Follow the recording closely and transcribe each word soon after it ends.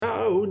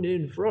one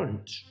in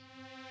front.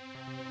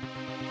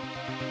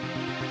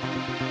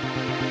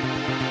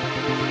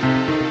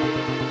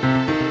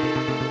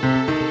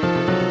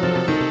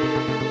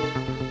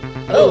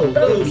 Oh,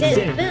 Fogies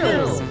and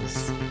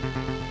Films!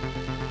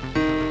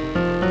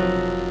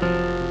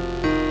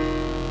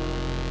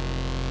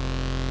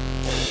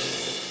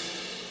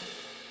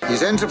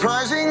 He's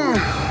enterprising,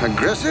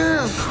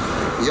 aggressive,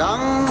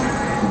 young,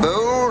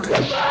 bold,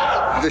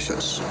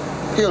 vicious.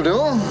 He'll do.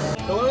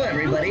 Hello,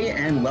 everybody,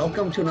 and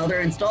welcome to another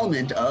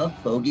installment of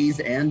Fogies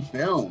and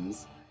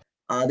Films.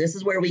 This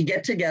is where we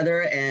get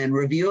together and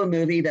review a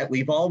movie that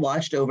we've all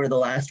watched over the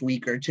last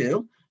week or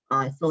two,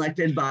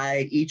 selected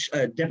by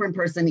a different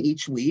person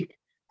each week.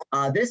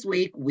 This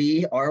week,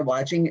 we are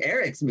watching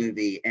Eric's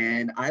movie,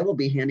 and I will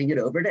be handing it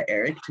over to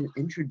Eric to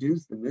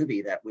introduce the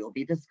movie that we'll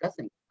be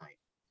discussing tonight.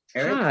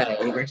 Eric, Hi.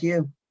 over to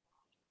you.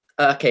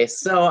 Okay,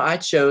 so I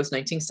chose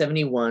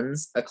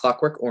 1971's A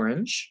Clockwork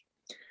Orange,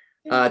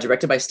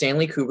 directed by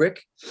Stanley Kubrick.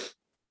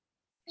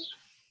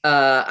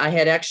 I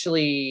had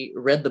actually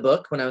read the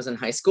book when I was in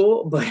high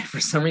school, but for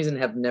some reason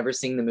have never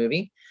seen the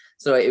movie.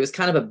 So it was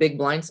kind of a big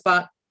blind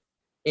spot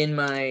in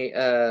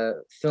my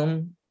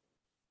film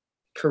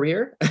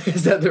career.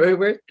 Is that the right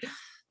word?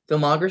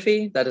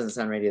 Filmography? That doesn't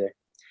sound right either.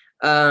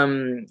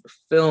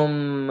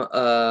 Film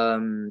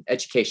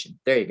education.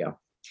 There you go.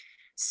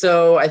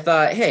 So I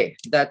thought, hey,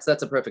 that's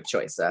a perfect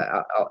choice.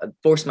 I'll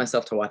force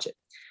myself to watch it.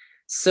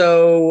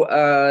 So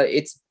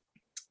it's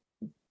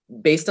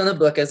based on a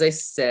book, as I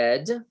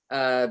said.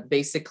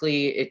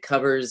 Basically, it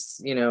covers,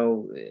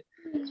 it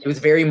was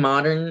very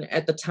modern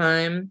at the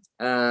time,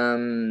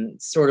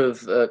 sort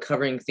of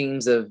covering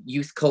themes of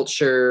youth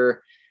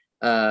culture,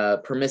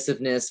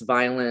 permissiveness,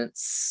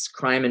 violence,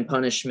 crime and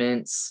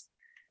punishments,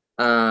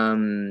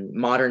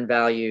 modern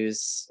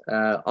values,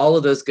 all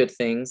of those good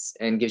things,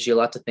 and gives you a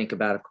lot to think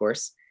about, of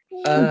course.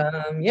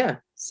 Yeah,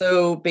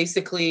 so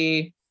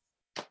basically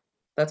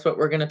that's what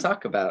we're going to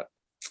talk about.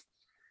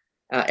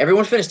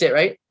 Everyone finished it,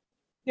 right?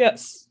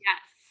 Yes.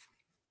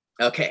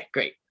 Okay,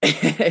 great.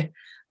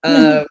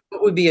 What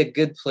would be a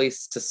good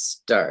place to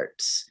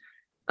start?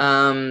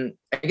 I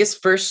guess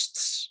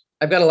first,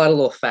 I've got a lot of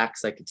little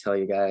facts I could tell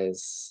you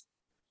guys.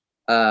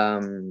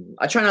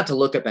 I try not to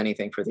look up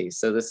anything for these,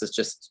 so this is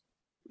just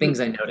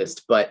things I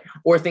noticed,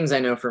 or things I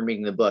know from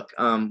reading the book.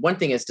 One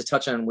thing is to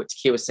touch on what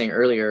Kia was saying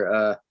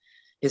earlier.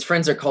 His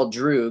friends are called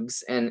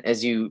droogs, and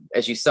as you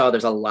saw,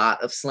 there's a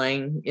lot of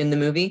slang in the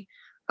movie,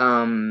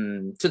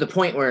 to the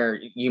point where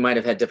you might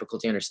have had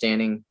difficulty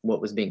understanding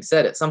what was being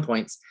said at some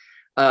points.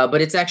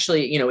 But it's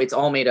actually, it's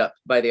all made up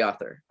by the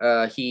author.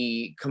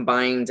 He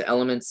combined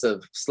elements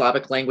of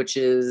Slavic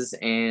languages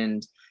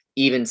and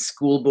even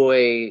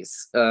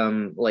schoolboys,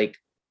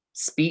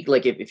 speak,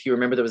 like if you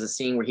remember, there was a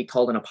scene where he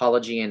called an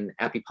apology an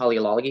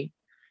apipaleology,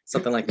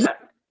 something like that.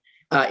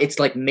 It's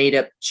like made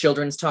up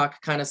children's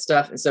talk kind of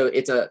stuff. And so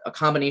it's a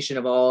combination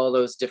of all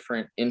those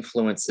different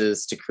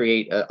influences to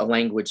create a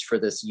language for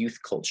this youth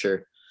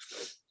culture,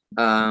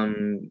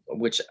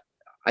 which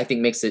I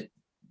think makes it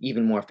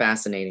even more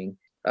fascinating.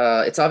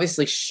 It's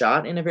obviously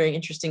shot in a very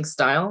interesting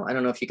style. I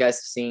don't know if you guys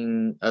have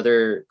seen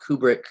other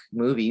Kubrick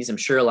movies. I'm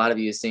sure a lot of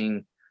you have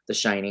seen The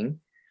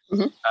Shining.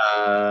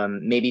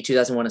 Mm-hmm. Maybe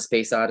 2001: A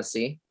Space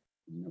Odyssey.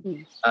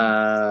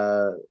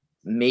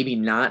 Maybe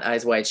not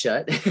Eyes Wide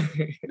Shut.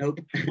 Nope.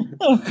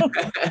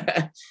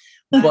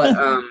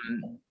 But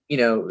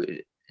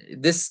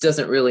this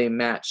doesn't really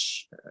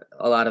match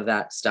a lot of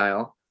that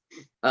style.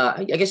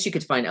 I guess you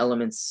could find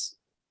elements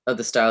of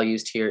the style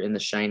used here in The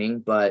Shining,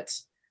 but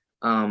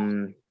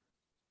I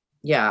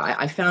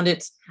found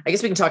it. I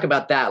guess we can talk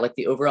about that, like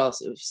the overall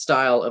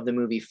style of the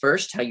movie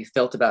first, how you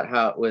felt about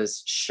how it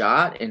was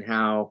shot and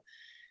how,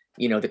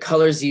 the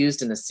colors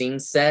used in the scene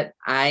set.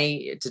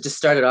 To just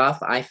start it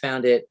off, I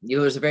found it,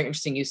 there's a very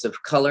interesting use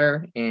of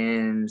color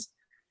and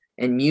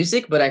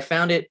music, but I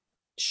found it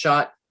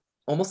shot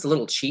almost a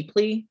little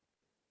cheaply.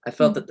 I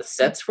felt that the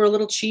sets were a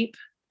little cheap,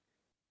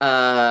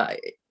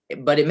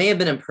 but it may have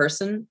been on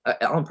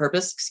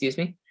purpose, excuse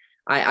me.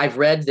 I've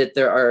read that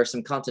there are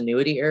some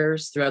continuity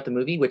errors throughout the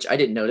movie, which I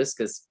didn't notice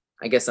because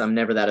I guess I'm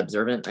never that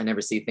observant. I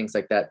never see things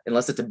like that.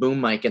 Unless it's a boom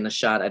mic in the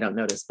shot, I don't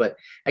notice. But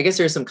I guess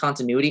there's some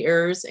continuity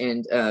errors.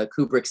 And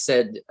Kubrick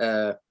said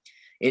in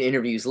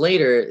interviews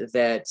later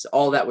that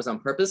all that was on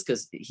purpose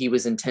because he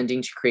was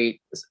intending to create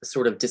a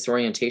sort of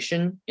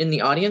disorientation in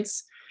the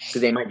audience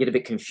because they might get a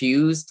bit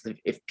confused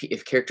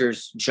if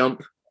characters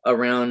jump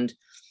around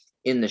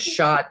in the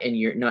shot and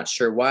you're not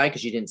sure why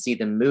because you didn't see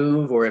them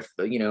move, or if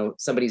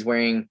somebody's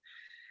wearing,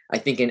 I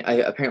think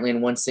apparently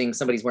in one scene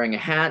somebody's wearing a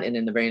hat and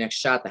in the very next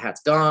shot the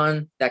hat's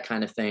gone, that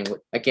kind of thing.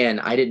 Again,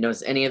 I didn't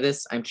notice any of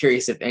this. I'm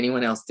curious if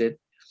anyone else did.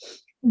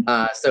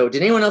 So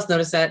did anyone else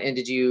notice that? And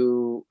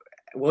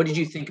what did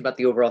you think about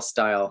the overall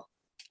style?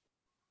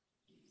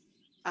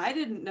 I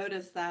didn't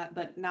notice that,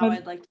 but now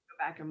I'd like to go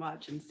back and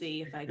watch and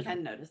see if I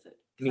can notice it.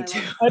 Me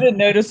too. I didn't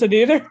notice it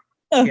either.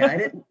 Yeah, I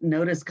didn't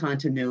notice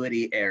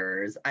continuity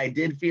errors. I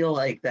did feel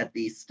like that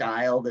the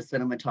style, the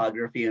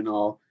cinematography and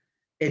all,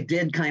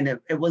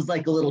 it was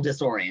like a little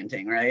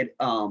disorienting, right?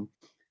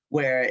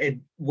 where it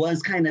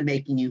was kind of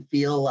making you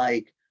feel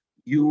like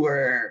you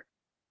were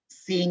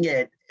seeing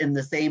it in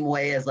the same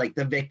way as like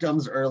the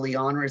victims early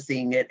on were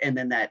seeing it, and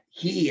then that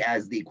he,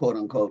 as the quote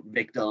unquote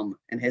victim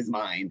in his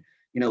mind,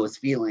 was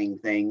feeling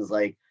things.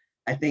 Like,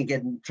 I think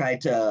it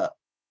tried to,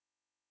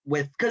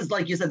 because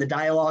like you said, the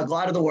dialogue, a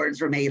lot of the words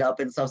were made up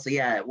and stuff. So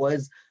yeah, it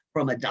was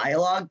from a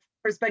dialogue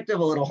perspective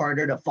a little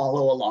harder to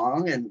follow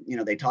along, and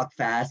they talk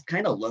fast,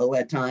 kind of low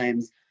at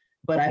times.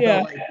 But I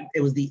felt like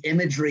it was the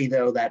imagery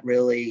though that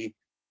really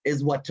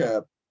is what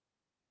to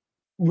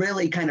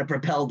really kind of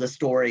propel the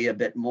story a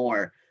bit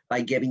more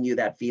by giving you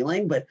that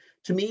feeling. But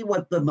to me,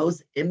 what the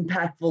most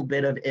impactful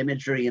bit of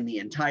imagery in the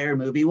entire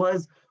movie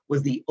was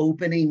the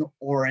opening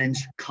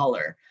orange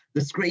color.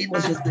 The screen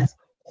was just this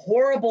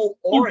horrible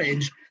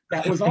orange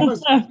that was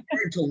almost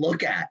hard to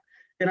look at.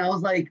 And I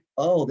was like,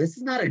 oh, this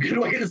is not a good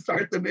way to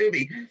start the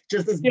movie.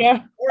 Just this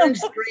orange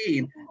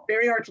screen,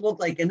 very hard to look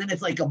like. And then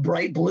it's like a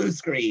bright blue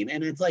screen.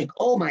 And it's like,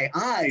 oh, my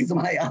eyes,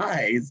 my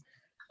eyes.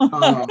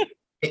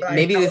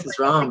 Maybe this is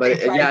wrong, but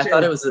I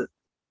thought it was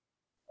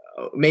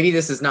maybe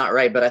this is not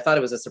right, but I thought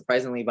it was a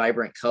surprisingly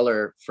vibrant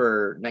color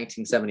for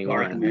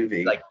 1971.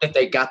 Movie. Like if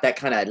they got that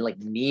kind of like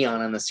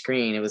neon on the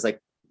screen, it was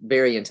like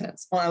very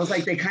intense. Well, I was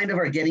like, they kind of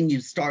are getting you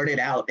started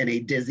out in a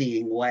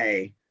dizzying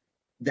way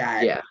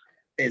that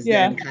is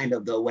then kind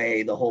of the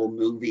way the whole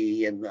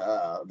movie and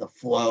the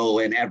flow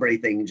and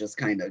everything just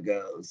kind of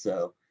goes.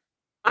 So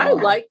I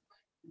like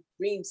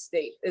dream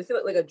state. It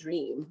felt like a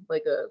dream,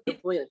 like a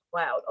brilliant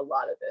cloud, a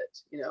lot of it.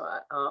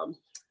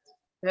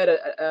 I had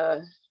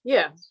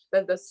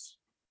that's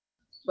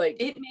like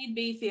it made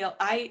me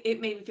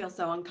feel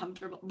so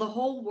uncomfortable. The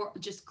whole world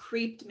just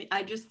creeped me.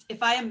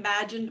 If I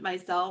imagined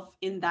myself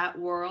in that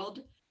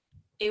world,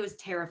 it was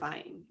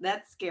terrifying.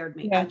 That scared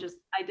me. I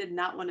did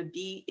not want to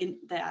be in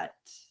that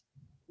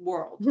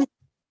world.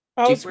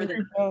 I was freaked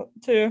out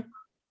too.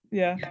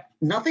 Yeah.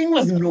 Nothing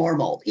was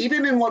normal.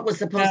 Even in what was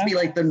supposed to be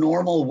like the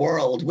normal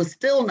world was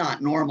still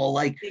not normal.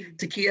 Like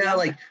Takia,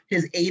 like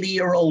his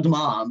 80-year-old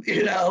mom,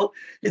 his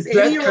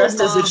 80-year-old dressed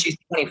mom. as if she's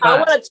 25. I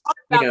want to talk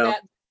about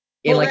that.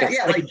 In like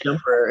a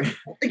jumper.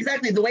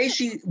 Exactly. The way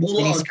she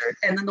looked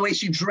and then the way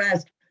she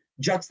dressed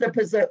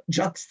juxtaposed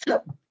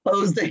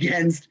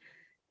against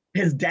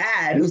his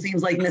dad, who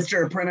seems like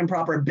Mr. Prim and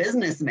Proper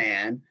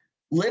businessman,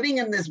 living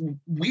in this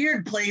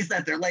weird place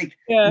that they're like,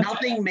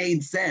 nothing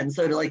made sense.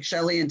 So to like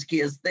Shelley and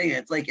Takia's thing,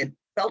 it's like it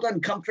felt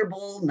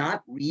uncomfortable,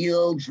 not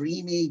real,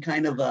 dreamy,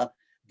 kind of a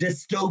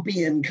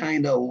dystopian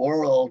kind of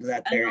world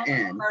that they're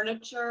in. The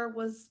furniture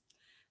was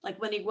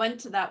like when he went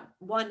to that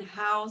one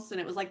house and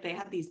it was like they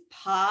had these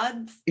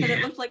pods, but it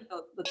looked like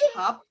the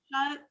top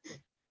shut.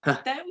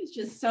 That was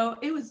just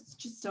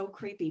so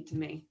creepy to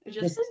me. It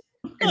just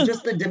and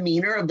just the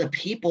demeanor of the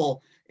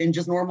people in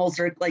just normal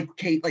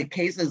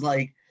cases,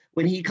 like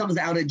when he comes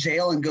out of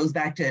jail and goes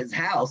back to his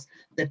house,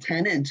 the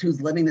tenant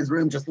who's living in his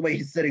room, just the way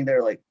he's sitting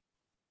there, like,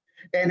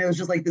 and it was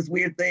just like this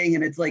weird thing.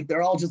 And it's like,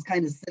 they're all just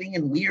kind of sitting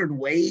in weird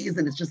ways.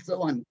 And it's just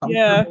so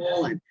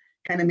uncomfortable and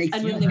kind of makes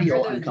you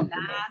feel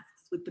uncomfortable.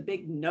 Masks with the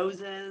big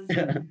noses.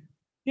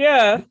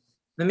 Yeah.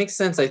 That makes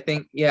sense. I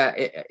think,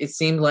 it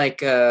seemed like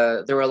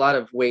there were a lot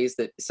of ways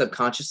that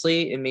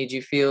subconsciously it made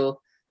you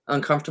feel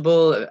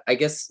uncomfortable. I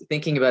guess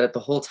thinking about it the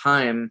whole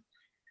time,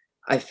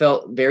 I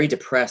felt very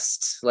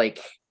depressed.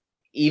 Like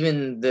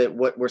even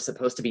what were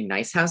supposed to be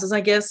nice houses,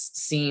 I guess,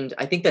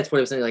 I think that's what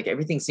it was like.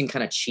 Everything seemed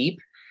kind of cheap.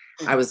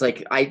 I was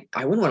like, I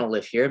wouldn't want to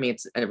live here. I mean,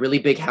 it's a really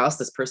big house.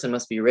 This person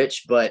must be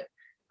rich, but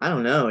I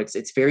don't know.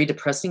 It's very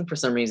depressing for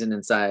some reason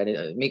inside.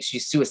 It makes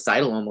you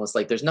suicidal almost.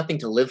 Like there's nothing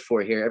to live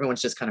for here.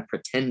 Everyone's just kind of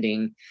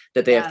pretending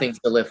that they have things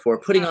to live for,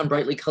 putting on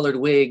brightly colored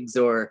wigs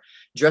or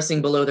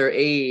dressing below their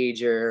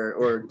age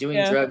or doing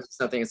drugs or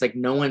something. It's like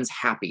no one's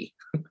happy.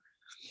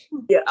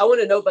 I want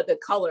to know about the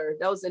color.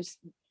 That was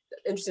interesting.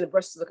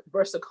 The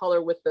burst of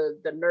color with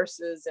the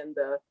nurses and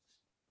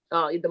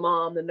the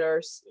mom, the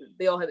nurse.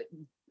 They all had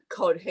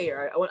colored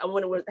hair. I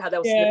wonder how that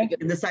was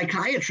significant. And the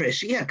psychiatrist,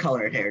 she had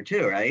colored hair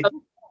too, right?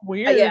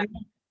 Weird. Yeah,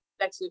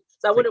 actually.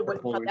 So I wonder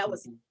how that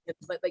was.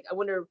 Like I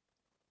wonder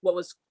what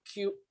was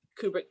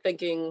Kubrick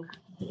thinking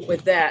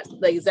with that.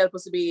 Like, is that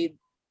supposed to be?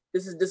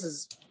 This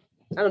is.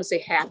 I don't want to say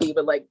happy,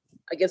 but like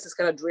I guess it's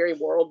kind of dreary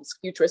world, this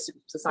futuristic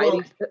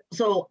society. Well,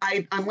 so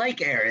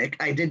unlike Eric,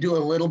 I did do a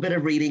little bit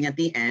of reading at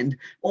the end,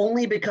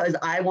 only because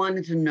I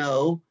wanted to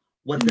know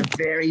what the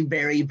very,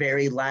 very,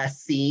 very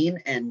last scene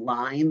and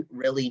line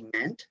really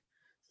meant.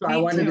 So I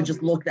wanted to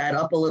just look that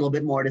up a little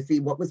bit more to see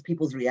what was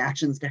people's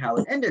reactions to how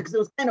it ended, because it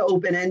was kind of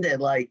open-ended,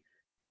 like,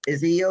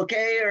 is he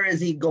okay or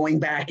is he going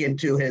back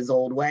into his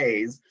old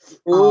ways?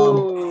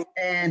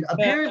 And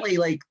apparently,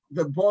 like,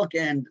 the book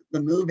and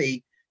the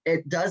movie,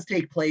 it does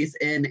take place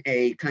in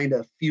a kind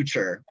of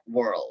future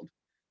world.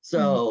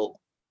 So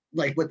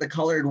like with the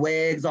colored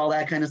wigs, all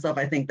that kind of stuff,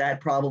 I think that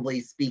probably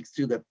speaks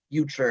to the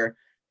future.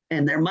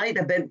 And there might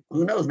have been,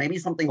 who knows, maybe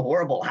something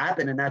horrible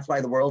happened and that's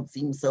why the world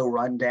seems so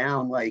run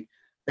down. Like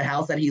the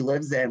house that he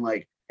lives in,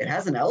 like it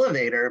has an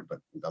elevator, but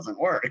it doesn't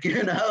work,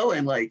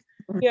 and like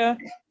Yeah.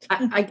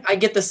 I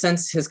get the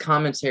sense his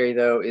commentary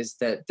though is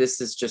that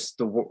this is just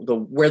the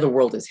where the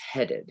world is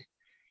headed.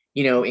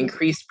 You know,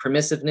 increased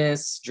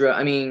permissiveness,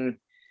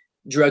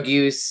 drug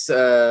use,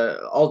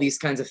 all these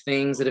kinds of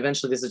things. That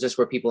eventually this is just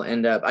where people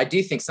end up. I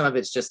do think some of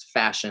it's just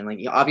fashion. Like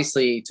he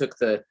obviously took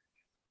the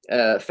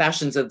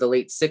fashions of the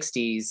late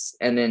 60s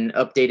and then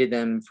updated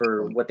them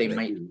for what they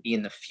might be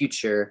in the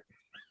future.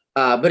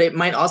 But it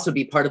might also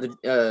be part of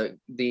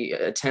the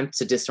attempt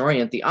to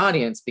disorient the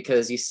audience,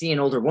 because you see an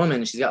older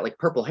woman, she's got like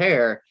purple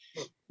hair.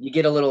 You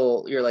get a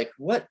little, you're like,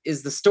 what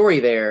is the story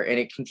there? And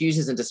it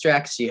confuses and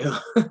distracts you.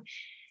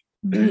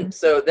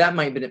 So that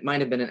might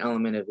have been an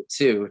element of it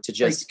too, to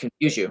just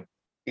confuse you.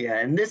 Yeah,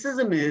 and this is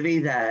a movie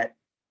that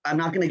I'm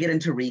not going to get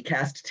into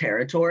recast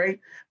territory,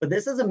 but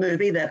this is a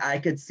movie that I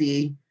could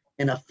see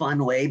in a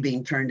fun way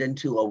being turned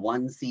into a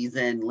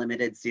 1-season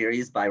limited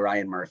series by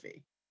Ryan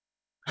Murphy.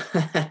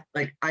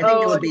 Like, I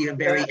think it would be a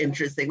very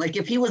interesting, like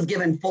if he was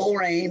given full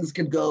reins,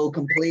 could go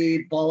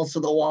complete balls to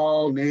the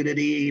wall,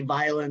 nudity,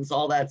 violence,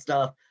 all that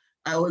stuff.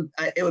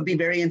 It would be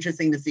very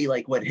interesting to see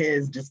like what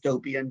his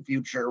dystopian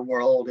future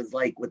world is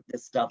like with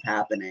this stuff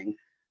happening.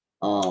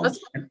 I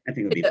think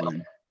it would be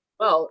fun.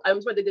 Well, I'm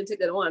surprised they didn't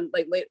take that on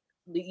like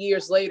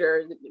years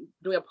later,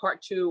 doing a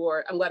part 2,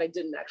 or I'm glad I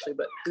didn't actually,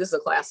 but this is a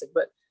classic.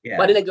 But yeah,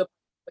 why didn't they go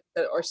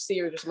or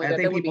series or something like I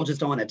that? think people just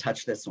don't want to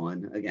touch this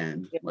one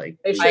again. Yeah. Like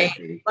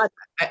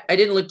I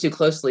didn't look too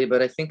closely,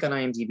 but I think on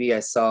IMDb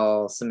I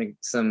saw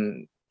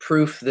some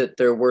proof that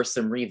there were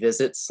some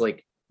revisits,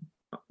 like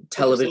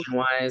television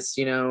wise,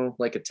 you know,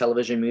 like a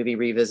television movie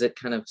revisit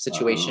kind of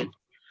situation.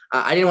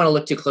 I didn't want to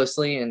look too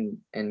closely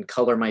and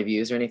color my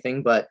views or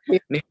anything, but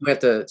maybe we have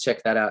to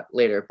check that out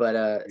later.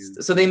 But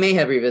so they may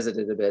have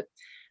revisited a bit.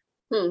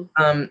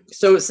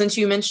 So since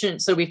you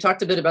mentioned, so we've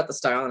talked a bit about the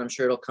style, and I'm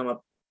sure it'll come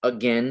up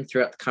again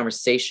throughout the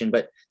conversation,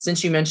 but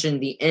since you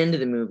mentioned the end of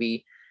the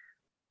movie,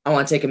 I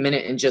want to take a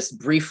minute and just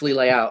briefly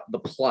lay out the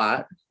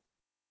plot,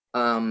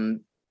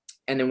 and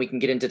then we can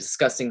get into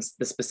discussing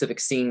the specific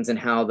scenes and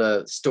how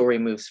the story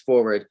moves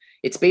forward.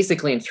 It's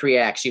basically in 3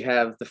 acts. You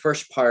have the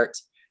first part,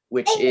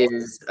 which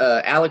is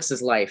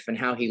Alex's life and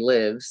how he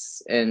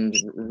lives and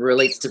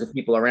relates to the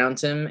people around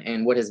him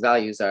and what his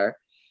values are.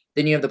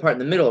 Then you have the part in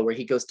the middle where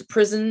he goes to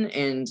prison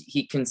and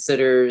he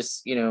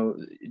considers, you know,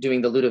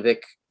 doing the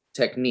Ludovic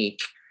technique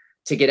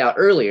to get out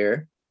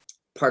earlier,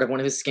 part of one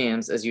of his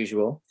scams as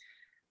usual.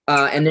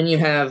 And then you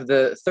have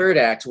the third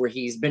act where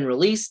he's been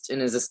released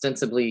and is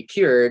ostensibly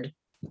cured,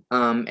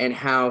 and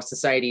how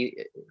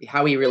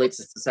he relates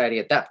to society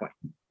at that point.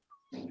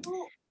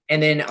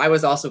 And then I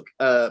was also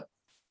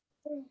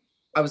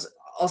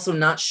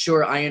not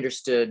sure I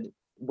understood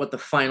what the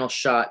final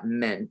shot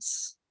meant.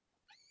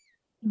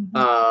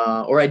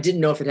 Or I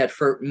didn't know if it had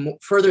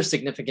further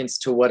significance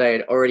to what I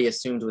had already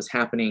assumed was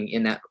happening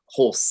in that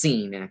whole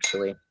scene,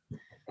 actually.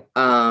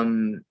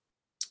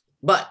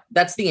 But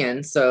that's the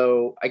end.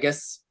 So I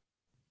guess,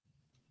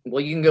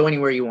 well, you can go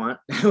anywhere you want.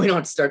 We don't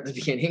have to start at the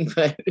beginning,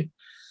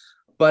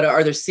 but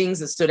are there scenes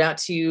that stood out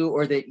to you,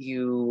 or that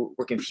you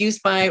were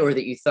confused by, or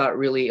that you thought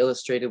really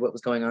illustrated what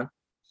was going on?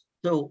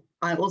 So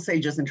I will say,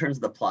 just in terms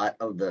of the plot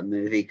of the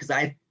movie, because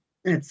I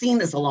had seen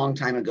this a long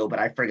time ago, but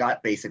I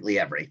forgot basically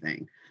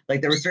everything. Like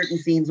there were certain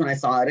scenes when I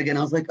saw it again,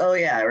 I was like, oh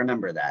yeah, I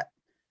remember that.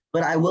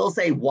 But I will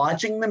say,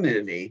 watching the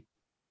movie,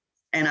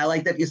 and I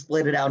like that you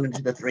split it out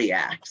into the 3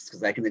 acts,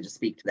 because I can just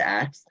speak to the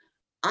acts.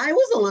 I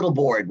was a little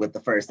bored with the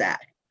first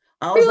act.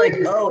 I was like,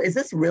 oh, is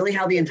this really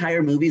how the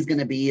entire movie is going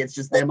to be? It's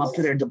just them up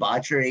to their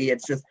debauchery.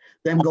 It's just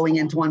them going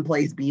into one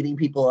place, beating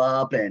people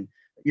up and,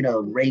 you know,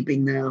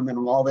 raping them and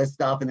all this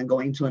stuff, and then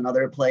going to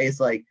another place.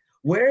 Like,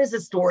 where is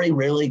the story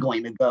really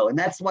going to go? And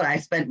that's what I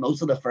spent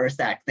most of the first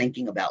act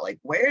thinking about. Like,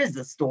 where is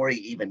the story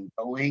even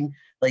going?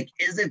 Like,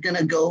 is it going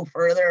to go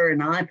further or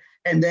not?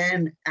 And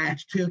then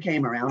Act 2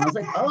 came around. I was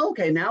like, oh,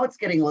 okay, now it's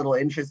getting a little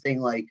interesting.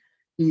 Like,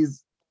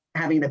 he's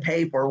having to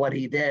pay for what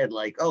he did.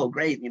 Like, oh,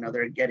 great, you know,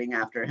 they're getting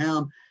after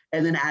him.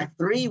 And then Act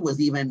 3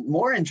 was even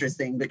more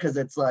interesting, because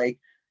it's like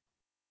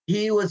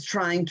he was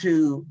trying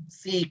to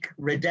seek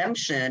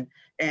redemption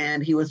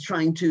and he was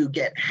trying to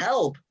get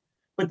help,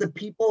 but the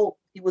people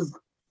he was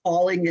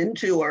falling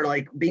into or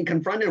like being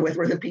confronted with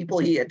were the people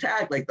he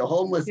attacked, like the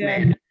homeless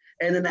man,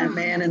 and then that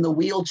man in the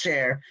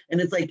wheelchair. And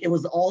it's like it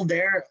was all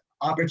their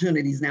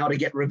opportunities now to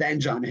get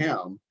revenge on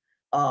him.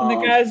 And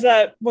the guys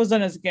that was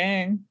in his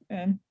gang.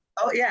 And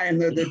oh yeah,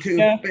 and the two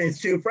his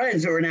 2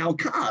 friends who are now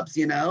cops,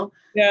 you know.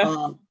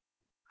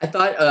 I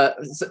thought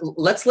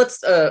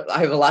let's I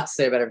have a lot to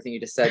say about everything you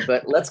just said,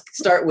 but let's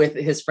start with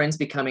his friends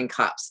becoming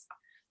cops.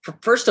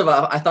 First of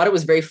all, I thought it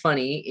was very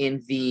funny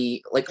in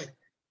the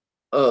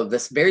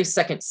this very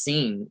second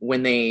scene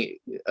when they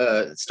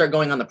start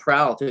going on the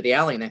prowl through the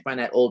alley and they find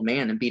that old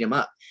man and beat him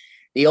up.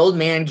 The old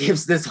man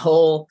gives this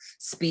whole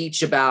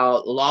speech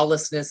about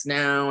lawlessness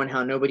now and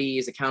how nobody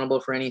is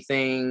accountable for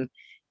anything,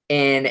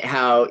 and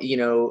how, you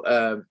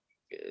know,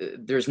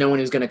 there's no one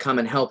who's going to come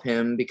and help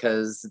him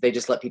because they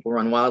just let people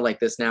run wild like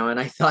this now. And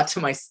I thought to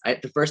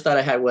the first thought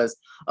I had was,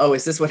 oh,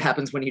 is this what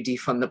happens when you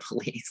defund the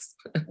police?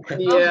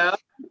 Yeah.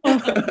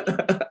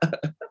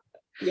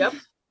 Yep.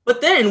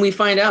 But then we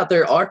find out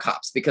there are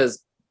cops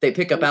because they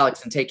pick up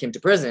Alex and take him to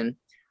prison.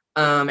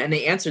 And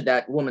they answered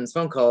that woman's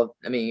phone call.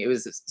 I mean, it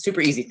was a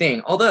super easy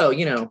thing. Although,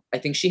 you know, I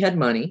think she had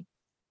money.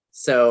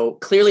 So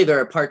clearly there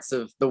are parts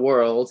of the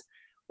world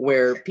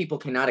where people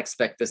cannot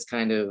expect this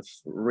kind of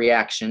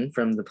reaction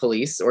from the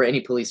police or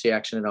any police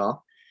reaction at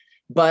all.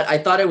 But I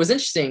thought it was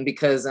interesting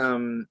because,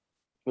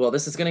 well,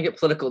 this is going to get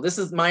political. This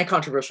is my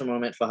controversial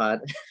moment, Fahad.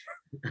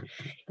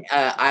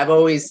 I've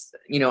always,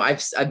 you know,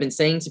 I've been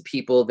saying to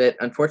people that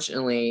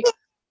unfortunately,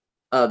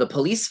 the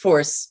police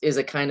force is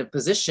a kind of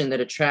position that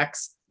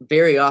attracts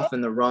very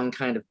often the wrong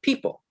kind of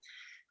people.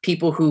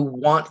 People who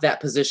want that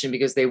position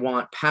because they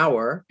want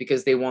power,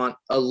 because they want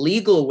a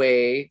legal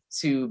way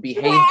to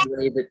behave the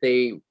way that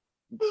they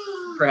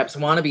perhaps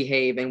want to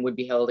behave and would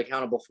be held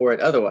accountable for it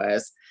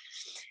otherwise.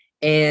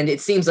 And it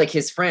seems like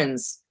his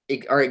friends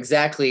are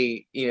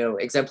exactly, you know,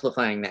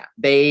 exemplifying that.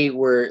 They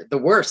were the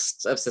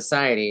worst of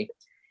society.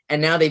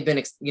 And now they've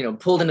been, you know,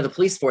 pulled into the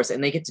police force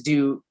and they get to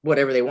do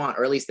whatever they want,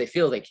 or at least they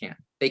feel they can.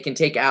 They can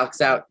take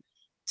Alex out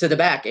to the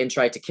back and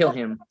try to kill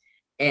him.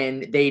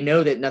 And they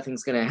know that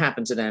nothing's going to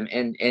happen to them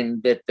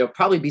and that they'll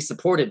probably be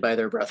supported by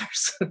their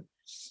brothers.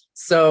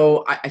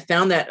 So I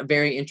found that a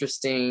very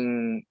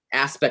interesting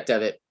aspect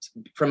of it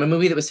from a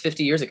movie that was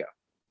 50 years ago.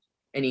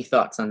 Any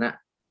thoughts on that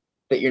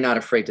you're not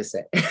afraid to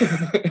say?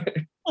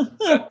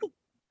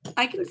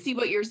 I can see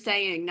what you're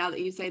saying now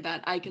that you say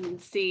that. I can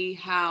see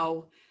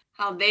how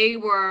they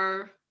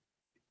were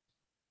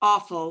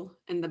awful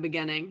in the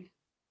beginning,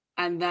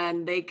 and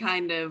then they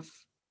kind of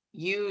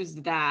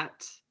used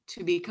that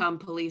to become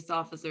police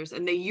officers,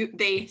 and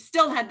they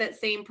still had that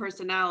same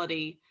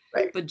personality,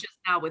 right, but just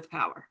now with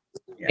power.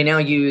 They now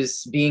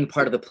use being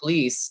part of the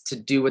police to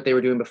do what they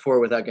were doing before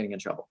without getting in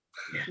trouble.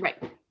 Right.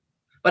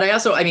 But I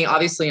also, I mean,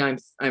 obviously,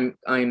 I'm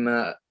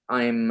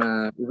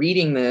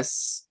reading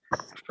this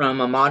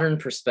from a modern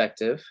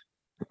perspective.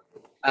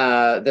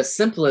 The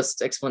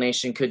simplest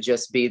explanation could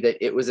just be that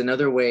it was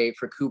another way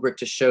for Kubrick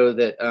to show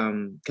that,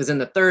 because in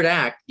the third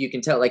act, you can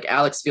tell like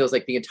Alex feels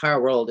like the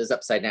entire world is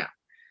upside down.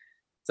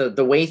 So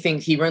the way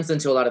he runs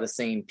into a lot of the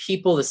same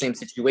people, the same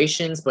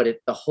situations, but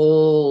the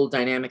whole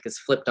dynamic is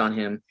flipped on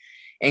him,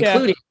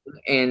 including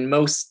in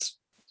most,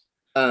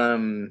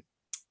 I'm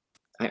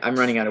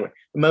running out of words.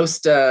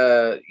 Most,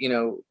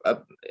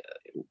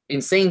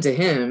 insane to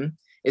him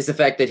is the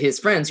fact that his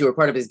friends who were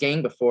part of his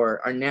gang before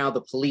are now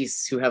the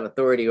police who have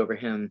authority over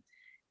him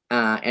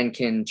and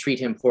can treat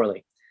him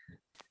poorly.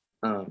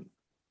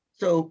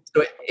 So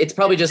it's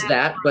probably just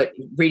that, but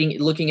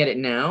looking at it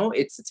now,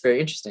 it's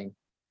very interesting.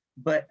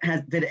 But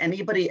did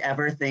anybody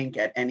ever think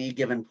at any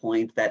given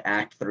point that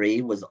Act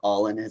 3 was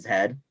all in his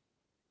head?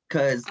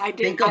 Because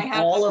think of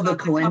all of the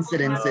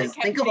coincidences.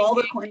 Think of all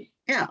the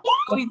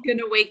Oh, he's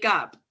gonna wake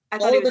up.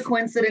 All of the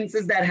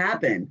coincidences that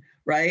happen,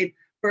 right?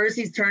 First,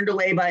 he's turned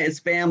away by his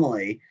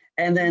family,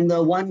 and then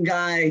the one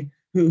guy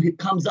who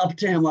comes up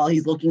to him while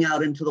he's looking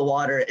out into the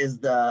water is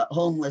the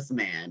homeless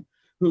man,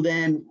 who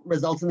then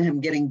results in him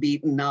getting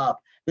beaten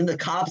up. Then the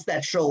cops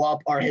that show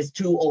up are his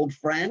two old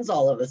friends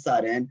all of a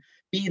sudden,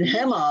 beat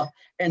him up,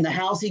 and the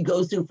house he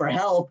goes to for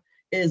help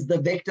is the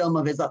victim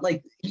of his,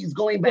 like, he's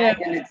going back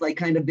and it's like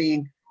kind of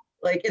being,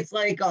 like, it's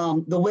like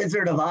the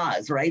Wizard of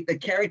Oz, right? The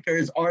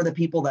characters are the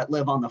people that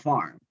live on the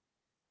farm.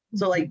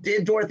 So like,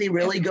 did Dorothy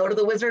really go to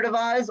the Wizard of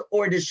Oz,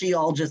 or did she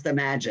all just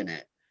imagine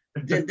it?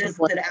 Did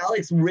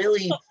Alex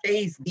really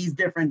face these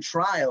different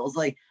trials?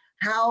 Like,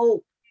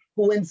 how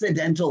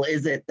coincidental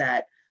is it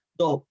that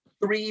the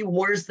three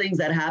worst things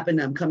that happened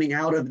to him coming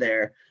out of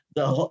there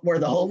were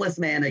the homeless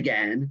man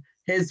again,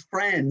 his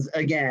friends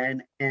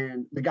again,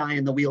 and the guy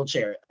in the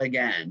wheelchair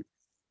again?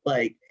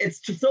 Like, it's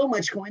just so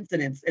much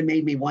coincidence. It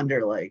made me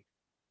wonder, like.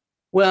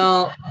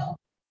 Well,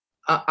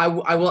 I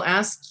will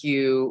ask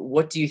you,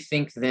 what do you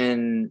think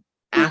then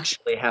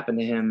actually happened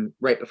to him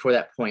right before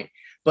that point?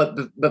 But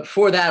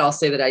before that, I'll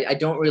say that I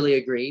don't really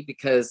agree,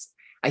 because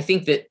I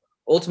think that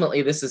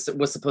ultimately this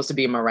was supposed to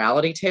be a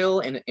morality tale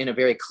in a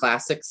very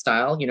classic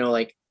style, you know,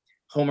 like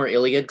Homer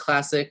Iliad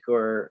classic,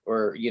 or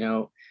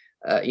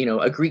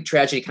a Greek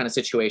tragedy kind of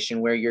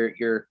situation where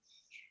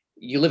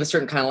you live a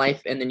certain kind of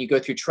life and then you go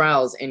through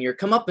trials, and your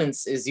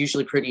comeuppance is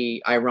usually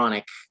pretty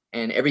ironic,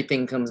 and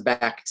everything comes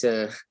back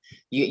to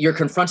you're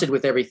confronted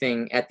with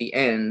everything at the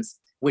end,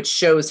 which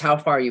shows how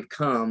far you've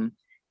come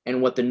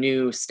and what the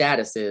new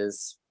status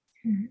is.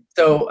 Mm-hmm.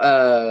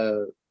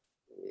 So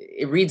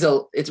it reads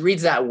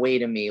that way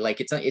to me.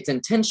 Like it's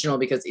intentional,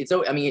 because he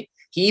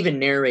even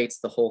narrates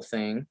the whole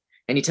thing,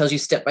 and he tells you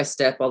step by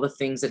step all the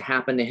things that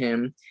happen to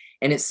him.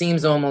 And it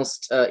seems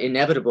almost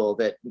inevitable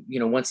that, you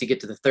know, once you get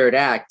to the third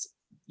act,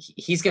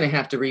 he's going to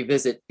have to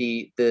revisit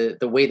the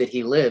way that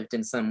he lived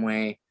in some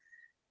way.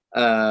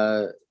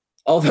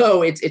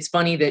 Although it's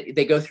funny that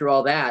they go through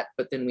all that,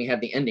 but then we have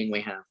the ending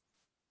we have,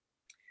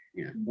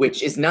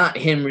 which is not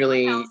him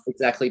really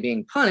exactly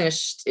being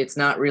punished. It's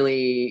not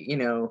really, you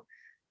know,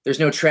 there's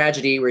no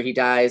tragedy where he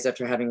dies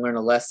after having learned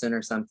a lesson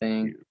or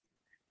something.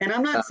 And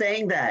I'm not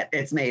saying that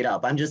it's made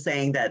up. I'm just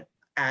saying that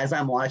as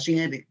I'm watching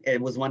it, it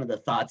was one of the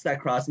thoughts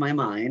that crossed my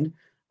mind,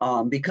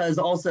 because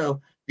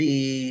also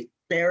the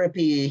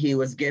therapy he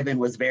was given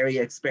was very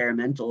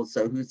experimental.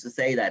 So who's to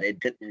say that it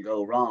didn't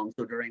go wrong?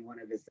 So during one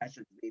of his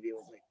sessions, maybe it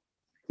was like,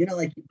 you know,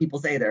 like people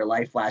say their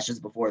life flashes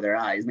before their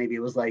eyes. Maybe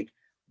it was like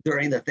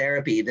during the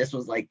therapy, this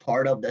was like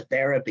part of the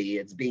therapy.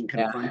 It's being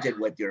confronted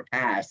with your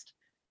past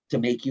to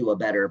make you a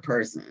better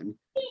person.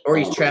 Or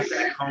he's trapped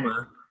in a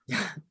coma.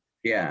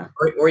 Yeah.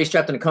 Or he's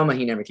trapped in a coma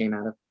he never came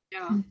out of.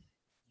 Yeah.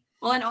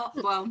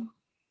 Well,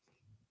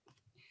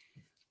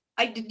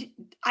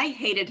 I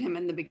hated him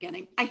in the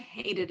beginning. I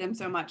hated him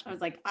so much. I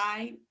was like,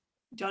 I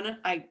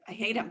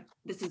hate him.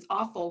 This is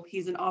awful.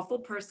 He's an awful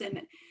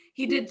person.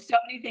 He did so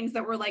many things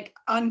that were like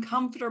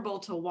uncomfortable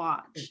to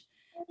watch.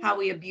 How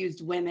he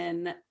abused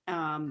women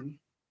and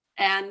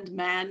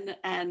men,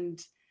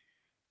 and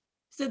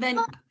so then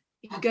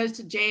he goes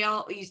to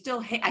jail.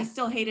 I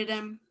still hated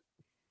him.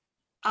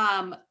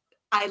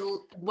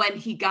 When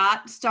he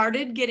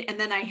started getting, and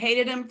then I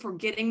hated him for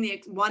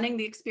wanting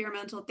the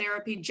experimental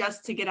therapy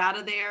just to get out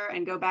of there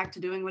and go back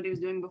to doing what he was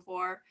doing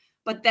before.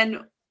 But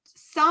then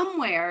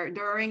somewhere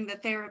during the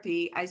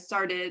therapy, I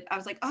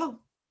was like, oh,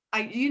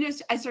 I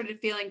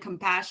started feeling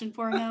compassion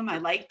for him. I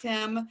liked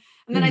him.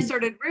 And then I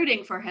started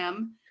rooting for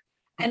him.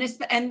 And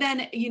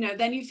then,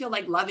 then you feel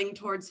like loving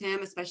towards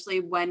him,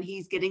 especially when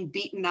he's getting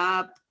beaten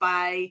up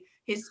by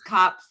his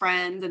cop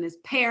friends and his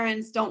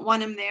parents don't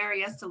want him there.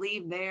 He has to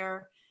leave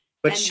there.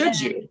 But should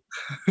you?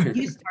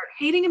 You start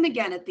hating him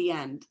again at the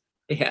end.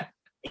 Yeah.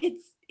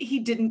 He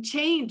didn't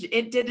change.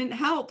 It didn't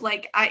help.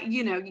 Like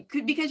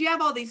because you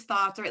have all these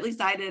thoughts, or at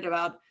least I did,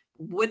 about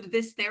would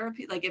this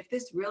therapy, like if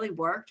this really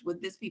worked,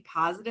 would this be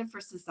positive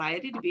for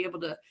society to be able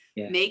to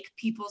make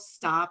people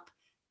stop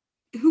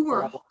who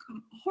were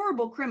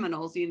horrible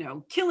criminals,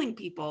 killing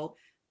people,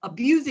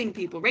 abusing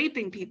people,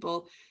 raping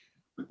people.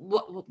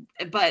 But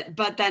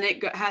then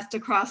it has to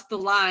cross the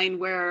line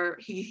where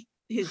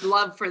his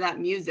love for that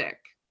music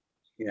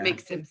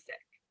makes him sick.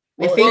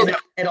 Well,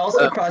 it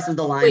also crosses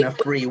the line of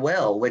free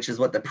will, which is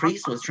what the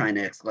priest was trying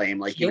to exclaim,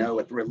 like,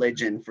 with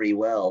religion, free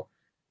will,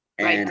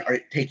 and are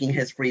taking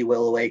his free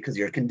will away because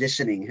you're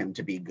conditioning him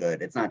to be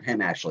good. It's not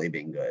him actually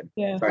being good.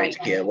 Yeah. Sorry,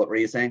 Takia, what were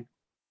you saying?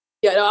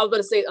 Yeah, no, I was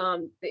going to say,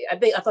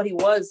 I thought he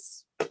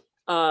was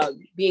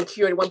being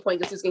cured at one point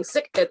because he was getting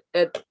sick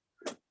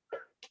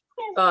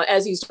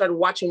as he started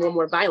watching more and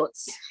more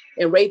violence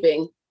and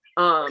raping.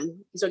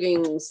 He started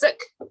getting sick,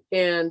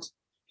 and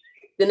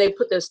then they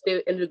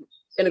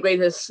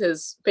integrated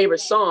his favorite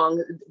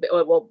song,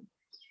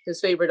 his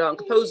favorite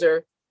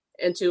composer,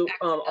 into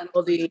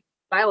all the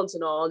violence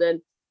and all.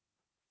 And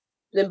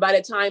then by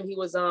the time he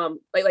was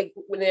like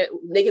when a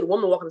naked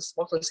woman walked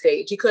on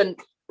stage, he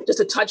couldn't, just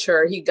to touch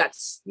her, he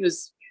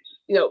was,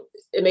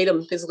 it made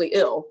him physically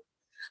ill.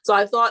 So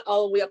I thought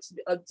all the way up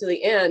to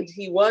the end,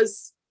 he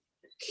was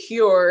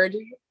cured,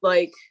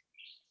 like,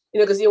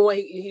 because he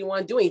didn't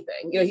want to do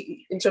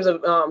anything, in terms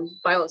of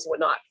violence and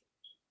whatnot.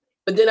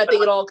 But then I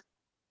think it all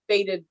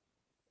faded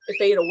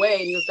away,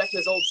 and he was back to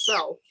his old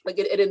self. Like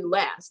it didn't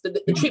last. The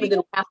treatment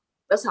didn't last.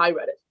 That's how I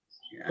read it.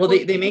 Well,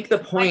 they make the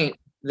point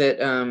that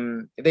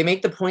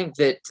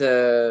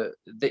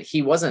that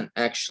he wasn't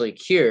actually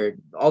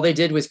cured. All they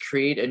did was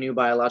create a new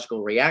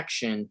biological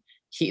reaction.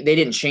 They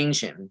didn't change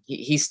him.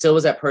 He still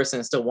was that person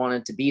and still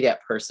wanted to be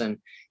that person.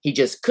 He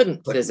just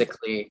couldn't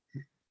physically.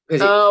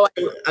 Earlier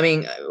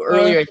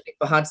I think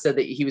Fahad said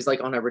that he was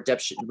like on a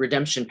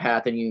redemption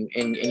path, and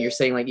you're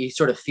saying like you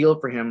sort of feel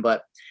for him,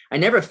 but I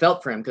never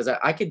felt for him because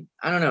I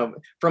don't know,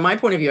 from my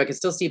point of view, I could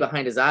still see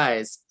behind his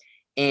eyes,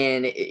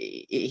 and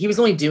he was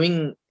only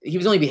behaving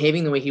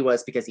the way he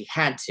was because he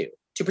had to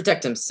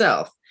protect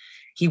himself.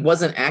 He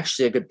wasn't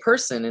actually a good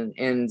person,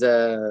 and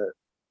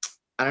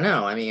I don't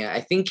know. I mean,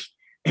 I think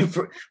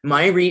for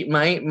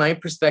my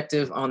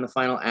perspective on the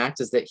final act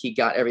is that he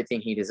got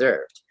everything he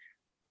deserved.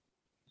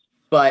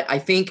 But I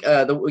think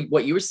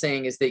what you were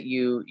saying is that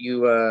you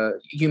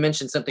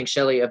mentioned something,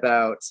 Shelley,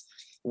 about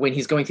when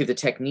he's going through the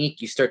technique,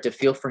 you start to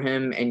feel for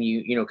him, and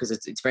because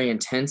it's very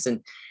intense.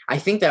 And I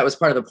think that was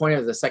part of the point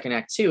of the second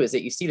act too, is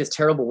that you see this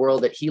terrible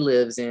world that he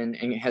lives in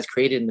and has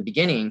created in the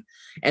beginning,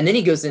 and then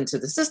he goes into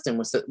the system,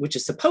 which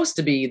is supposed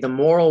to be the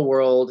moral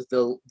world,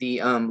 the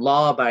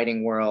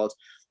law-abiding world,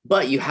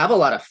 but you have a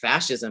lot of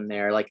fascism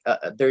there. Like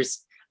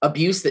there's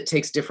abuse that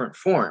takes different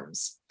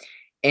forms.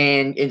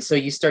 And so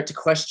you start to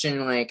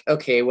question, like,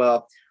 okay,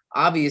 well,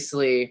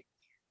 obviously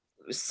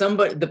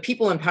the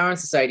people in power in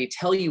society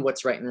tell you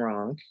what's right and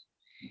wrong,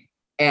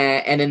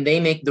 and then they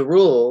make the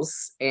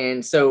rules.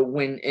 And so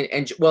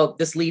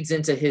this leads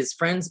into his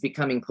friends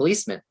becoming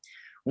policemen.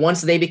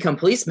 Once they become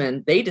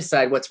policemen, they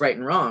decide what's right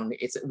and wrong.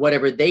 It's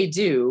whatever they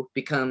do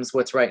becomes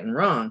what's right and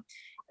wrong.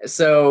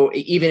 So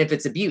even if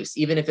it's abuse,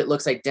 even if it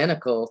looks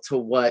identical to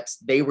what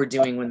they were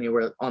doing when they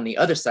were on the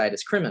other side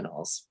as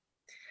criminals.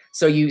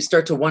 So you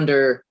start to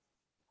wonder,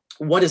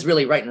 what is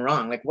really right and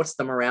wrong? Like, what's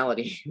the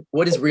morality?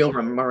 What is real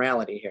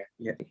morality here?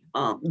 Yeah.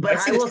 But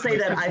I will say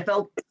that I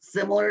felt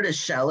similar to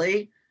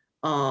Shelley,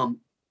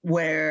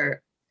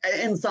 where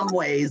in some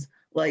ways,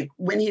 like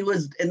when he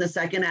was in the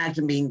second act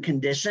and being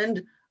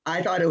conditioned,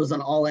 I thought it was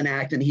an all-in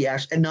act,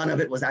 and none of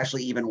it was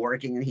actually even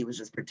working, and he was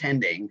just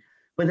pretending.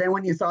 But then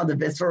when you saw the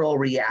visceral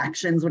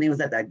reactions when he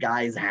was at that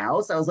guy's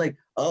house, I was like,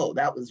 oh,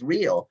 that was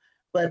real.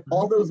 But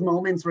all those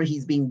moments where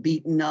he's being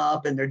beaten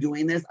up and they're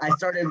doing this, I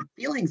started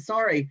feeling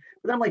sorry.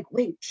 But I'm like,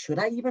 wait, should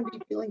I even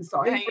be feeling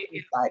sorry for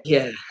this guy?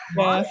 Yeah.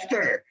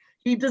 Monster.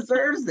 He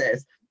deserves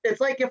this. It's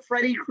like if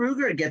Freddy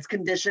Krueger gets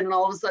conditioned and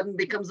all of a sudden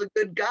becomes a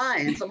good guy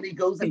and somebody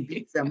goes and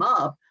beats him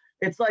up.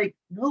 It's like,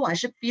 no, I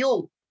should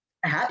feel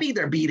happy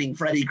they're beating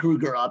Freddy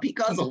Krueger up. He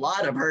caused a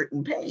lot of hurt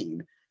and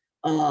pain.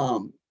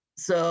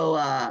 So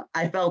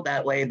I felt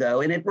that way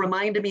though. And it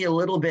reminded me a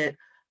little bit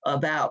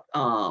about,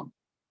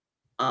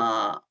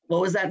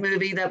 what was that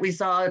movie that we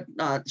saw?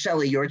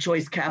 Shelley, Your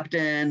Choice,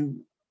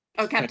 Captain.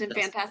 Oh, Captain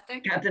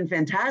Fantastic. Captain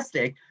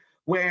Fantastic,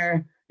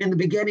 where in the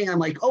beginning I'm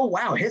like, oh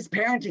wow, his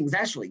parenting is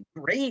actually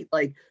great.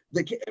 Like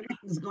the kid,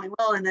 everything's going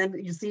well, and then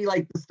you see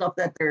like the stuff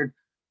that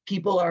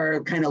people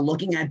are kind of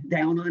looking at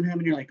down on him,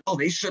 and you're like, oh,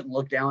 they shouldn't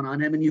look down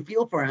on him, and you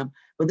feel for him.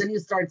 But then you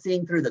start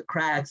seeing through the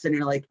cracks, and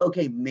you're like,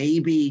 okay,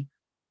 maybe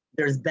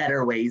there's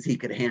better ways he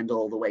could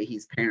handle the way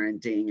he's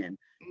parenting and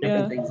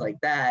different things like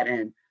that.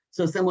 And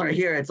so similar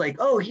here, it's like,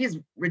 oh, he's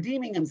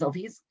redeeming himself.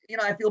 He's,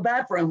 I feel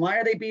bad for him. Why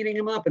are they beating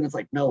him up? And it's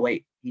like, no,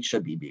 wait, he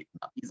should be beaten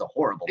up. He's a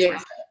horrible person.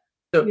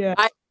 So Yeah.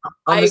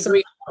 I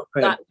agree.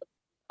 Not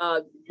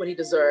what he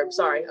deserved.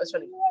 Sorry, I was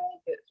trying to.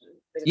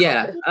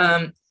 Yeah.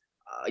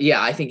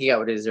 Yeah, I think he got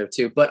what he deserved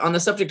too. But on the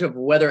subject of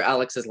whether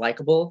Alex is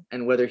likable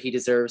and whether he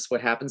deserves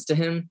what happens to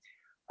him,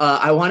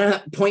 I want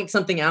to point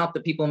something out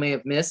that people may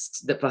have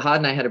missed that Fahad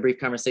and I had a brief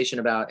conversation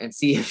about and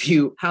see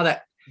how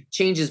that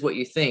changes what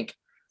you think.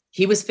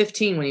 He was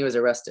 15 when he was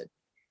arrested.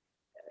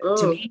 Oh.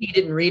 To me, he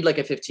didn't read like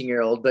a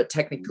 15-year-old, but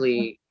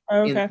technically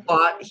in the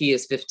plot, he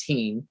is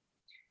 15.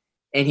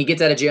 And he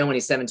gets out of jail when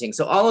he's 17.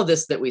 So all of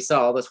this that we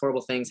saw, all those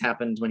horrible things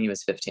happened when he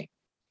was 15.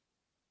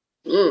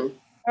 Mm.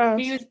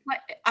 He was,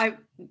 I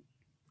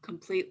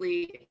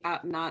completely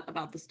not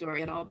about the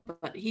story at all,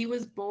 but he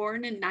was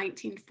born in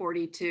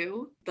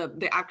 1942,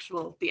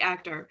 the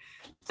actor.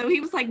 So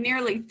he was like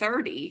nearly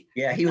 30.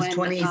 Yeah, he was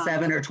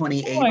 27 or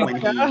 28 when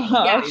he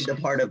played the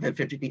part of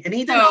 15. And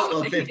he did So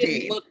look he 15.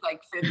 didn't look like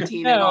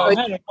 15 at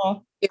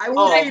all. I will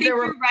I say think there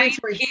were you're right.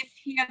 where If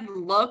he had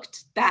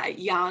looked that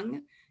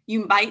young,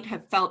 you might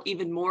have felt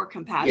even more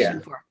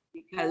compassion for him,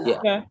 because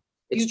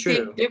It's you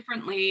true. think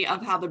differently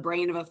of how the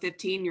brain of a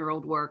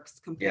 15-year-old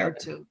works compared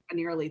to a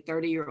nearly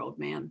 30-year-old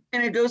man.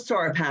 And it goes to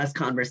our past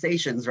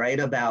conversations, right?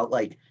 About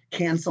like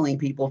canceling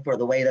people for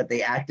the way that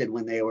they acted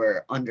when they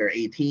were under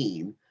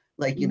 18.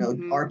 Like,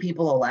 are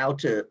people allowed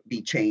to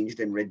be changed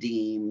and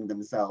redeem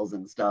themselves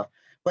and stuff?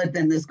 But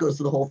then this goes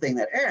to the whole thing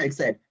that Eric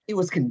said. He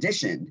was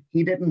conditioned.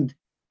 He didn't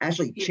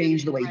actually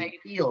change the way he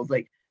feels.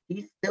 Like,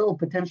 he's still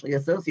potentially a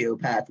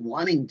sociopath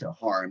wanting to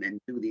harm and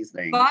do these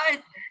things.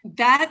 But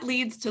that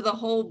leads to the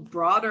whole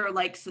broader,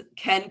 like,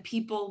 can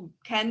people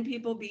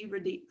be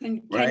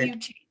redeemed?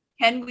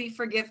 Can we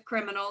forgive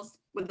criminals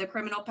with the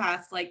criminal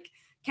past? Like,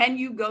 can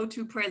you go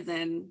to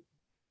prison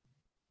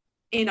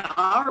in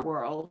our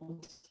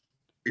world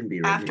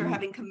after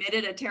having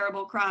committed a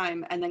terrible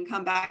crime and then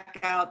come back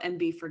out and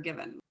be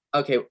forgiven?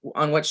 Okay,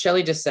 on what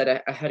Shelley just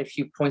said, I had a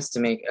few points to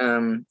make.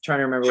 Trying to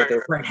remember what they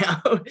were right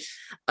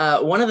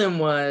now. One of them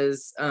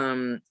was,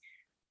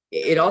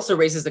 it also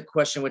raises the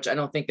question, which I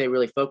don't think they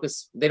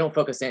don't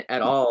focus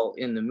at all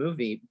in the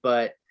movie,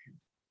 but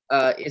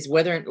is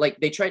whether, like,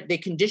 they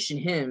condition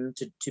him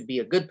to be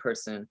a good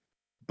person,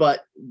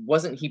 but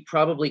wasn't he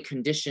probably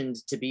conditioned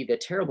to be the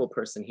terrible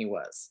person he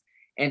was?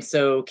 And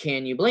so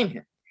can you blame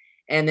him?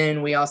 And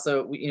then we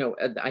also,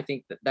 I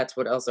think that's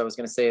what else I was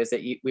going to say is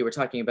that we were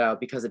talking about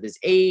because of his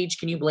age.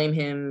 Can you blame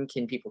him?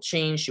 Can people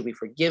change? Should we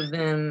forgive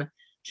them?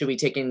 Should we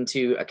take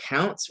into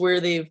accounts where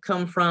they've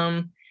come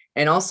from?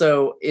 And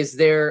also, is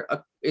there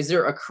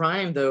a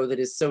crime though that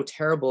is so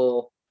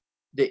terrible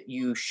that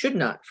you should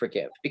not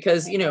forgive?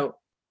 Because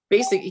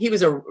basically he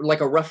was a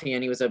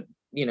ruffian. He was a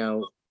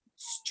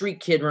street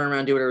kid running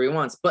around doing whatever he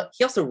wants, but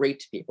he also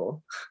raped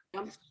people,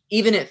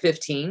 even at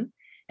 15.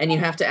 And you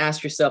have to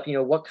ask yourself,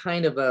 what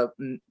kind of a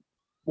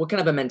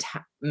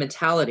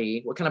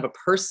mentality, what kind of a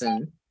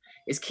person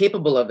is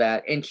capable of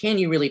that? And can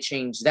you really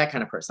change that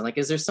kind of person? Like,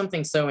 is there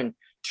something so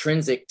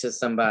intrinsic to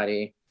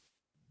somebody,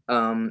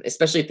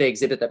 especially if they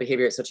exhibit that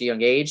behavior at such a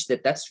young age,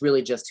 that's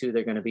really just who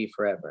they're going to be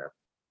forever?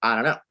 I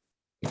don't know.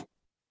 It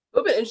would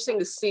have been interesting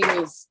to see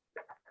his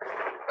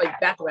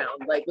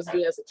background, like what's he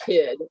doing as a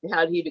kid, and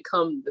how did he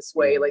become this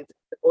way? Like,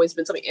 there's always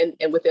been something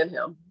in within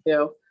him,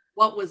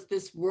 What was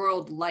this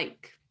world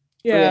like?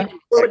 Yeah.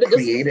 What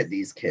created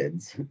these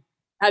kids?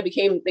 How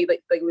became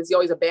was he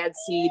always a bad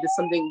seed? Did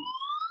something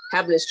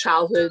happen in his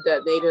childhood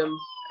that made him?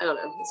 I don't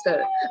know.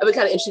 It'd be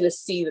kind of interesting to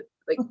see that.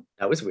 Like,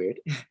 that was weird.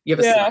 You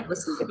have a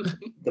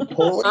the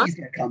police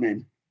are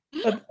coming.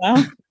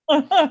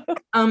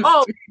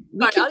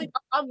 Sorry,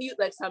 I'll mute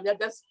next time.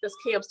 That's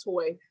Cam's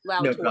toy.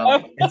 Loud no toy.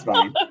 problem. It's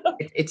fine.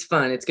 It's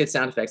fun. It's good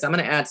sound effects. I'm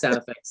going to add sound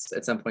effects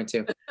at some point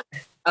too.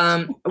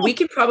 We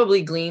could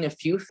probably glean a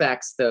few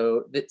facts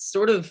though that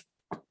sort of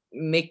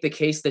make the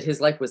case that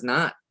his life was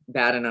not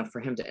bad enough for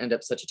him to end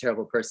up such a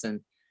terrible person.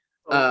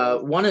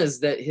 One is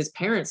that his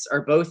parents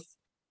are both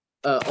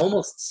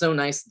almost so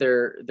nice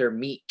they're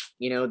meek.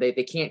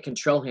 They can't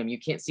control him. You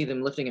can't see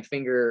them lifting a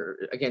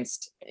finger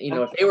against,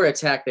 if they were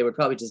attacked, they would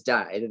probably just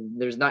die.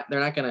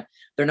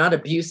 They're not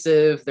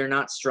abusive, they're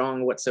not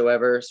strong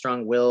whatsoever,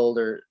 strong-willed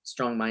or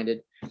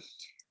strong-minded.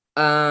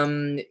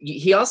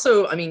 He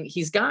also,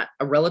 he's got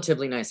a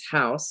relatively nice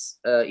house,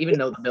 even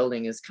though the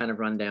building is kind of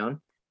run down.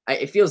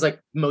 It feels like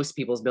most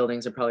people's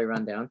buildings are probably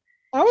run down.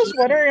 I was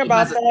wondering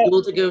about that. He has a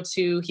school to go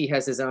to. He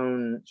has his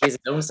own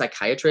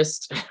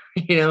psychiatrist.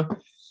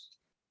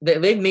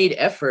 They've made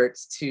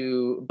efforts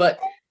to, but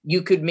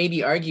you could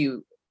maybe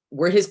argue,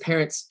 were his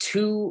parents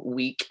too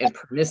weak and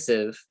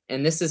permissive,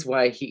 and this is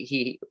why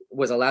he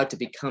was allowed to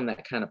become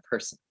that kind of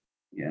person.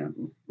 Yeah,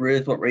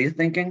 Ruth, what were you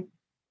thinking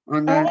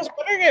on I that? was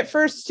wondering at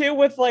first too,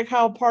 with like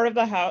how part of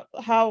the house,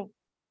 how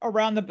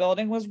around the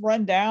building was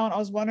run down. I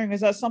was wondering,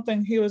 is that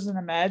something he was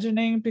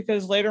imagining?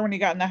 Because later when he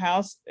got in the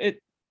house,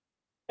 it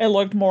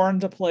looked more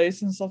into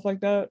place and stuff like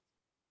that,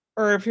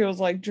 or if he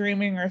was like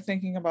dreaming or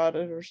thinking about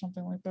it or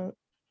something like that.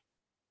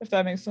 If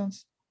that makes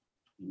sense.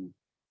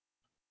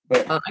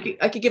 But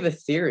I could give a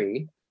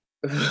theory.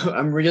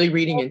 I'm really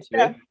reading into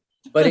it,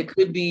 but it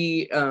could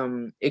be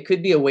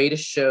a way to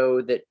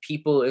show that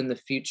people in the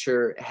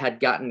future had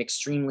gotten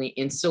extremely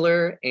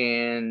insular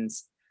and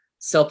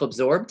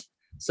self-absorbed.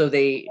 So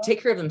they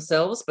take care of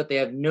themselves, but they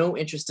have no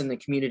interest in the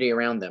community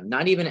around them.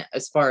 Not even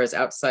as far as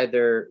outside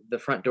the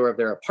front door of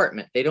their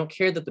apartment. They don't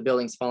care that the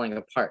building's falling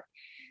apart.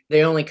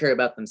 They only care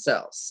about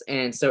themselves.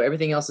 And so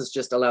everything else is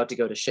just allowed to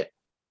go to shit.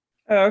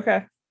 Oh,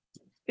 okay.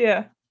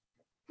 Yeah,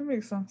 that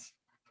makes sense.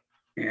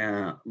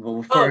 yeah,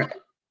 well, for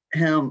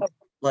him,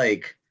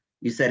 like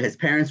you said, his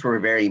parents were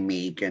very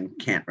meek and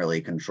can't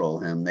really control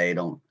him. They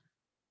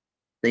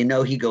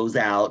know he goes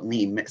out and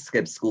he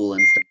skips school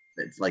and stuff.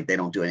 It's like they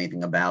don't do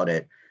anything about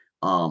it.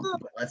 But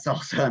that's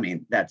also,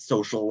 that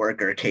social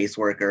worker,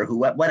 caseworker,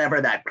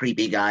 whatever that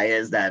creepy guy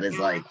is that is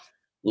like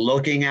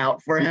looking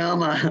out for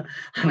him.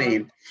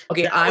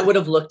 Okay, I would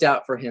have looked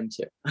out for him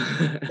too.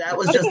 That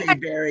was just a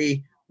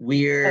very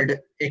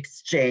weird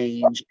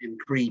exchange and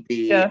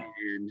creepy. Yeah.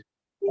 And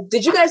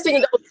Did you guys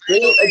think that was a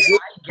dream? I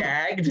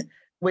gagged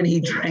when he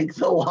drank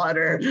the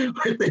water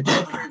with the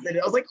dead person.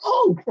 I was like,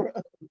 oh.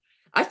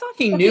 I thought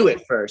he knew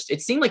at first.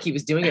 It seemed like he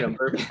was doing it on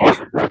purpose.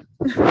 And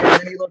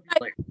then he looked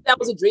like, That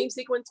was a dream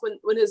sequence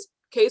when his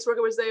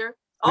caseworker was there.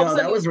 All of a no,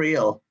 sudden, that was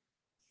real.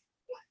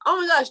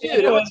 oh my gosh, dude!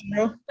 It was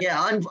real.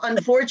 Yeah,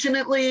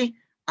 unfortunately,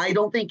 I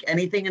don't think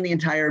anything in the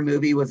entire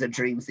movie was a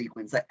dream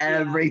sequence. Like,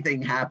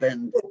 everything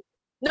happened.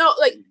 No,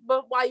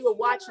 but while you were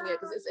watching it,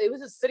 because it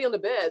was just sitting on the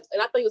bed,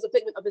 and I think it was a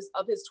figment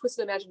of his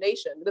twisted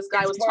imagination. This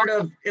guy was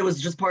talking. It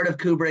was just part of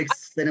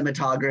Kubrick's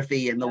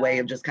cinematography and the way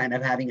of just kind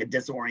of having a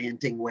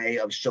disorienting way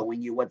of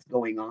showing you what's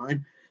going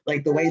on.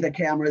 Like the way the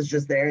camera's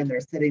just there and they're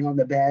sitting on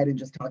the bed and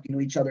just talking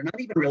to each other, not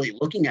even really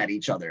looking at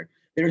each other.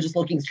 They're just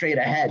looking straight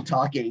ahead,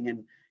 talking,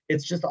 and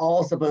it's just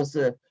all supposed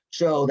to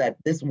show that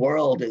this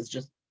world is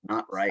just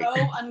not right.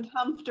 So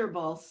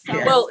uncomfortable. So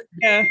Yeah. Well,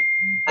 Yeah.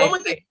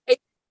 one thing,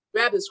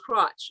 grabbed his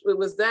crotch.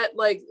 Was that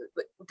like?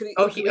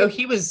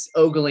 He was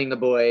ogling the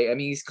boy.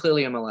 He's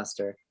clearly a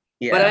molester.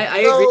 Yeah. But I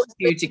agree with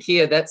you,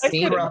 Takia. That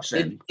scene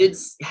corruption. did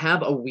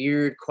have a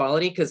weird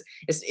quality because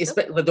it's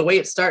the way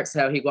it starts,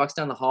 how he walks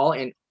down the hall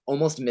and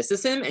almost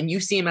misses him, and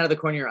you see him out of the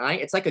corner of your eye.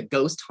 It's like a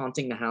ghost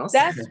haunting the house.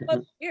 That's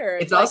what's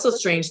weird. It's also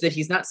strange that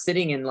he's not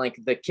sitting in like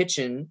the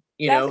kitchen,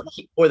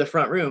 or the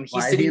front room.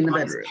 He's sitting in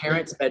his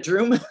parents'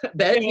 bedroom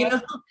bed.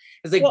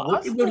 It's like,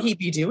 what would he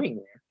be doing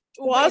there?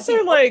 Well,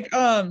 also, like,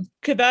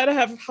 could that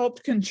have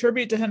helped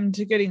contribute to him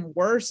to getting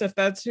worse if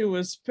that's who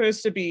was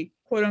supposed to be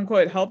quote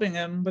unquote helping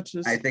him? Which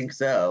is, I think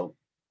so.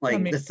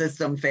 Like, the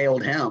system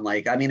failed him.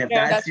 Like, if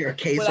that's your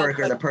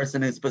caseworker, the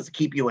person who's supposed to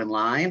keep you in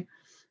line,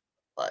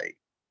 like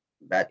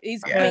that.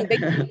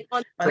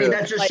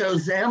 That just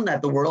shows him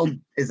that the world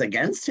is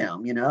against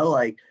him.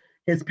 Like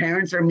his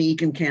parents are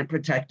meek and can't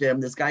protect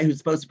him. This guy who's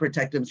supposed to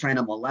protect him is trying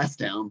to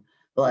molest him.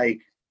 Like,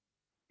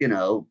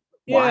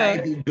 why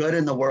be good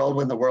in the world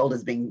when the world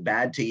is being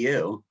bad to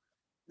you?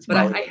 But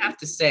I have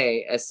to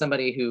say, as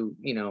somebody who,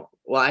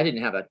 I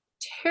didn't have a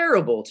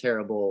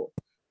terrible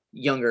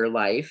younger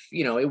life.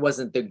 It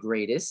wasn't the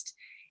greatest.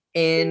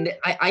 And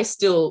I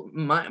still,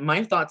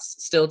 my thoughts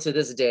still to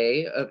this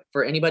day,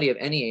 for anybody of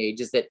any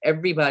age, is that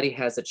everybody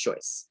has a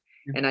choice.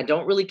 And I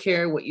don't really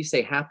care what you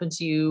say happened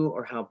to you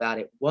or how bad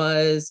it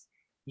was.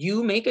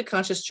 You make a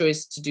conscious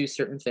choice to do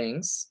certain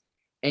things,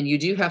 and you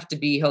do have to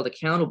be held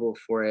accountable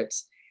for it.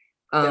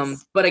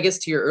 Yes. But I guess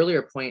to your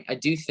earlier point, I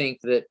do think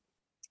that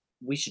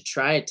we should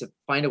try to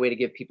find a way to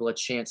give people a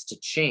chance to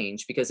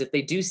change, because if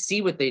they do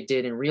see what they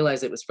did and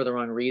realize it was for the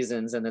wrong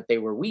reasons and that they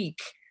were weak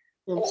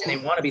and they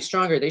want to be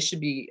stronger, they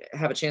should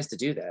have a chance to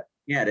do that.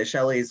 Yeah, to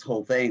Shelley's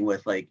whole thing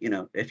with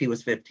if he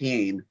was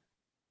 15,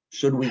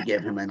 should we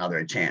give him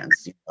another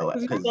chance?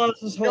 Because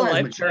he still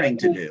has maturing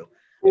to do.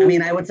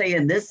 I would say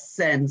in this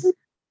sense,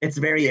 it's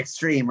very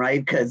extreme,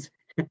 right? Because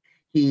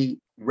he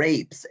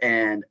rapes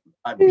and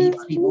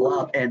beats people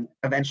up and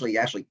eventually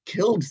actually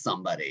killed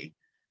somebody.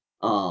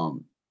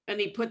 And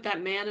he put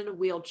that man in a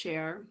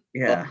wheelchair.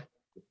 Yeah.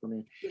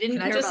 He didn't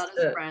care about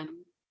his friends.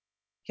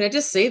 Can I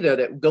just say though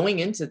that going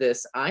into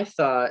this, I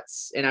thought,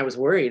 and I was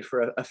worried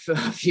for a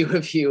few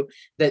of you,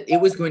 that it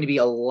was going to be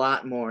a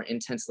lot more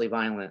intensely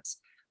violent.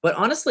 But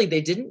honestly,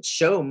 they didn't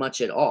show much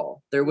at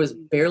all. There was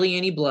barely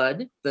any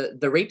blood.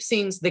 The rape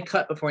scenes they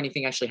cut before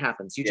anything actually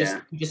happens. You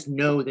just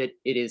know that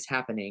it is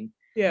happening.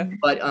 Yeah.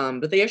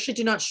 But they actually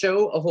do not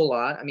show a whole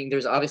lot. I mean,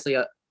 there's obviously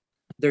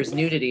there's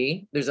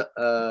nudity. There's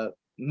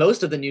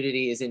most of the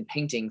nudity is in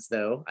paintings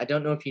though. I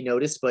don't know if you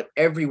noticed, but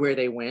everywhere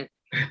they went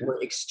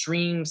were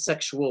extreme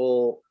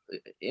sexual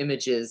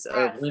images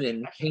of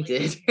women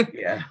painted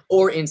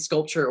or in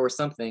sculpture or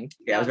something.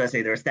 Yeah, I was gonna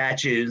say there are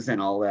statues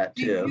and all that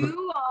Do too.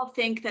 you all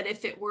think that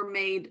if it were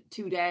made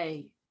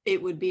today,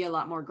 it would be a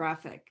lot more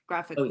graphically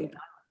violent?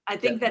 I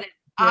think that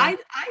I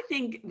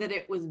think that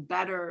it was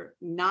better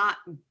not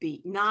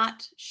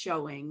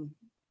showing.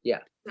 Yeah.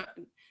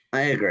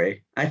 I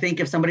agree. I think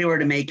if somebody were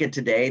to make it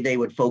today, they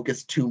would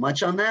focus too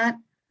much on that.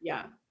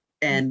 Yeah.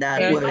 And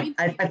that would,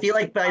 I feel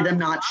like by them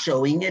not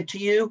showing it to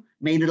you,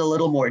 made it a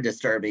little more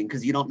disturbing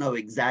because you don't know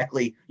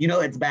exactly,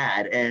 it's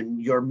bad.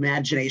 And your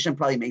imagination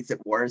probably makes it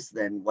worse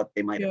than what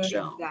they might have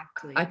shown.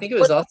 Exactly. I think it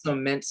was also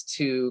meant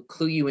to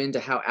clue you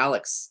into how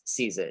Alex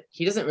sees it.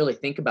 He doesn't really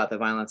think about the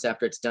violence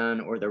after it's done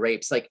or the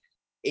rapes. Like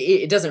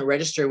it doesn't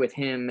register with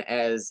him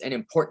as an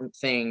important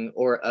thing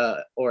or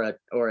a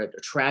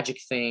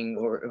tragic thing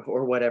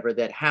or whatever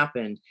that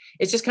happened.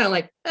 It's just kind of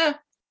like,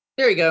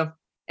 there you go.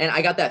 And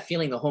I got that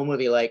feeling the whole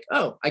movie, like,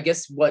 oh, I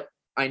guess what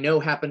I know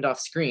happened off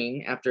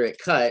screen after it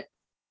cut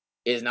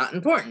is not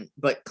important,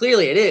 but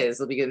clearly it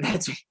is, because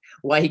that's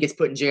why he gets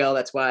put in jail.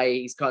 That's why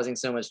he's causing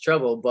so much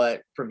trouble.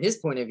 But from his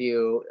point of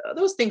view,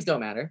 those things don't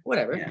matter.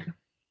 Whatever. Yeah.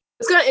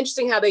 It's kind of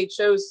interesting how they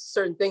chose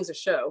certain things to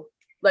show.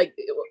 Like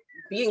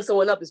beating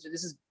someone up is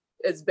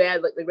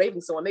bad. Like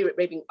raping someone, maybe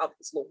raping up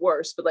is a little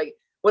worse. But like,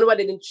 wonder why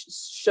they didn't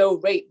show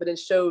rape, but then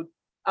showed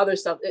other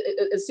stuff.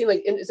 It seemed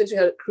like it's interesting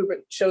how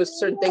Kubrick chose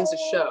certain things to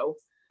show.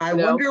 I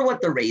wonder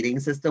what the rating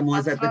system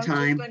was at the time.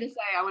 I was going to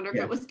say, I wonder if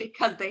it was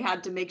because they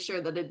had to make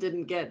sure that it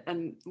didn't get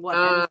too much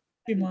or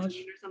I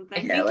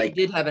something. think it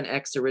did have an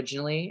X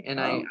originally, and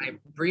I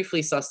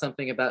briefly saw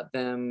something about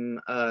them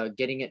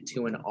getting it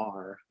to an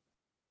R.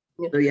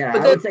 So yeah,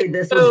 But I would say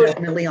this was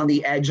definitely on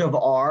the edge of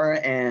R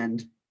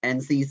and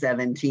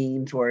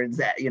NC-17 towards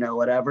that,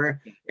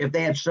 whatever. If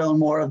they had shown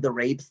more of the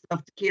rape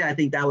stuff to Kia, I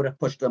think that would have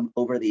pushed them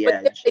over the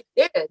edge. They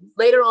did.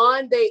 Later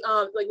on, they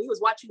like he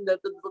was watching the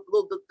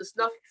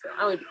snuff.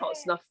 I don't even call it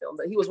snuff film,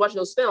 but he was watching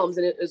those films,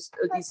 and it was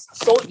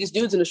these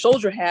dudes in the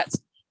soldier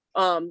hats,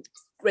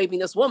 raping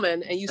this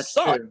woman, and you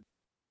saw it.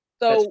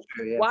 So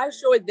why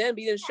show it then?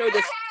 But you didn't show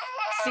this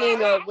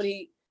scene of when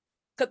he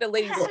cut that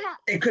lady's.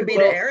 It could be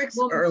to Eric's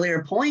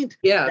earlier point,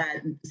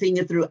 that seeing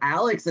it through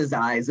Alex's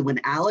eyes, when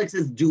Alex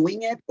is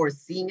doing it or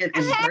seeing it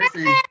in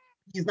person,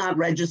 he's not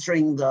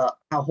registering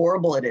how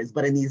horrible it is.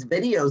 But in these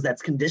videos,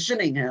 that's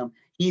conditioning him.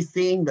 He's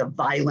seeing the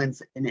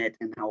violence in it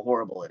and how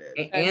horrible it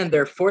is. And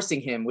they're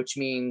forcing him, which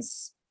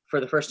means for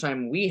the first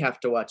time we have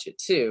to watch it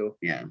too.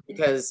 Yeah.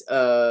 Because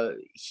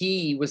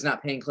he was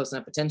not paying close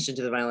enough attention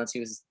to the violence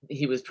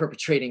he was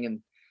perpetrating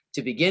him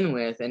to begin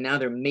with, and now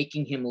they're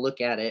making him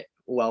look at it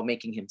while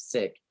making him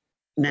sick.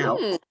 Now,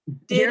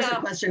 here's a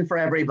question for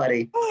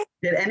everybody.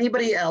 Did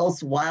anybody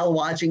else, while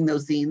watching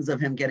those scenes of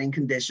him getting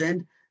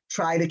conditioned,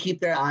 try to keep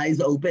their eyes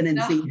open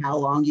and see how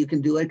long you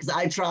can do it? Because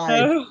I tried.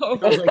 I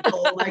was like,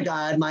 oh my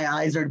God, my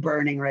eyes are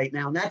burning right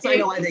now. And that's I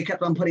know why they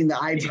kept on putting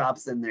the eye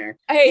drops in there.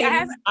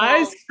 Hey,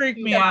 eyes freak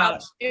me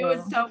out. It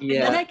was so. And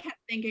then I kept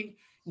thinking,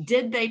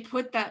 did they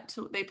put that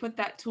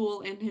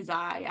tool in his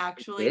eye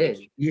actually? They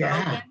did.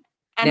 Yeah.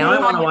 And now I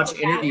want to watch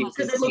interviews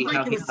to because it see looked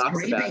how like he it was talks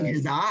about scraping it.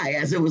 his eye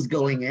as it was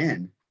going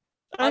in.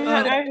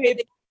 I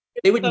hate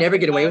They would never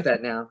get away with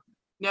that now.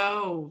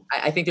 No.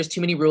 I think there's too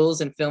many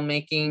rules in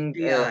filmmaking,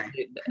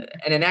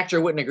 and an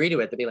actor wouldn't agree to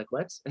it. They'd be like,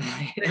 "What?"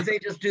 They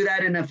just do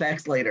that in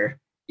effects later.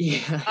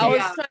 Yeah. I was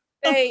trying to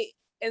say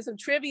in some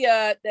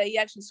trivia that he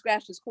actually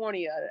scratched his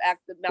cornea.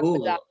 The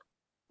doctor.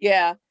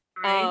 Yeah.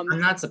 I'm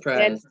not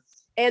surprised.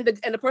 And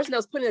the person that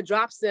was putting the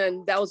drops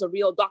in, that was a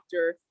real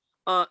doctor.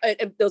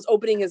 And that was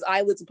opening his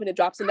eyelids and putting the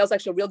drops in. That was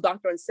actually a real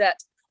doctor on set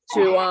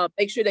to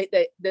make sure that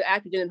the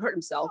actor didn't hurt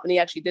himself, and he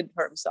actually did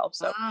hurt himself.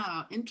 So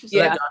interesting.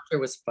 So that doctor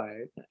was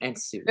fired and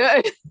sued.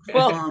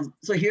 Well,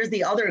 so here's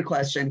the other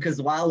question,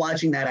 because while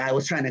watching that, I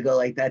was trying to go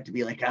like that to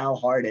be like, how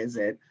hard is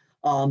it?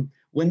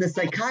 When the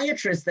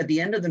psychiatrist at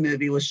the end of the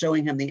movie was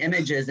showing him the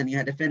images and you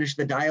had to finish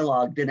the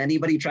dialogue, did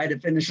anybody try to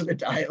finish the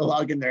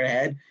dialogue in their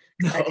head?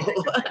 No.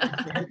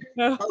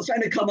 I was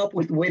trying to come up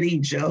with witty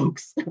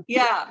jokes.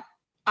 Yeah.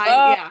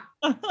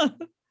 And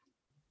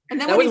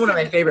then that was one of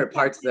my favorite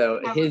parts,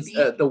 though. His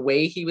the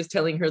way he was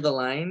telling her the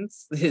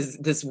lines,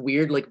 this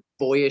weird, like,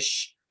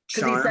 boyish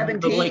charm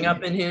bubbling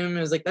up in him. It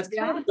was like, that's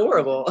kind of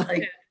adorable.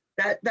 Like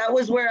that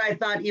was where I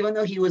thought, even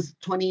though he was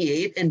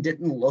 28 and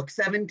didn't look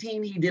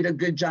 17, he did a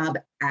good job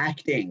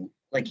acting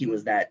like he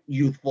was that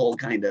youthful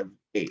kind of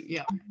age.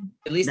 Yeah.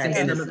 At least in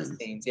some of the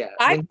scenes, yeah.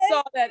 I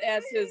saw that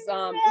as his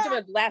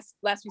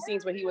last few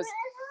scenes when he was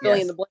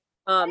filling in the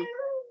blank.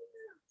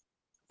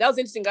 that was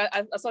interesting.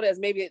 I saw that as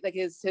maybe like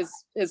his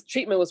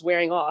treatment was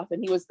wearing off,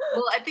 and he was.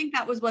 Well, I think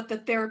that was what the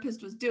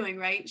therapist was doing,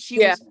 right?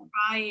 Yeah.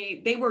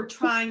 They were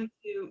trying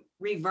to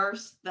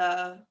reverse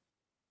the.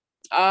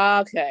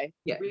 Okay.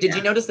 Yeah. Did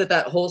you notice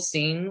that whole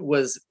scene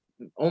was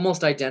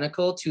almost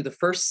identical to the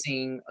first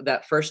scene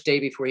that first day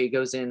before he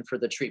goes in for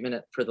the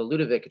treatment for the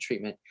Ludovic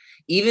treatment?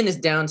 Even is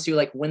down to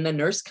like when the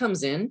nurse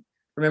comes in.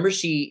 Remember,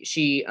 she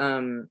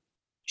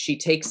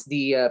takes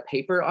the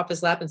paper off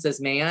his lap and says,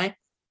 "May I?"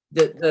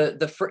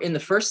 In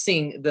the first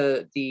scene,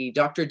 the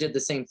doctor did the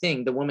same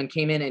thing. The woman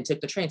came in and took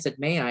the tray and said,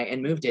 "May I?"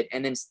 and moved it,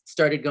 and then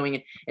started going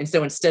in. And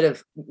so instead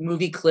of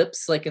movie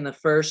clips like in the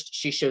first,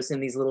 she shows him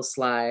these little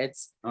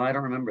slides. Oh, I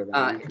don't remember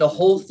that. The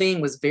whole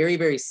thing was very,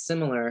 very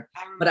similar.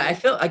 But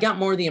I got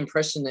more the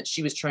impression that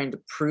she was trying to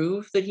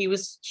prove that he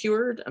was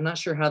cured. I'm not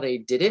sure how they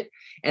did it.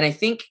 And I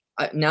think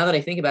now that I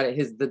think about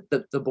it,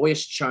 the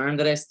boyish charm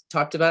that I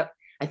talked about,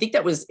 I think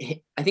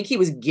he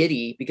was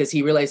giddy because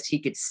he realized he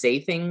could say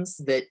things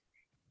that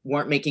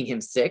weren't making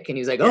him sick, and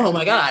he was like, "Oh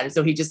my God." And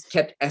so he just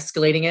kept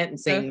escalating it and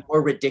saying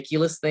more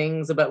ridiculous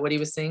things about what he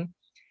was saying.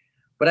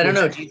 But I don't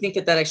know, do you think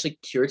that actually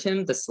cured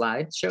him, the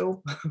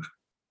slideshow?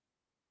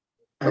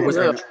 Or was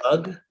there a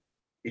drug?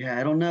 Yeah,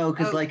 I don't know,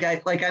 because like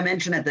I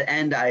mentioned at the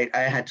end, I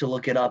had to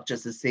look it up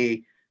just to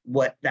see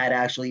what that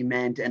actually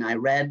meant, and I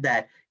read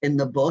that in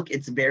the book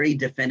it's very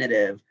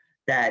definitive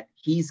that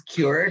he's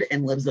cured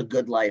and lives a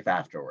good life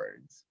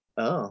afterwards.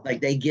 Oh,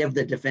 like they give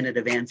the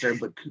definitive answer,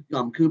 but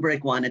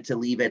Kubrick wanted to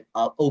leave it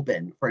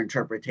open for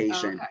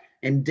interpretation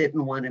and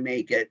didn't want to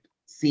make it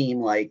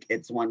seem like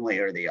it's one way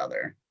or the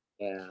other.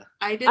 Yeah,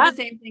 I did the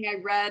same thing.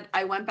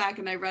 I went back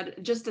and I read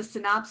just a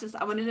synopsis.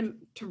 I wanted him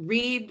to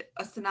read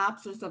a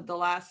synopsis of the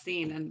last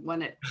scene, and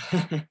when it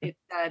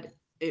said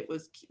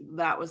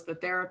that was the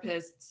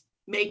therapist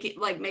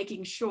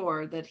making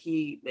sure that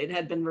it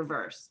had been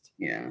reversed.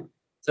 Yeah.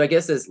 So I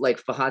guess, as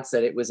like Fahad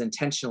said, it was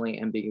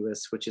intentionally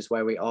ambiguous, which is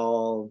why we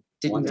all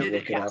didn't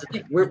look it up.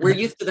 We're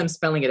used to them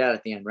spelling it out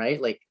at the end,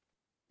 right? Like,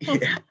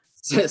 yeah.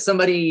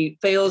 Somebody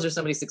fails or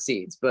somebody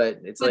succeeds, but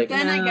it's like. But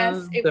then I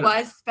guess it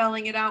was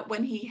spelling it out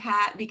when he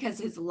had, because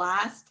his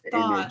last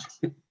thought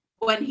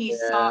when he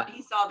saw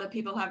the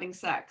people having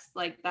sex,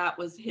 like that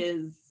was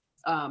his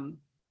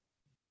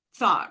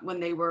thought when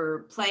they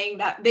were playing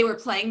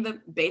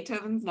the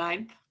Beethoven's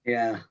Ninth.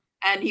 Yeah.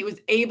 And he was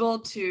able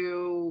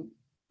to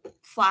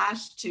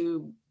flash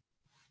to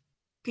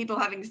people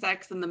having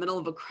sex in the middle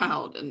of a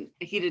crowd, and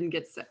he didn't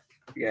get sick.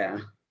 Yeah.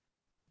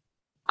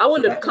 I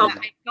wonder if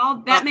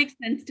that makes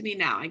sense to me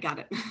now. I got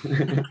it.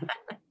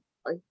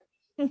 I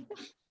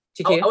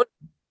want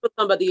to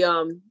talk about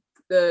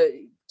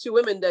the two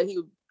women that he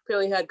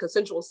apparently had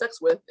consensual sex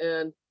with,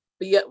 but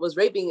yet was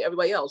raping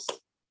everybody else.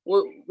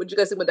 What you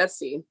guys think about that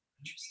scene?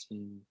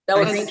 Interesting. That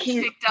was, I think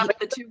he picked up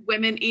the two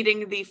women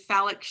eating the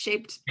phallic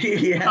shaped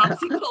Yeah.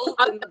 popsicles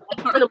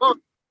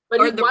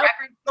or the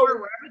record store,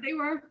 wherever they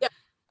were. Yeah.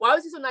 Why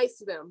was he so nice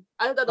to them?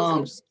 I thought that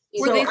was interesting.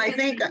 Were they I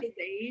think his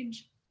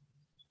age?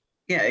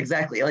 Yeah,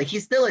 exactly. Like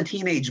he's still a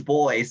teenage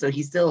boy, so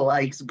he still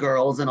likes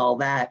girls and all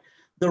that.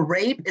 The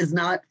rape is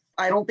not,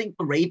 I don't think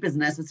the rape is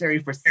necessary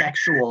for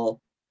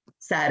sexual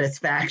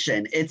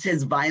satisfaction. It's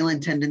his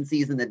violent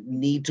tendencies and the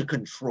need to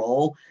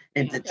control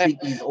and to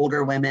treat these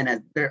older women as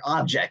they're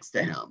objects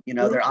to him. You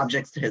know, they're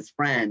objects to his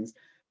friends.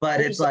 But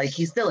it's like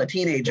he's still a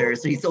teenager,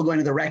 so he's still going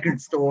to the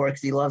record store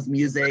because he loves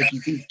music. He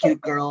sees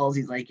cute girls.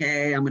 He's like,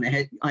 hey, I'm gonna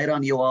hit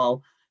on you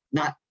all,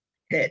 not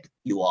hit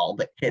you all,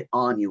 but hit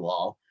on you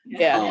all.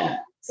 Yeah.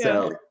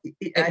 So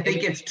I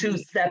think it's two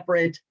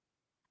separate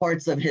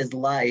parts of his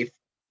life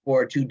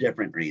for two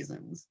different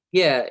reasons.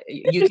 Yeah,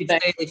 you could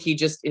say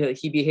that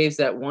he behaves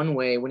that one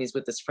way when he's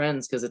with his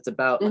friends because it's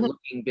about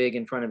looking big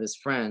in front of his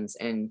friends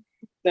and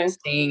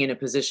staying in a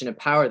position of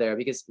power there.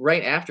 Because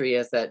right after he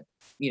has that,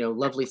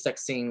 lovely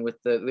sex scene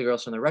with the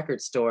girls from the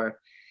record store,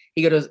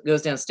 he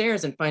goes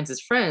downstairs and finds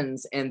his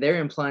friends, and they're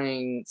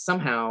implying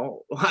somehow,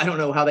 I don't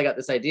know how they got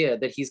this idea,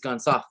 that he's gone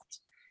soft,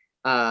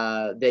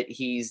 that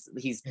he's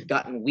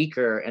gotten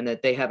weaker, and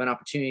that they have an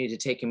opportunity to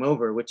take him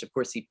over, which of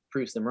course he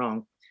proves them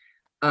wrong.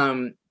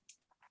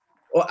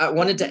 Well, I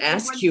wanted to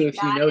ask you if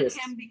you noticed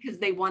him because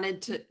they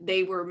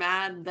were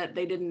mad that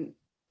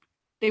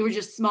they were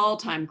just small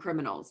time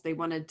criminals. They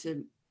wanted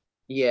to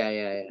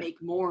make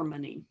more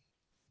money.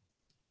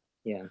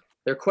 Yeah.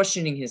 They're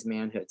questioning his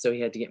manhood, so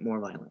he had to get more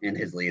violent. And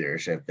his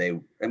leadership.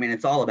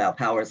 It's all about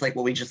power. It's like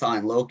what we just saw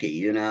in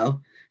Loki,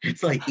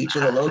 It's like each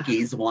of the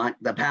Lokis want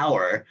the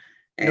power.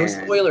 No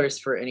spoilers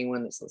for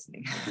anyone that's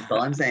listening. That's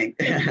all I'm saying.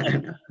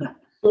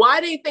 Why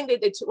do you think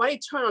why did they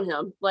turn on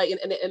him? Like,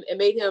 and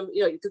made him,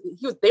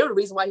 they were the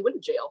reason why he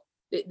went to jail.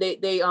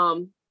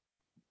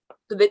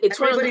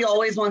 Everybody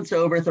always wants to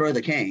overthrow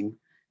the king.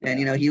 And,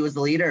 he was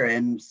the leader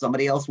and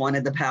somebody else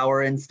wanted the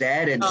power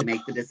instead and to make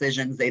the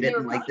decisions. They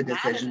didn't like the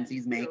decisions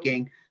he's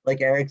making.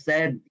 Like Eric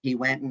said, he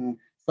went and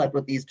slept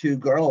with these two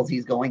girls.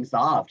 He's going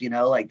soft,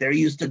 like they're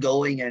used to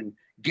going and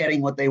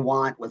getting what they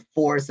want with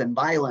force and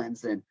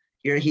violence. And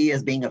here he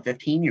is being a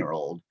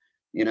 15-year-old,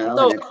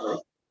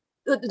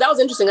 So, That was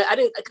interesting. I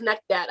didn't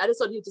connect that. I just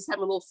thought he was just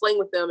having a little fling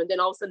with them, and then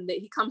all of a sudden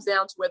he comes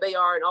down to where they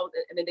are,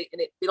 and then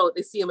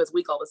they see him as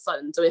weak all of a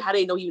sudden. So how do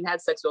they know he even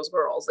had sex with those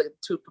girls? Like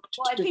Well,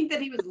 I think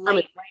that he was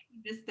late, right?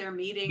 He missed their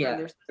meeting. Yeah,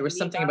 or there was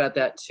something about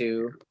that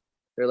too.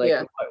 They're like,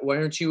 Yeah. why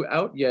aren't you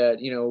out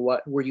yet? You know,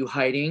 what were you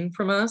hiding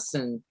from us?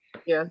 And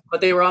Yeah. but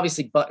they were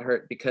obviously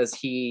butthurt because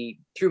he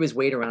threw his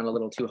weight around a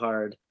little too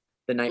hard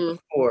the night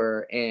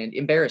before and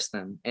embarrassed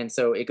them. And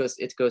so it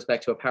goes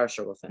back to a power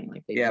struggle thing.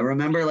 Like Yeah,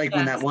 remember like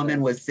when that That's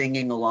woman was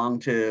singing along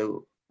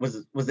to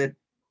was it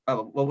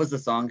what was the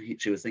song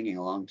she was singing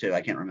along to?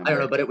 I can't remember. I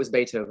don't know, but it was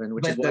Beethoven,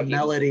 which is But why the he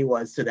melody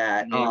was to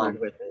that. enamored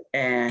with it.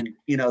 And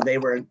you know, they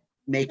were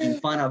making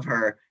fun of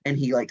her and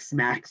he like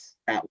smacks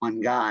that one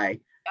guy.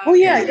 Oh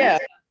yeah, And yeah.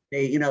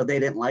 They, you know, they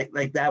didn't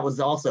like that was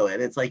also it.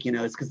 It's like, you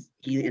know, it's because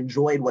he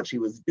enjoyed what she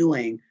was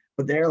doing,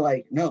 but they're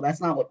like, no, that's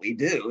not what we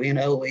do. You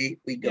know, we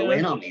go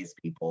in on these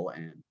people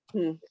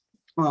and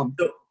So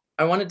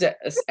I wanted to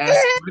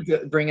wanted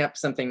to bring up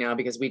something now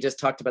because we just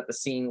talked about the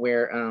scene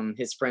where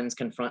his friends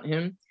confront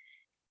him.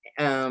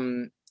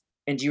 And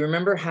do you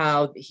remember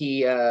how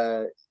he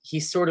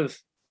sort of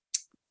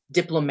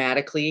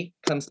diplomatically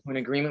comes to an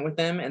agreement with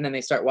them, and then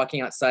they start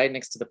walking outside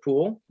next to the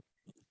pool?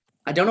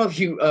 I don't know if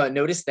you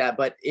noticed that,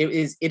 but it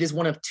is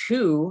one of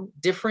two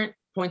different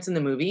points in the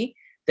movie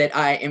that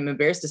I am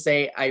embarrassed to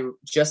say I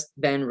just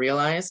then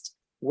realized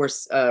were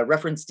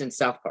referenced in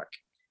South Park.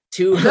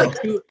 Two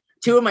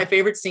of my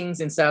favorite scenes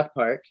in South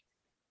Park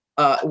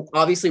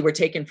obviously were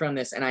taken from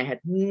this, and I had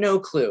no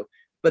clue.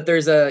 But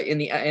there's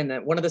in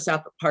one of the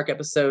South Park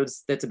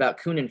episodes that's about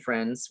Coon and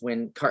Friends,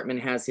 when Cartman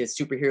has his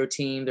superhero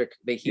team,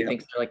 he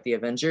thinks they're like the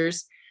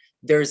Avengers.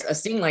 There's a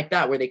scene like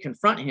that where they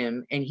confront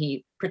him and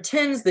he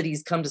pretends that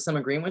he's come to some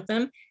agreement with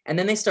them, and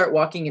then they start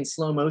walking in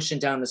slow motion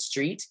down the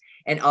street,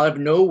 and out of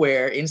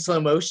nowhere in slow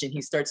motion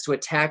he starts to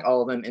attack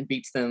all of them and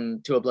beats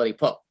them to a bloody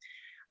pulp.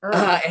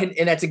 And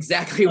that's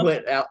exactly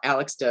what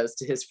Alex does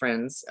to his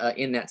friends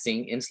in that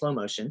scene in slow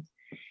motion.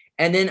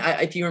 And then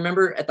if you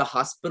remember at the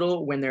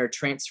hospital when they're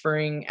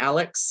transferring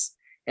Alex,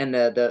 and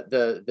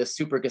the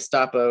super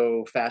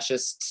Gestapo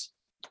fascist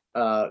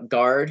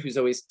guard who's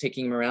always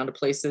taking him around to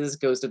places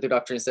goes to the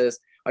doctor and says,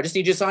 I just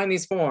need you to sign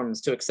these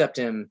forms to accept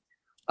him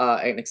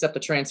and accept the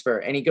transfer.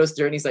 And he goes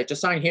through and he's like,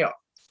 just sign here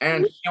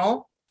and here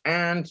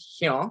and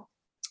here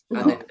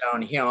and then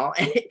down here.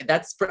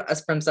 That's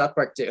from South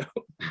Park too.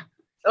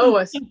 Oh,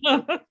 I see.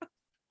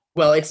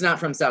 Well, it's not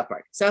from South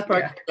Park. South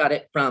Park got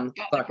it from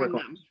Clockwork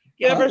Orange.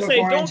 You ever say,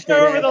 Orange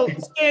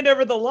don't stand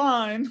over the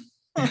line.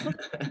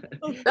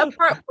 That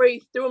part where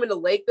he threw him in the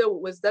lake, though,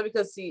 was that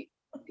because he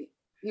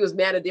was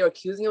mad that they were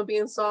accusing him of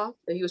being soft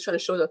and he was trying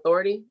to show his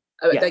authority?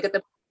 Yeah. Did I get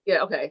the? Yeah,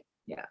 okay.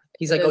 Yeah,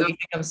 he's like, oh, you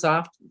think I'm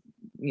soft?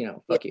 You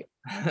know, fuck you.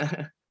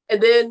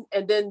 And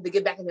then to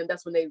get back at him,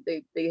 that's when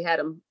they had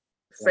him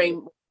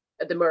framed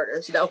at the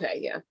murder. So okay,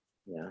 yeah.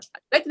 Yeah. I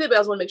connected it, but I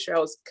just want to make sure I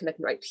was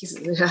connecting the right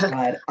pieces.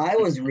 God, I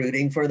was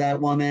rooting for that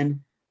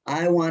woman.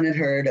 I wanted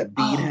her to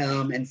beat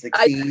him and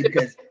succeed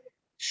because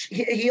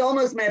he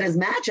almost met his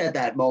match at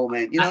that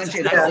moment. You know, and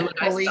she had the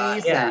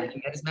police. Yeah, and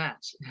he met his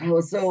match. I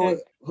was so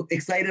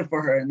excited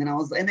for her, and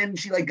then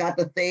she like got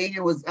the thing.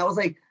 I was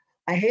like,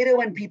 I hate it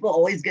when people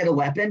always get a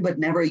weapon but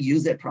never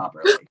use it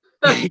properly.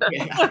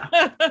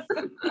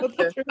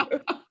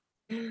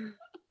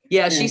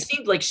 Yeah, she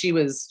seemed like she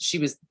was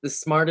the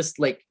smartest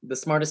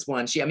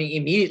one. She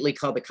immediately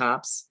called the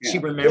cops. She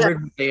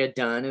remembered what they had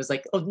done. It was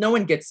like, oh, no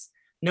one gets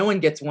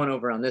one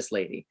over on this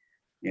lady.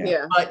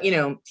 Yeah. But you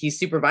know, he's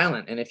super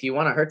violent, and if you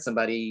want to hurt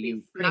somebody,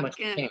 you pretty much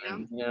can.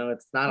 You know,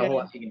 it's not a whole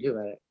lot you can do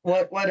about it.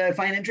 What I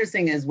find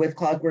interesting is with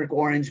Clockwork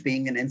Orange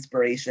being an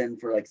inspiration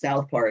for like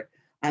South Park,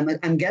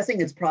 I'm guessing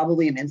it's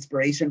probably an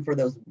inspiration for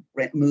those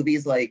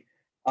movies like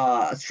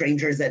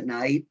Strangers at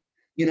Night.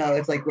 You know,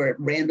 it's like where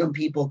random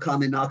people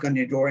come and knock on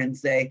your door and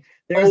say,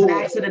 there's an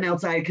accident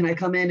outside. Can I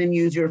come in and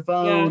use your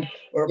phone?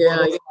 Or blah,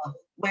 blah, blah.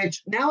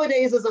 Which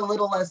nowadays is a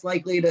little less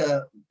likely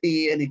to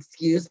be an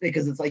excuse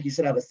because it's like you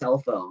should have a cell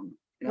phone.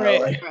 You know?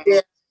 Like,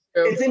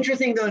 it's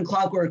interesting though in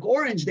Clockwork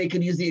Orange, they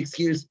could use the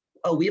excuse,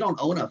 oh, we don't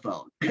own a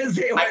phone. Because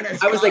they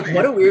weren't I was like,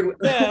 what a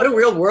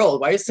weird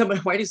world. Why do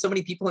so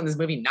many people in this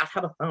movie not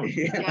have a phone?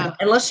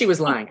 Unless she was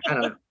lying. I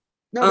don't know.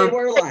 No, they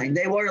were lying.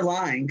 They were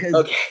lying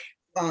because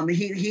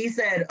he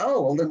said,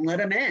 oh, well, then let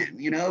him in,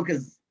 you know,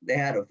 because they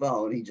had a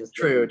phone. He just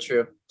true.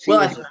 Well,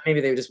 I thought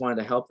maybe they just wanted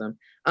to help them.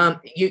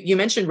 You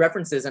mentioned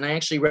references, and I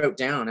actually wrote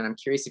down, and I'm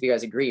curious if you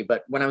guys agree,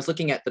 but when I was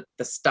looking at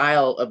the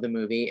style of the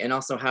movie and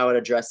also how it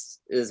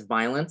addresses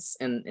violence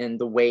and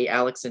the way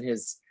Alex and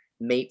his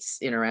mates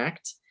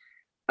interact,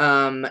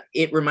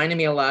 it reminded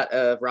me a lot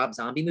of Rob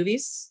Zombie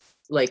movies,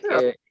 like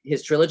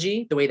his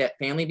trilogy, the way that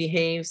family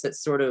behaves, that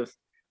sort of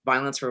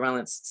violence for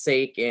violence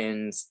sake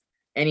and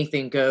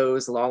anything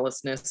goes,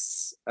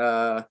 lawlessness.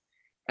 And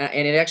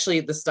it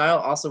actually, the style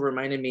also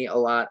reminded me a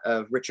lot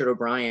of Richard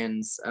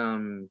O'Brien's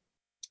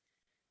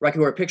Rocky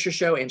Horror Picture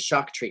Show and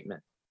Shock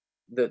Treatment.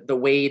 The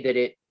way that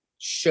it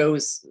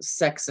shows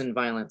sex and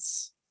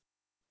violence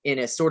in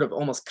a sort of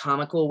almost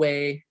comical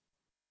way,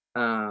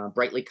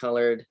 brightly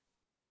colored.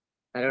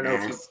 I don't know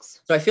if you,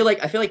 Masks. so I feel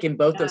like in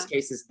both those Yeah.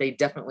 cases, they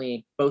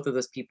definitely, both of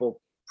those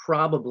people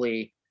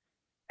probably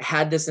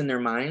had this in their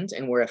mind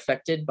and were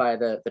affected by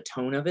the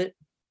tone of it,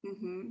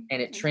 Mhm.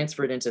 and it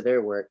transferred into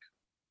their work.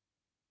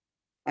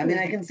 I mean,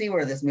 I can see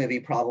where this movie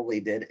probably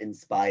did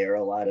inspire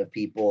a lot of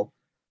people,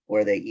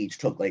 where they each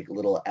took like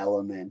little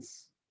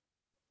elements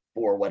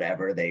for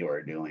whatever they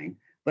were doing.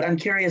 But I'm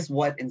curious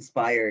what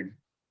inspired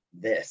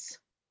this.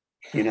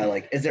 You know,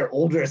 like, is there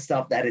older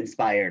stuff that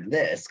inspired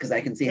this? Because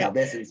I can see how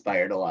this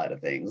inspired a lot of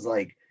things.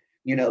 Like,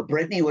 you know,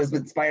 Britney was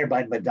inspired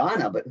by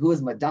Madonna, but who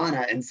is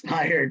Madonna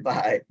inspired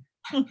by?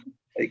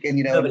 Like, and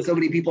you know, Nobody. so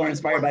many people are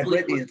inspired by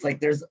Britney. It's like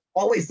there's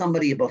always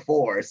somebody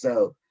before.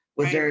 So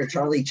was Right. there a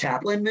Charlie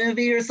Chaplin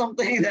movie or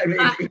something that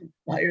maybe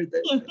inspired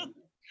this?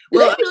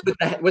 Well,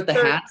 with the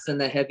hats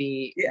and the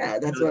heavy, Yeah,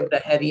 that's what. the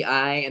heavy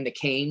eye and the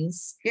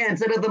canes. Yeah,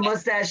 instead of the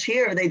mustache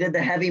here, they did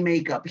the heavy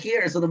makeup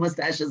here, so the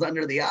mustache is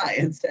under the eye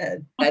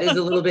instead. That is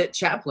a little bit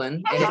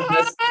Chaplin,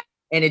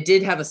 and it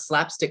did have a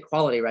slapstick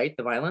quality, right?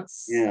 The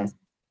violence. Yeah.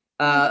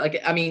 Like,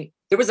 I mean,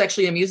 there was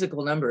actually a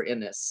musical number in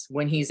this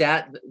when he's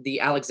at the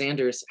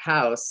Alexander's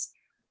house,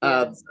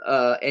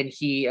 and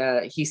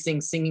he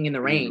sings "Singing in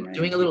the Rain,"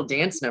 doing a little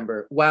dance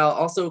number while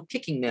also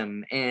kicking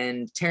them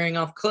and tearing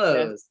off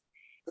clothes,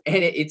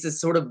 and it's a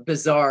sort of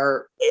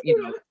bizarre,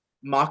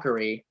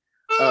 mockery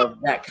of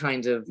that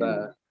kind of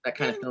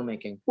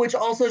filmmaking. Which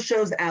also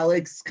shows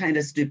Alex kind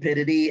of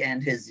stupidity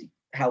and his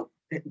how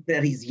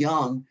that he's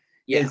young.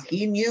 Yeah. Is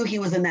he knew he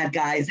was in that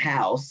guy's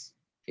house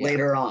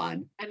later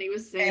on. And he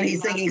was singing. And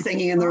he's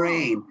singing in the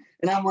rain.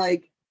 And I'm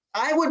like,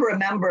 I would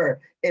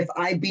remember if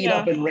I beat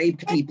up and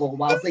raped people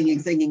while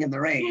singing in the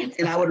rain.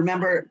 And I would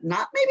remember maybe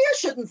I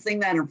shouldn't sing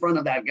that in front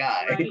of that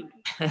guy.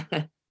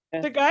 Right.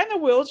 The guy in the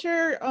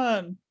wheelchair,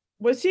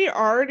 was he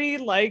already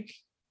like,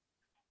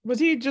 was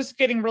he just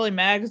getting really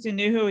mad because he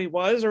knew who he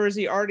was, or was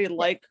he already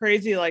like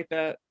crazy like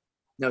that?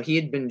 No, he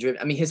had been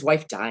driven. I mean, his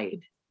wife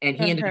died, and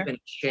he ended up in a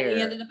chair. And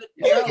he ended up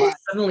in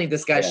Suddenly,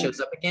 this guy Yeah. shows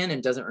up again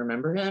and doesn't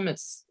remember him.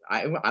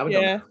 I would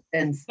Yeah. know.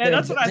 And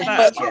That's what I the-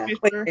 thought. yeah.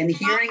 Sure. And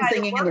hearing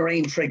singing in the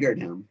rain triggered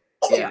him.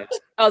 Yeah.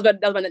 that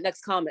was my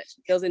next comment.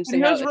 That was And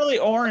interesting. he was how- really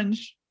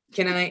orange.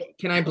 Can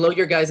I blow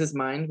your guys'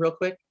 mind real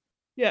quick?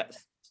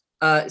 Yes.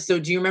 So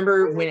do you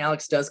remember when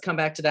Alex does come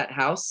back to that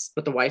house,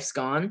 but the wife's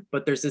gone,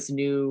 but there's this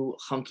new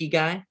hunky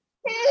guy?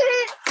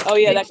 Oh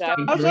yeah, that guy.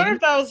 I was wondering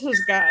if that was his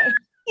guy.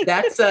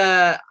 That's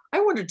I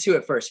wondered too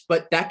at first,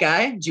 but that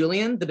guy,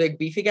 Julian, the big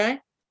beefy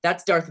guy,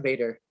 that's Darth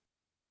Vader.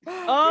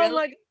 Oh Really?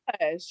 my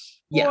gosh.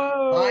 Yeah.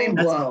 Whoa. Mind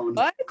blown.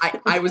 What?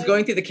 I was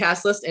going through the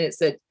cast list and it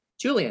said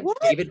Julian, What?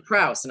 David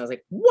Prowse, and I was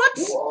like, what?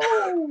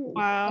 Whoa.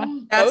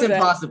 Wow. That's Oh, that-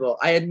 impossible.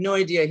 I had no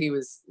idea he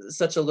was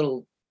such a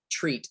little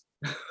treat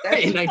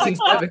That's in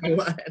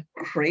 1971.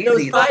 crazy. It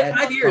was that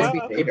five years Wow.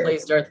 before he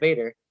plays Darth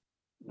Vader.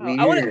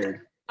 I wanna-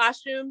 Weird.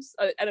 Costumes.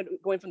 I don't know,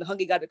 going from the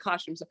hunky guy to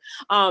costumes.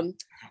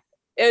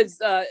 Is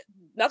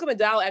Malcolm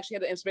McDowell actually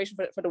had the inspiration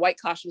for the white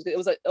costumes. It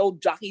was an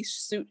old jockey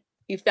suit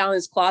he found in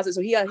his closet.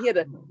 So he had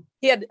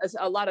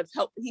a lot of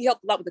help. He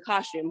helped a lot with the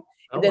costume.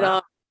 Oh, And then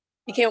wow.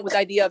 he came up with the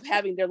idea of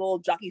having their little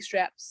jockey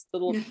straps, the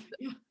little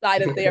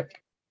side of their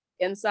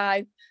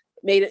inside,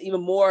 made it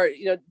even more,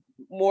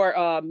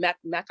 more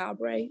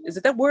macabre. Is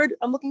it that word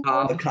I'm looking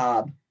for?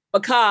 Macabre.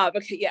 Macabre.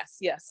 Okay, yes.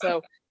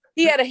 So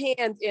he had a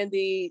hand in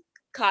the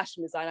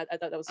costume design. I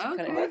thought that was kind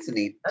Okay. of That's a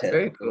neat That's tip.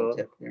 very Little cool.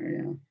 tip there,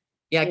 yeah.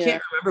 Yeah, I Yeah.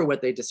 can't remember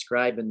what they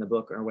describe in the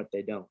book or what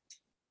they don't.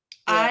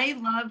 I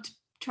loved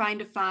trying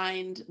to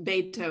find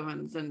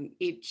Beethoven's in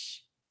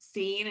each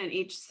scene and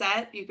each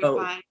set. You could Oh,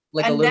 find,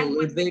 Like a and little then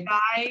with the Ludwig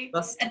guy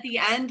bust. at the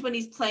end when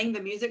he's playing the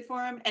music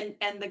for him, and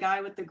the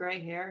guy with the gray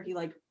hair, he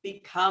like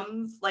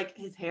becomes like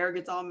his hair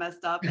gets all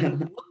messed up and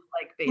looks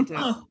like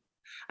Beethoven.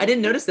 I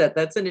didn't notice that.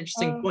 That's an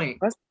interesting Oh. point.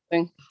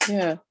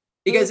 yeah.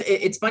 Because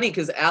it's funny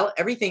because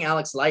everything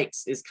Alex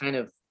likes is kind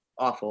of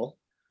awful,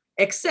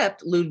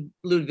 except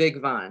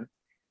Ludwig van.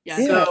 Yeah.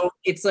 So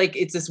it's like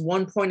it's this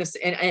one point of,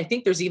 and I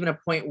think there's even a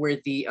point where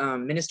the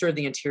Minister of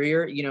the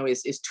Interior,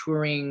 is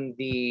touring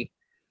the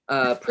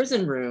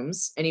prison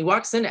rooms, and he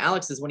walks into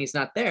Alex's when he's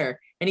not there,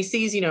 and he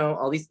sees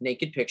all these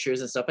naked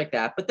pictures and stuff like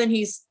that. But then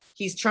he's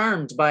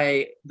charmed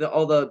by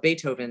all the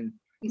Beethoven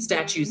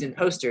statues and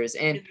posters,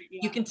 and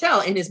you can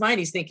tell in his mind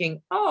he's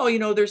thinking, oh,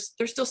 there's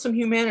still some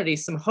humanity,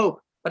 some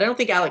hope. But I don't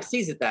think Alex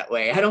sees it that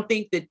way. I don't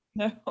think that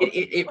No.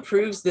 it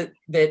proves that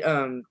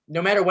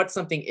no matter what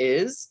something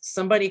is,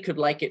 somebody could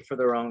like it for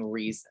the wrong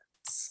reasons.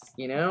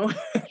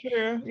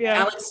 True. Yeah.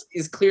 Alex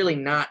is clearly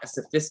not a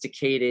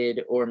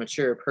sophisticated or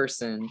mature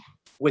person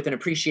with an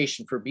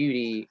appreciation for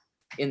beauty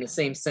in the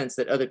same sense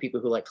that other people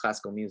who like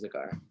classical music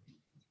are.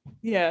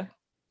 Yeah.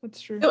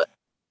 That's true.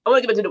 I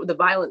want to get into the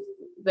violent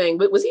thing,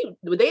 but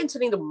were they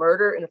intending to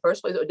murder in the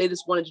first place, or they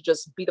just wanted to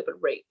just beat up and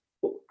rape?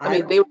 I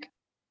mean, they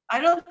I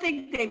don't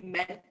think they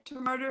meant to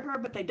murder her,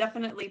 but they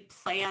definitely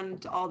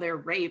planned all their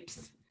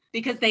rapes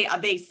because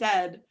they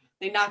said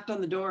they knocked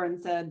on the door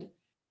and said,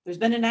 "There's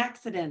been an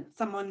accident.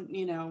 Someone,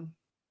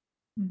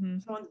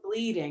 Mhm. someone's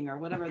bleeding or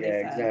whatever they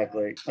Yeah, said."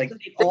 exactly. Like So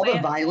they all the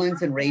planned-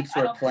 violence and rapes I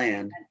were don't think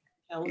planned.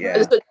 Kill her.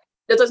 Yeah.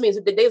 So That doesn't mean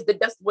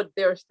that's what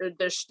their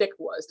shtick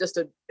was. Just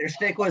to Their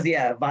shtick was,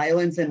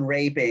 violence and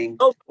raping.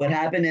 Oh. What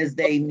happened is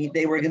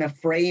they were gonna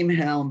frame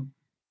him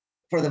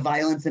for the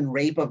violence and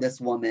rape of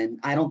this woman.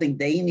 I don't think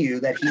they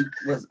knew that he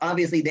was,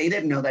 obviously they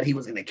didn't know that he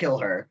was gonna kill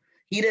her.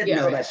 He didn't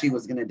know that she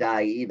was gonna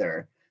die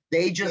either.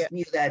 They just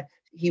knew that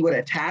he would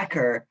attack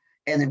her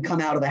and then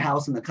come out of the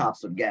house and the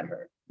cops would get him.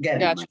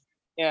 Gotcha.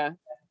 Yeah.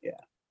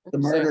 The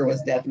murder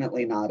was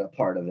definitely not a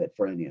part of it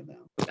for any of them.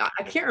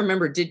 I can't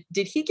remember. Did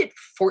he get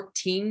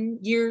 14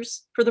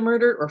 years for the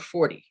murder or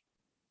 40?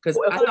 Because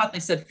I thought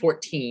they said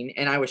 14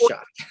 and I was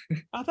shocked.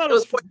 I thought it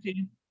was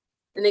 14.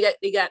 And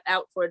they got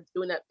out for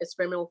doing that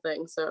experimental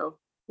thing. So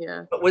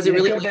yeah. But was it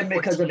really could have been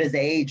because of his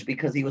age,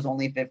 because he was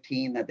only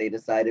 15 that they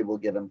decided we'll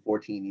give him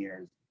 14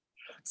 years.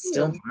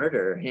 Still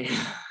murder? I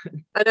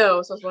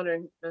know. So I was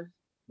wondering.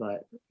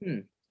 But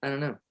I don't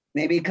know.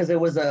 Maybe because it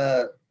was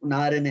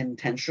not an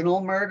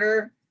intentional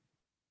murder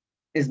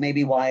is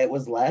maybe why it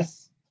was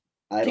less.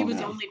 I don't know. He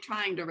was only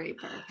trying to rape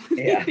her.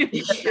 Yeah.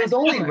 It was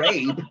only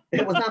rape.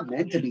 It was not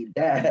meant to be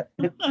death.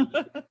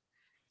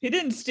 He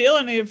didn't steal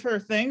any of her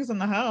things in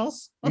the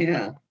house.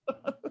 Yeah.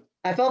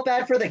 I felt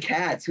bad for the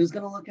cats. Who's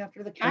going to look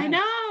after the cats? I know.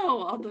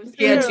 All those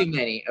He had too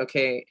many.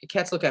 Okay.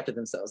 Cats look after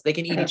themselves. They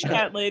can eat each other.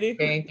 Cat lady.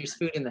 Okay. There's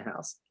food in the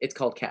house. It's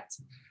called cats.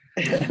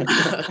 It's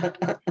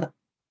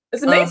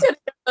amazing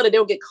that they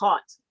don't get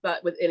caught,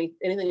 but with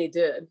anything they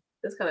did.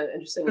 That's kind of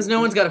interesting. Because no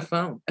one's got a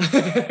phone.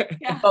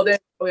 Oh, yeah.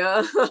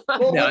 Well,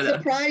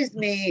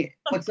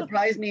 what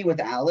surprised me with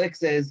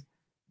Alex is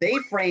they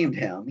framed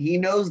him. He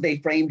knows they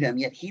framed him,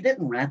 yet he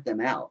didn't rat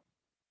them out.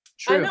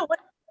 True. I know.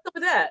 What's up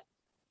with that?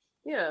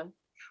 Yeah.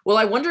 Well,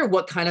 I wonder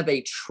what kind of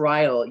a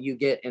trial you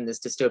get in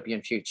this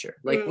dystopian future.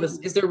 Like,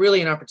 is there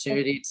really an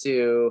opportunity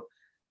to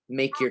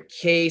make your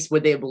case?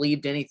 Would they have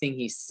believed anything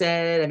he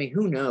said? I mean,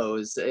 who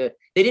knows? They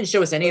didn't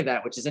show us any of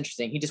that, which is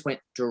interesting. He just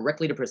went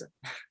directly to prison.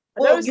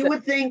 Well, you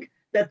would think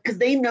that because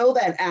they know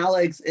that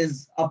Alex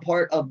is a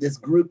part of this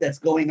group that's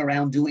going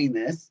around doing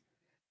this,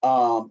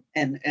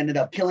 and ended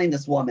up killing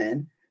this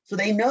woman. So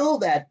they know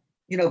that,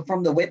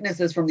 from the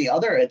witnesses from the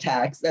other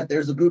attacks, that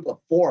there's a group of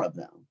 4 of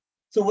them.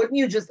 So wouldn't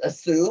you just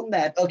assume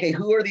that, okay,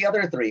 who are the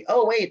other 3?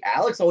 Oh, wait,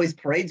 Alex always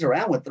parades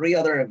around with 3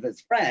 other of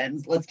his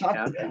friends. Let's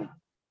talk to them.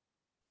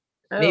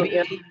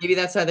 Maybe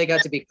that's how they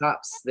got to be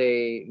cops.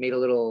 They made a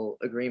little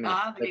agreement.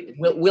 Like,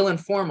 we'll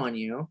inform on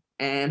you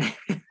and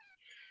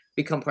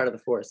become part of the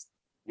force.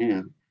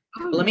 Yeah.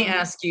 Let me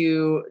ask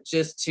you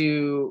just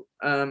to,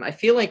 I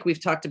feel like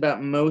we've talked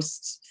about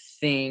most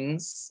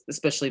things,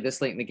 especially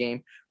this late in the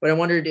game, but I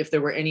wondered if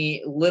there were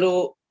any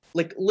little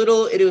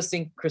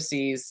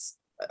idiosyncrasies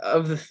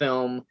of the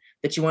film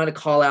that you wanted to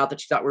call out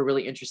that you thought were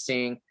really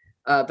interesting.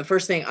 The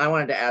first thing I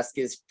wanted to ask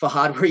is,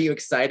 Fahad, were you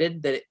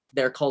excited that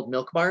they're called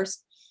milk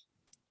bars?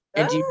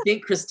 And do you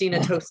think Christina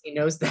Tosi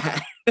knows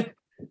that?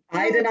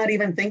 I did not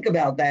even think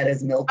about that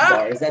as milk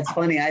bars. That's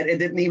funny. It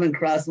didn't even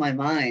cross my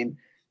mind.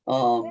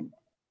 I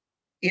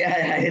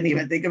didn't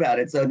even think about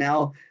it. So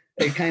now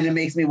it kind of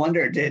makes me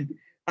wonder,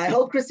 I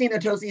hope Christina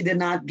Tosi did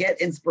not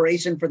get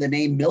inspiration for the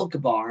name Milk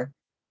Bar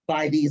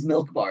by these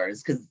milk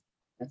bars, because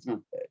that's not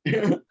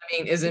good. I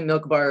mean, isn't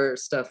milk bar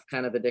stuff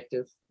kind of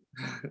addictive?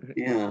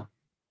 Yeah.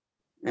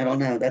 I don't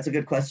know. That's a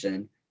good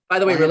question. By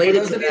the way,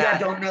 related for those to of you that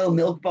don't know,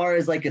 Milk Bar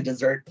is like a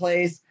dessert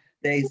place.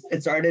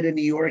 It started in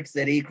New York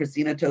City.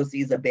 Christina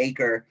Tosi is a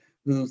baker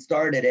who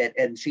started it,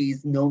 and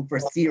she's known for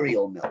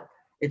cereal milk.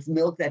 It's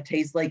milk that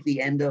tastes like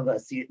the end of a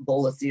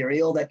bowl of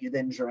cereal that you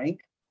then drink,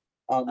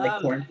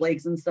 like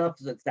cornflakes and stuff.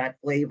 So it's that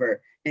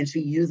flavor, and she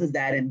uses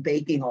that in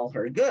baking all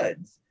her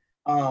goods.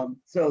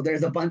 So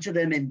there's a bunch of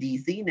them in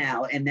DC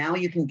now, and now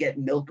you can get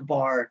Milk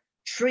Bar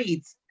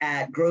treats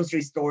at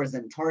grocery stores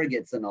and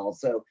Targets and all.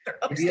 So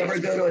if you ever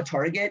go to a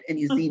Target and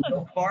you see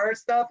Milk Bar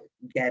stuff,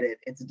 get it.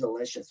 It's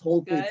delicious.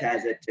 Whole Foods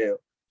has it too.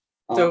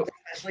 So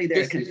especially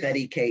their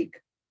confetti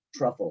cake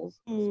truffles.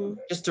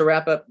 Just to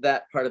wrap up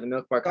that part of the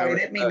Milk Bar Sorry, I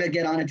didn't mean to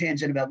get on a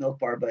tangent about Milk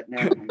Bar, but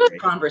now I'm hungry.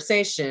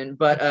 Conversation.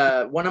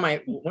 But one of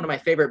my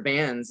favorite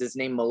bands is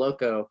named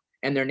Moloko,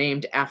 and they're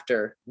named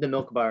after the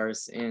milk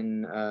bars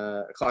in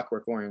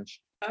Clockwork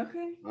Orange.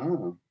 Okay.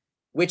 Oh.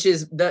 Which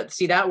is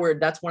that word,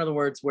 that's one of the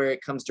words where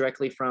it comes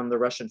directly from the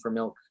Russian for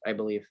milk, I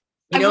believe.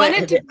 I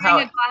wanted to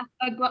bring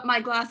my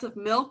glass of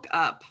milk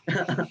up.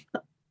 Do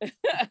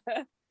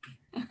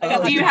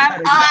you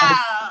have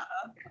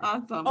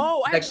awesome.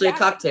 Oh, it's actually a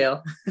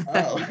cocktail.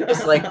 Oh.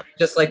 just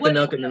like the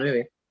milk in the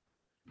movie.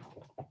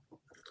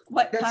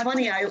 That's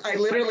funny. I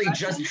literally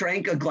just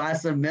drank a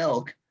glass of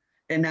milk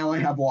and now I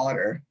have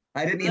water.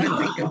 I didn't even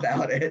think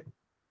about it.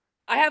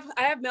 I have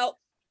milk.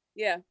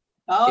 Yeah.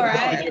 All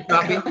right.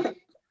 Coffee?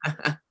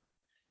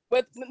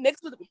 But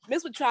mixed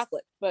with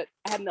chocolate, but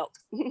I have milk.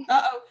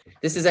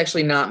 This is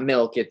actually not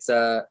milk. It's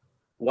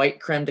white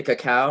creme de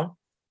cacao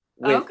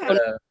with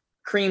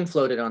cream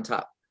floated on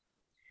top.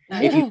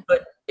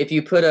 If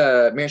you put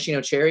a maraschino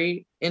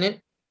cherry in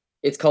it,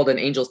 it's called an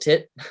angel's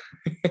tit.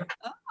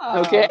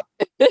 Okay.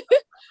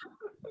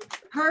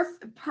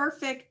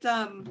 Perfect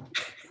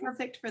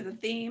for the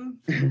theme.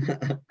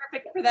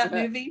 Perfect for that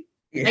movie.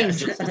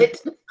 Yes. Angel's tit.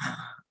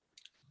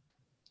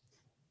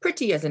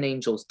 pretty as an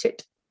angel's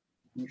tit.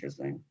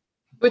 Interesting.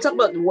 We talk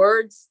about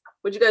words.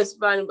 What you guys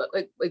find about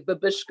like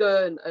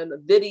babishka and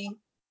viddy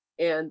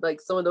and like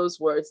some of those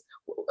words?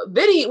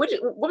 Viddy. What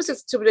was the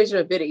interpretation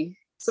of viddy?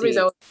 Somebody's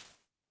See, out.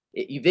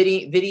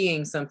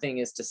 viddying something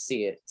is to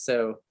see it.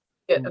 So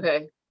Yeah,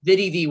 okay.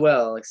 viddy thee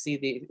well, like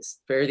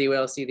fare thee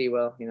well, see thee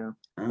well, you know.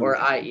 Oh, Or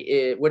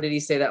what did he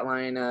say that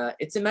line?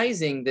 It's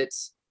amazing that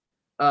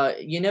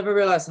you never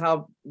realize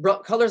how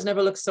colors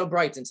never look so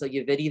bright until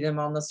you viddy them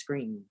on the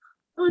screen.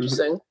 Oh,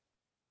 interesting.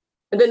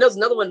 And then there's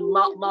another one,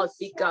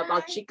 Malchika.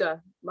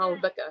 What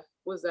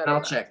was that?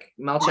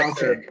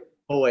 Malchek.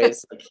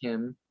 Boys like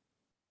him.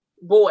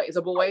 Boy, is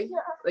a boy?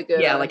 Like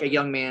Like a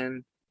young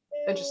man.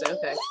 Interesting.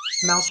 Okay.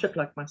 Malchek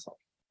like myself.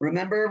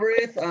 remember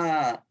Ruth?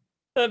 The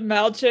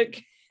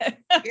Malchik.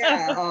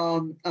 Yeah.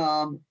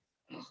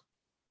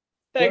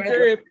 That Where-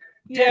 group.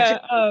 Yeah.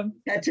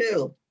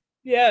 Tattoo.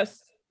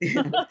 Yes.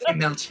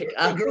 Malchek.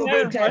 A girl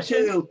Yeah, group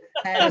Tattoo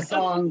had a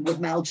song with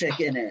Malchik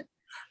in it.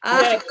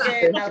 Yeah.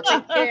 Hey,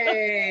 Malchik,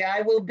 hey,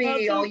 I will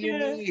be all you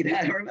Malchik, need.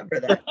 I remember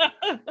that.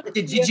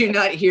 Did you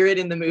not hear it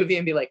in the movie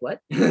and be like, what?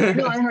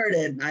 No, I heard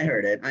it. And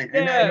I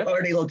Yeah.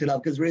 already looked it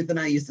up because Ruth and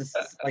I used to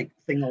like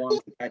sing along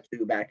to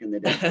Tattoo back in the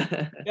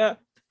day. Yeah.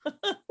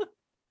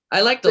 I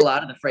liked a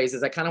lot of the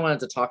phrases. I kind of wanted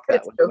to talk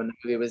that way when the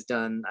movie was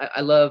done.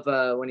 I love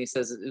when he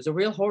says it was a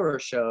real horror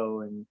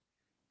show,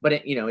 but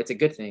it's a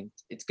good thing.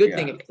 It's a good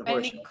thing if it's a horror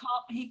And show.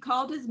 he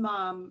called his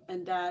mom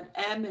and dad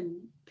M and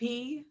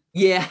P.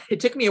 Yeah, it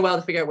took me a while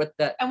to figure out what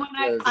that. And when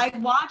was. I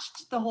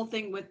watched the whole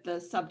thing with the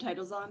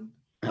subtitles on,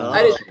 Oh,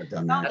 I did- should have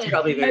done that. That's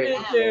probably I very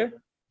did too.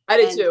 I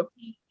did and too.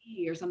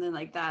 PP or something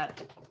like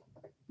that.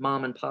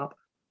 Mom and pop.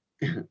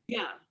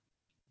 Yeah.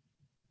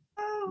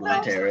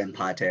 Mater and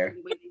pater.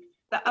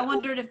 But I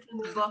wondered if in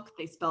the book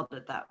they spelled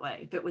it that way,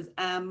 if it was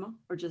M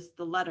or just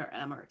the letter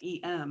M or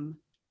EM.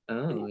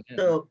 Oh, yeah.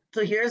 So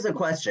here's a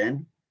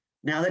question.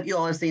 Now that you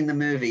all have seen the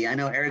movie, I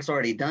know Eric's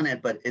already done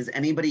it, but is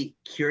anybody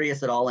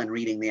curious at all in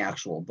reading the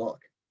actual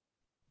book?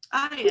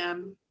 I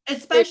am,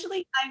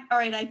 especially.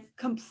 I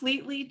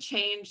completely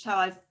changed how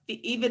I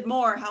even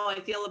more how I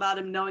feel about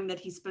him, knowing that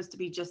he's supposed to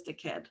be just a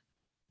kid.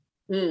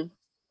 Hmm.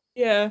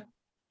 Yeah.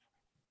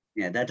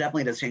 Yeah, that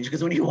definitely does change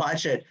because when you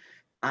watch it,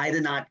 I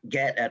did not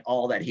get at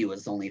all that he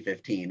was only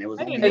 15. It was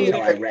I only didn't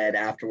until I either. read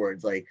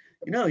afterwards, like,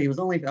 he was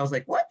only, I was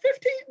like, what,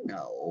 15?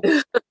 No.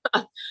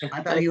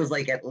 I thought he was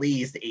like at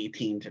least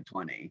 18 to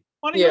 20.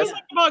 When he Yeah. was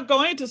like about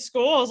going to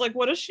school, I was like,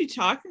 what is she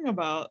talking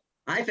about?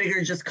 I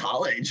figured just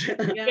college.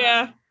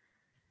 Yeah.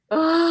 Well,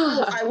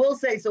 Ah, I will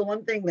say, so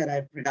one thing that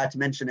I forgot to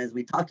mention is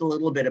we talked a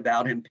little bit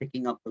about him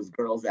picking up those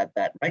girls at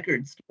that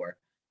record store.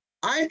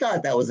 I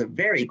thought that was a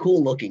very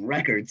cool looking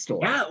record store.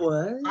 Yeah, it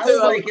was. I was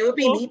So like, it would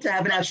be neat to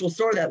have an actual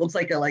store that looks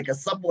like a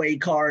subway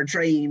car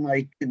train,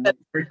 like in the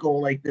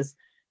circle like this,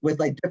 with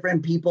like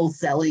different people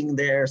selling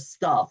their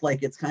stuff.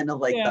 Like it's kind of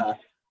like Yeah.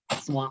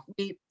 swamp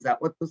meat. Is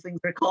that what those things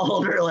are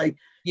called? Or like,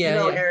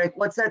 Yeah, yeah. Eric,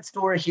 what's that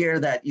store here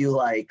that you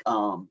like,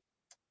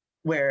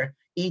 where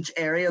each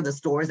area of the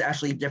store is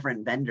actually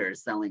different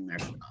vendors selling their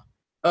stuff?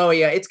 Oh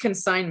yeah, it's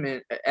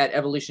consignment at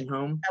Evolution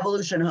Home.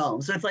 Evolution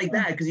Home. So it's like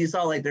that because you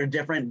saw like there are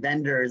different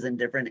vendors in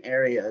different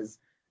areas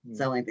Hmm.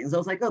 selling things. I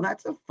was like, oh,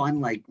 that's a fun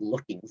like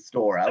looking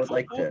store. I would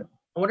like to.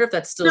 I wonder if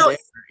that's still No. there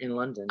in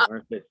London or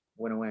if it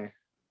went away.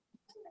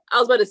 I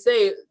was about to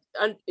say,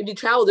 if you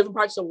travel different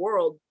parts of the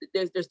world,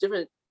 there's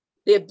different.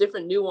 They have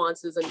different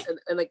nuances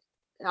and like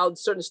how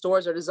certain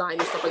stores are designed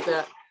and stuff like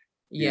that. I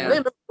Yeah.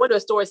 remember one of the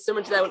stores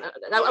similar to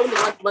that. I went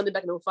to London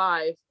back in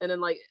 05, and then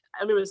like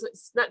I remember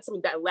it's not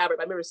something that elaborate,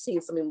 but I remember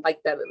seeing something like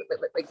that,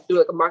 like through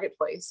like a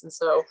marketplace, and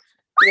so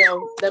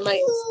that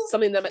might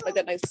something that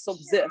might still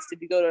exist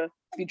if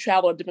you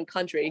travel a different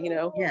country,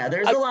 Yeah,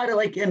 there's a lot of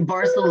like in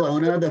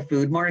Barcelona, the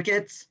food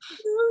markets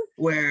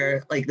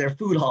where like they're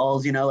food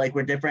halls, like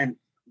where different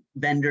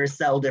vendors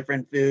sell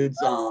different foods,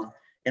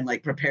 and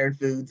like prepared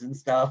foods and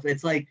stuff.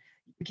 It's like,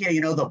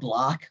 the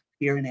block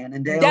here in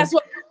Annandale. That's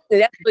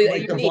really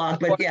like the unique. block,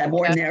 but yeah,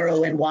 more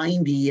narrow and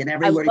windy, and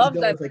everywhere you love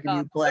go that is like a stuff.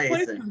 new That place.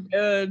 place and- is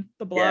good.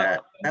 The block. Yeah,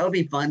 that would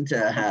be fun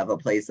to have a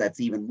place that's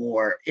even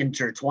more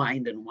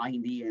intertwined and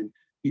windy, and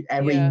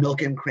every Yeah.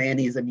 nook and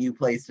cranny is a new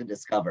place to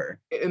discover.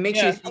 It makes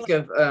Yeah. you think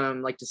of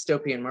like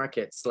dystopian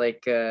markets.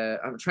 Like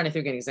I'm trying to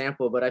think of an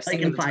example, but I've Like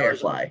seen in them on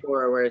television Firefly.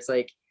 before where it's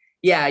like,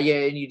 yeah,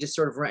 and you just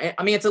sort of run.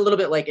 I mean, it's a little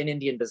bit like an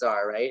Indian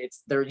bazaar, right?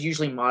 They're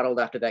usually modeled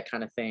after that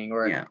kind of thing,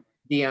 or Yeah.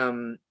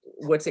 the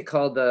what's it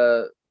called,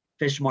 the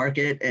Fish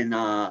market and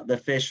the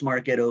fish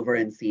market over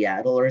in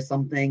Seattle or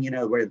something,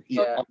 where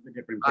Yeah. all the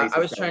different I places.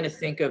 was sell trying to different-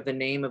 think of the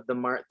name of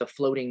the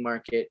floating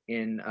market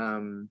in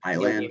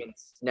Thailand.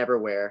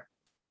 Neverwhere,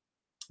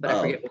 but I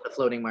Oh. forget what the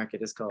floating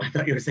market is called. I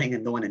thought you were saying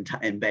in the one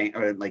in Bang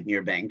or like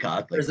near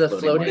Bangkok. Like There's the a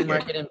floating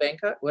market in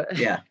Bangkok. What?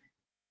 Yeah,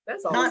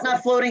 That's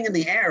not floating in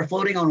the air,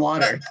 floating on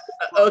water.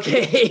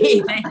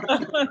 Okay.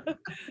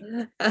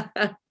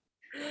 I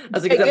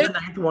was like, is that Hey, the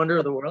ninth wonder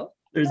of the world?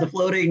 There's a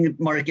floating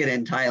market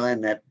in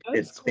Thailand that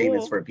That's it's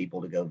famous cool. for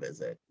people to go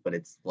visit, but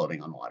it's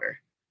floating on water.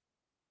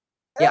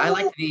 Yeah, I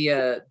like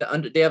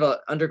they have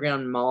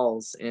underground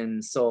malls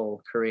in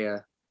Seoul,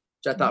 Korea.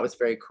 which I thought was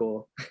very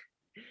cool.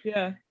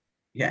 Yeah.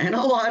 Yeah, in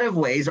a lot of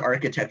ways,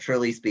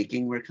 architecturally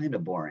speaking, we're kind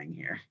of boring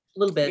here. A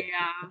little bit.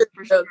 Yeah,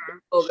 for sure.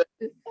 Oh, but-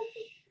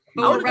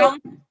 But I we're wanna go-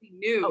 relatively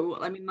new.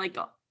 I mean, like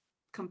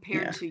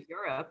compared Yeah. to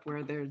Europe,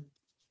 where they're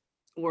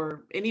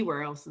or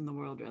anywhere else in the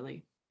world,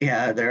 really.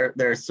 Yeah,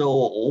 they're so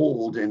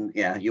old, and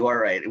yeah, you are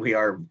right. We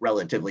are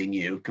relatively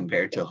new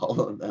compared to all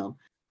of them.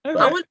 Okay.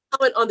 I want to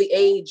comment on the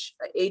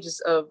ages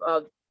of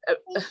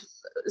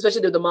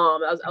especially the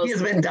mom. I was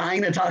He's been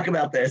dying to talk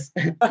about this.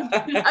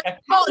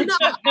 oh no,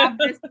 Have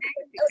this thing.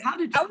 How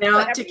did you Now,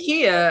 Every-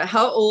 Takia,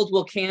 how old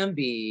will Cam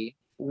be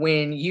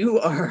when you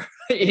are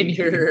in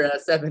your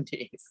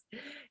 70s?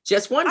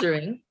 Just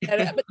wondering.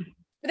 but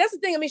that's the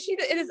thing. I mean,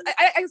 it is.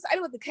 I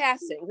don't know the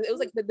casting. It was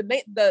like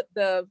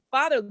the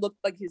father looked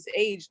like his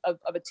age of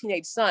a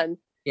teenage son.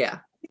 Yeah.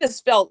 He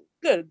just felt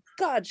good.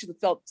 God, she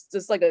felt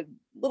just like a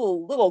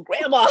little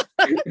grandma.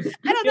 I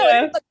don't know. Yeah.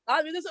 It was like,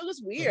 I mean, this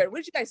was weird. What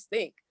did you guys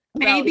think?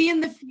 maybe in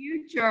the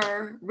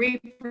future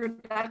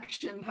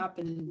reproduction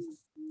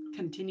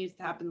continues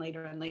to happen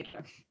later and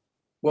later.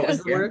 What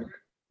was the Yeah. word?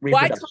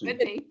 Why Reproduction.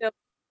 commented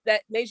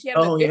that maybe she had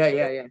him Oh, at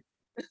yeah, 50,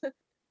 yeah.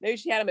 maybe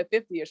she had him at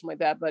 50 or something like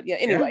that. But yeah,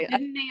 anyway,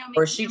 Didn't Naomi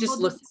Or she just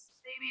Campbell looked- have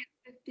a baby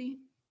at 50?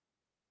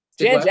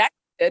 Did Jan what? Jackson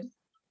did.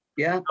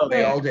 Yeah, Oh,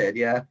 they yeah. all did.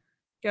 Yeah.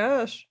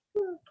 Gosh.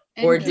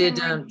 Or And did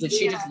Cameron she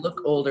just Diaz.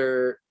 look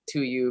older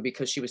to you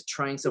because she was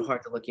trying so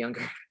hard to look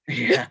younger?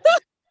 Yeah.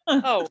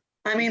 Oh,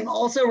 I mean,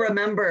 also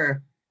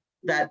remember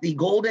that the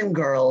Golden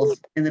Girls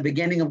in the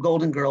beginning of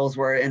Golden Girls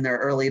were in their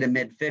early to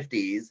mid 50s,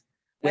 which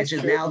That's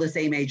is true. now the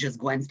same age as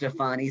Gwen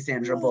Stefani,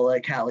 Sandra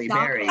Bullock, Halle Stop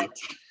Berry. it.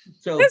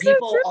 So This is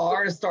people true.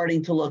 are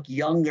starting to look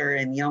younger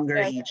and younger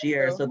That's each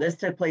year. true. So this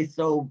took place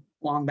so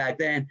long back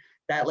then.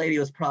 That lady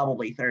was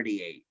probably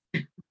 38.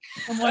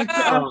 I'm like,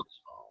 uh, Oh,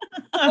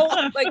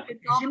 oh, like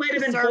It's all She might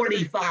have been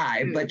preservative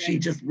 45, too, but she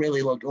right? just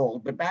really looked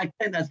old. But back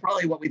then, that's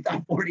probably what we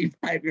thought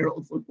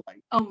 45-year-olds looked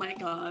like. Oh my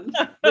god.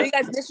 were you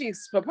guys initially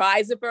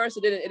surprised at first?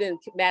 It didn't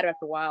matter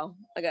after a while.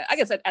 Like I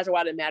guess after a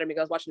while it didn't matter because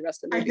I was watching the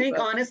rest of the I movie. think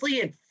but- honestly,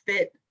 it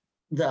fit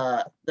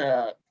the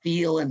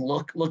feel and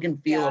look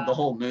and feel of the Yeah.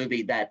 whole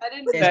movie that I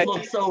didn't it Okay.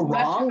 looked so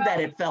wrong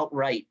that it felt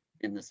right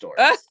in the story.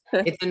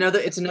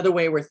 it's another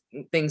way where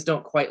things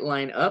don't quite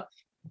line up.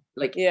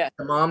 Like Yeah.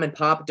 the mom and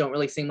pop don't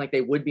really seem like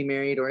they would be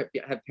married or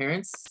have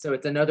parents. So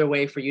it's another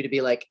way for you to be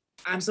like,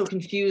 I'm so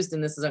confused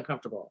and this is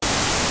uncomfortable.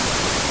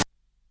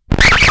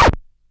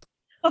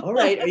 All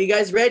right, are you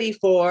guys ready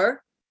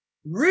for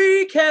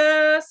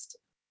recast?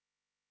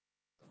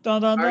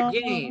 dun, dun, Our dun.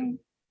 game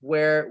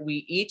where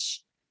we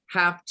each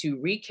have to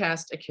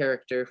recast a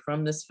character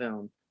from this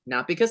film,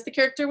 not because the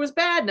character was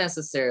bad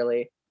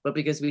necessarily, but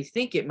because we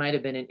think it might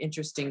have been an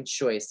interesting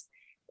choice.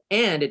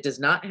 And it does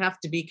not have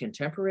to be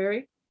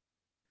contemporary.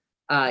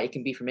 It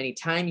can be from any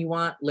time you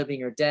want,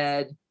 living or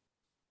dead.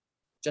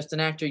 Just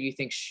an actor you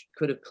think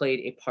could have played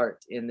a part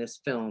in this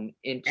film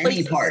in Any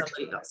place of part.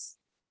 somebody else.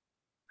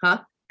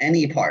 Huh?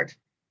 Any part.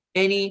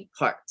 Any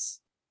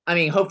parts. I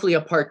mean, hopefully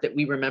a part that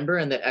we remember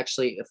and that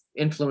actually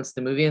influenced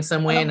the movie in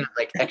some way, not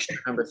like extra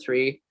number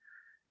 3.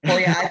 Well,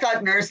 yeah, I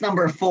thought nurse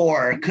number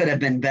 4 could have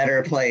been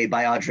better played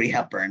by Audrey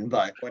Hepburn,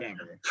 but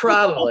whatever.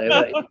 Probably.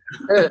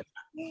 But,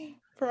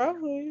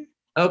 Probably.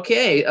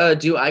 okay.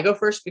 Do I go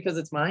first because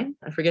it's mine?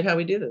 I forget how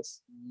we do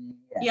this.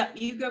 Yeah,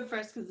 you go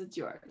first because it's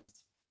yours.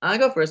 I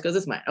go first because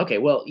it's mine. Okay.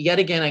 Well, yet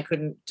again, I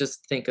couldn't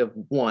just think of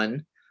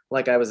one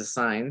like I was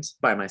assigned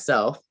by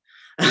myself.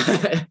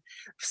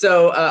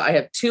 So I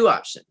have 2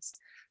 options.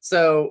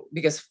 So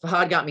because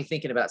Fahad got me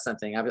thinking about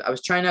something, I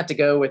was trying not to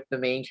go with the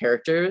main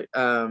character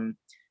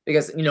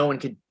because no one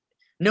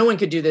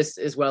could do this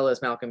as well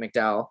as Malcolm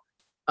McDowell.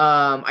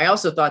 I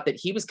also thought that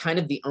he was kind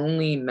of the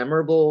only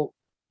memorable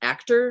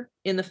actor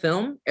in the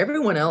film.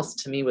 Everyone else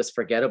to me was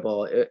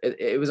forgettable.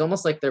 It was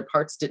almost like their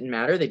parts didn't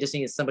matter. They just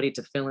needed somebody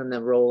to fill in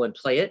the role and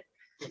play it,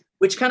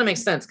 which kind of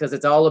makes sense because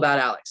it's all about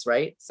Alex,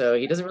 right? So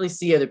he doesn't really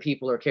see other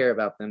people or care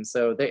about them.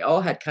 So they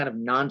all had kind of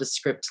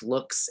nondescript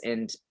looks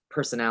and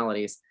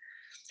personalities.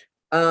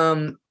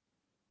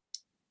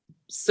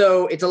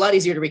 So it's a lot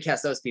easier to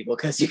recast those people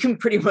because you can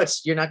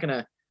you're not going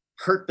to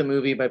hurt the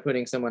movie by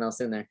putting someone else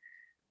in there.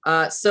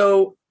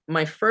 So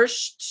the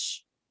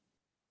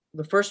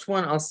first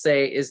one I'll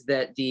say is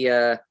that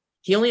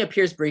he only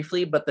appears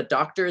briefly, but the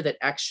doctor that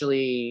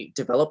actually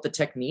developed the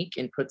technique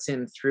and puts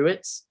him through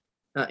it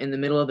in the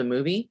middle of the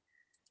movie.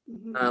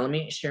 Mhm. Let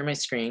me share my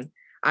screen.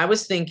 I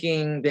was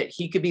thinking that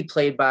he could be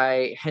played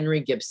by Henry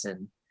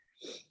Gibson.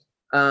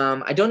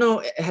 I don't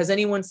know. Has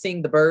anyone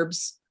seen The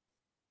Burbs?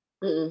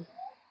 Mm-mm.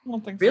 I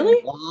don't think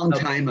Really? Long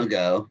Okay. time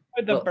ago.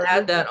 So. The Well, add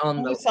bird. that on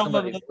Only some of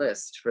somebody's them.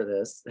 list for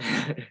this.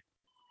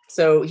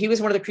 So he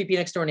was one of the creepy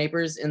next door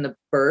neighbors in The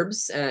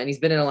Burbs, and he's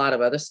been in a lot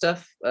of other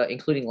stuff,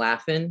 including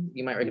Laugh-In.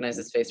 You might recognize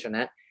his face from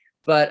that.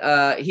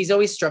 But he's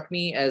always struck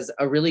me as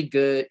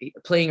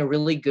playing a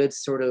really good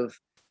sort of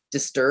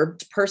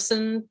disturbed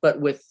person, but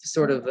with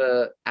sort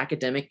of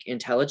academic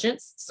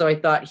intelligence. So I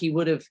thought he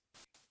would have,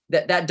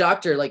 that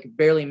doctor like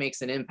barely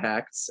makes an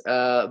impact.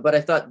 But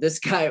I thought this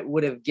guy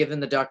would have given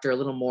the doctor a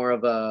little more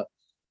of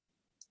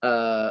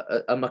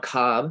a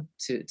macabre,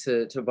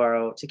 to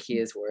borrow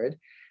Takia's word,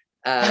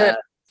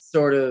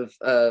 sort of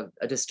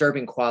a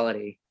disturbing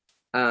quality,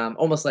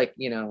 almost like,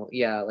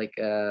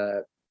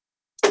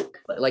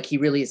 like he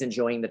really is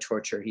enjoying the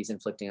torture he's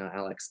inflicting on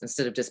Alex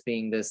instead of just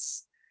being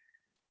this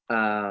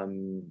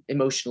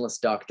emotionless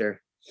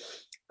doctor.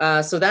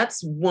 So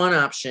that's one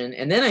option.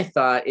 And then I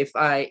thought if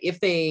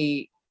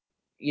he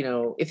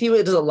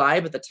was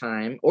alive at the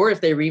time, or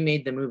if they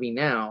remade the movie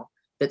now,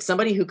 that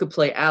somebody who could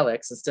play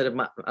Alex instead of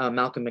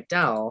Malcolm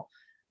McDowell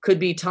could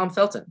be Tom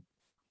Felton.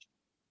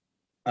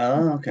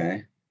 Oh,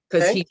 okay.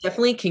 Because he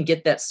definitely can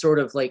get that sort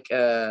of like,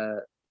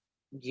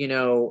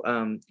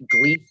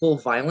 gleeful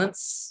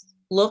violence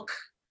look.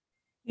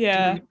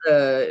 Yeah.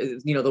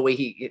 The way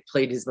he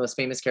played his most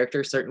famous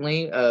character,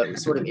 certainly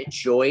sort of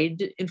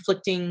enjoyed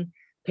inflicting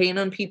pain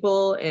on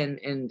people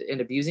and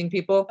abusing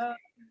people.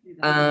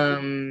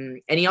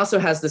 And he also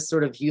has this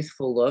sort of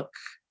youthful look.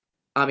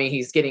 I mean,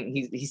 he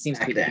seems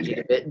to be aging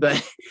a bit,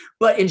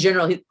 but in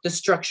general, the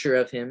structure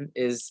of him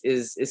is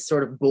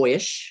sort of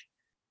boyish.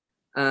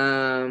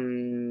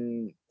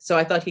 So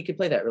I thought he could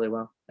play that really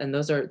well. And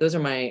those are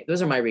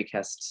my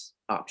recast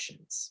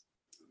options.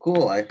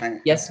 Cool.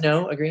 Yes,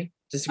 no, agree?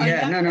 Disagree?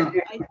 Yeah, no.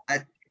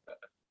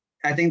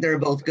 I think they're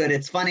both good.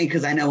 It's funny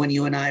because I know when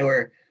you and I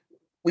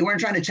we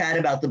weren't trying to chat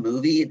about the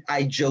movie.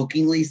 I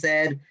jokingly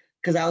said,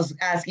 because I was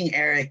asking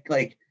Eric,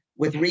 like,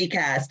 with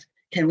recast,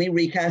 can we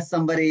recast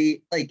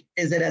somebody? Like,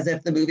 is it as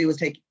if the movie was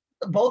taken?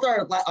 Both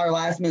our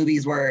last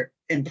movies were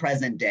in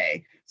present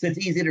day, so it's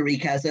easy to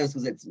recast those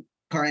because it's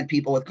current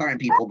people with current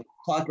people. But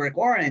Clockwork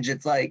Orange,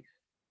 it's like,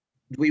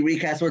 do we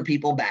recast with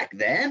people back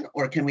then,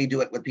 or can we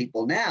do it with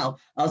people now?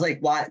 I was like,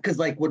 why? Because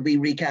like, would we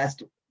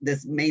recast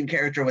this main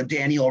character with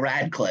Daniel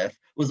Radcliffe?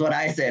 Was what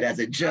I said as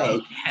a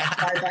joke. Yeah.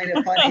 So I find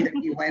it funny that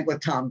you went with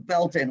Tom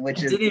Felton,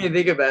 which I is didn't even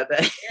think about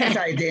that.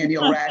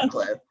 anti-Daniel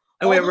Radcliffe.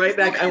 I went right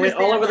back. I went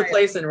all over the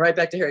place and right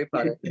back to Harry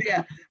Potter.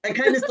 Yeah, I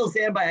kind of still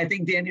stand by. I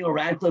think Daniel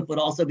Radcliffe would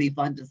also be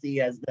fun to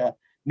see as the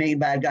main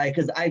bad guy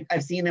because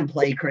I've seen him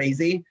play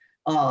crazy.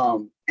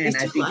 And he's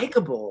I too think,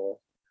 likable.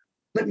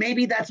 but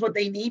maybe that's what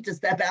they need to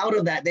step out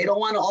of that. They don't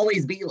want to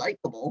always be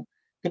likable.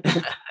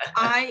 Can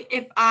I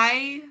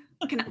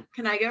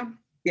go?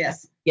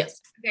 Yes.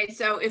 Yes. Okay,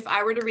 so if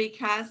I were to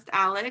recast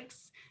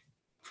Alex,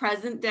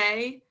 present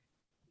day,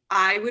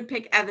 I would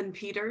pick Evan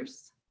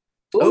Peters.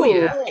 Oh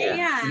yeah.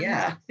 And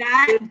Yeah.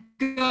 that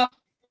goes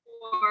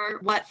for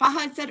what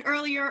Fahad said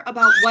earlier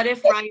about what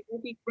if Ryan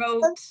Murphy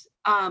wrote this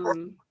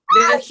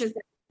as a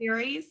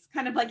series,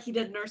 kind of like he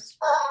did Nurse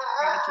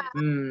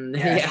Ratched.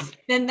 Yeah,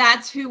 Then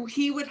that's who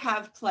he would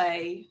have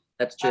play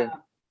that's true.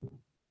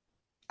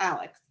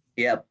 Alex.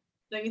 Yep.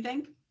 Don't you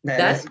think?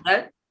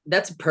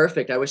 That's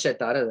perfect. I wish I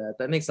thought of that.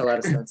 That makes a lot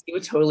of sense. He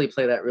would totally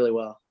play that really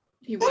well.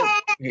 He would.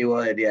 He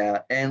would, yeah.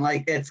 And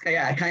like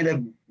I kind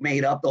of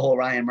made up the whole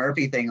Ryan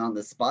Murphy thing on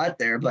the spot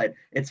there, but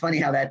it's funny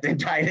how that then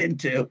tied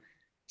into.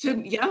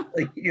 Yeah.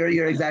 Like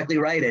you're exactly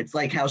right. It's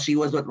like how she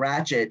was with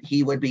Ratchet,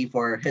 he would be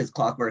for his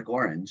Clockwork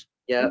Orange.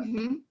 Yeah.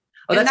 Mm-hmm.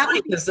 Oh, that's that funny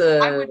would be- because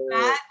I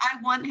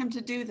want him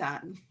to do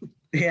that.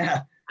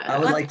 Yeah, I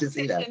would like to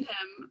see that. Him.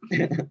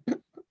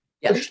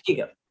 Yeah, there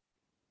you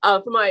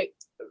For my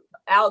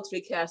Alex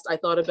recast, I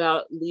thought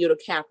about Leo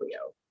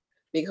DiCaprio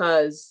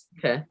because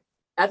okay.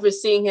 after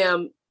seeing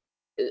him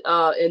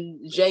in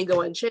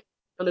Django Unchained,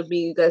 I don't know if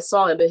you guys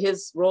saw him, but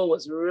his role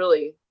was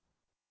really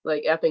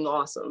like effing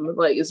awesome.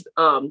 Like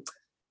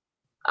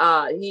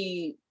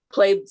he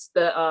played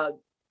the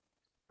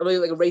really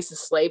like a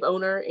racist slave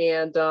owner,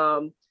 and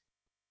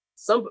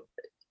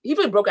he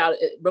really broke out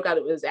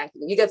with his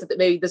acting. You guys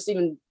maybe just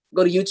even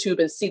go to YouTube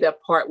and see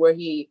that part where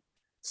he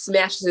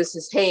smashes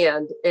his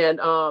hand, and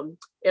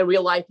in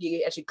real life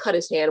he actually cut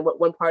his hand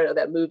one part of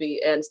that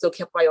movie and still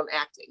kept right on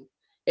acting.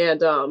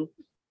 And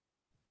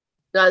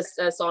I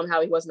saw him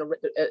how he wasn't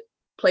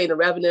playing a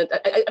Revenant.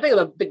 I think I'm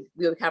a big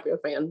Leo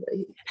DiCaprio fan.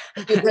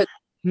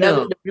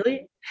 No,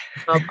 really?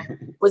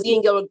 Was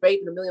Ian Gilbert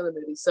great in a million other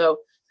movies? So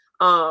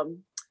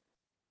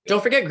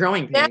don't forget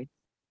Growing Pains.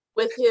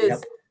 With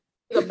his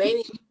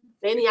the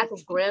maniacal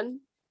grin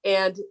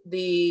and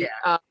the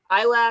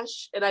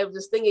eyelash, and I was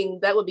just thinking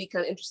that would be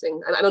kind of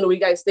interesting. I don't know what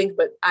you guys think,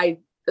 but I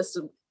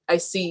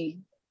see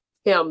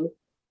him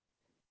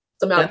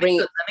somehow bringing.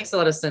 That makes a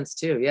lot of sense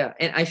too. Yeah,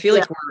 and I feel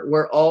like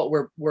we're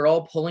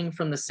all pulling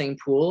from the same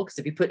pool, because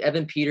if you put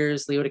Evan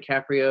Peters, Leo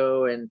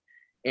DiCaprio,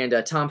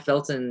 and Tom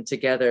Felton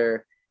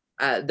together,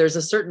 there's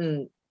a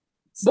certain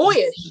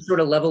boyish sort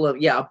of level of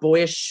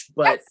boyish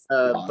but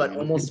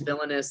almost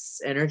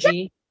villainous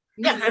energy.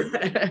 Yes.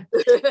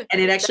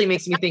 And it actually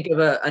makes me think of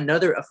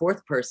a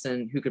fourth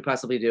person who could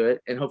possibly do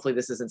it, and hopefully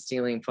this isn't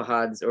stealing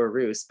Fahad's or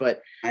Roos,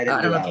 but I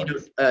don't know if you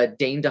know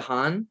Dane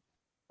DeHaan.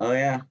 Oh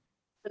yeah,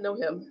 I know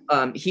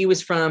him. He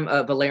was from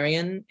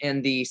Valerian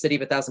and the City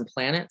of a Thousand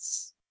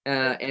Planets,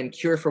 and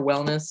Cure for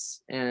Wellness,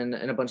 and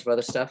a bunch of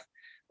other stuff.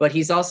 But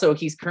he's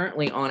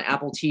currently on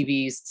Apple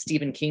TV's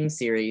Stephen King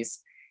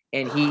series,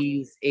 and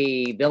he's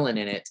a villain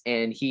in it,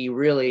 and he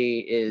really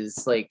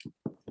is like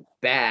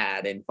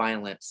bad and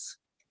violent.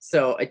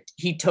 So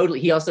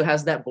he also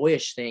has that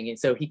boyish thing, and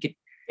so he could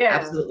Yeah.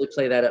 absolutely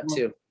play that up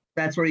too.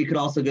 That's where you could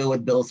also go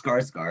with Bill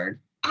Skarsgård.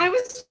 I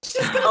was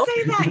just gonna Oh.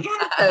 say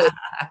that.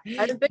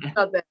 Yeah, I didn't think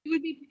about that.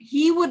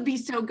 he would be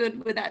so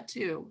good with that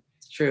too.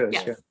 It's true. It's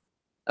Yes. true.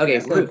 Okay,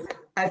 So,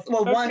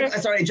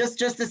 Ruth. sorry, just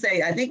to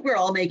say, I think we're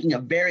all making a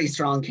very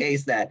strong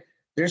case that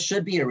there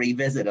should be a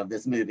revisit of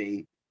this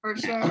movie. For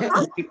sure.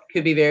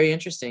 Could be very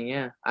interesting.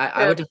 Yeah,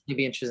 I would definitely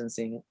be interested in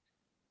seeing it.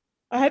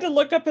 I had to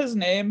look up his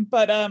name,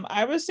 but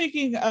I was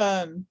thinking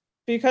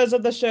because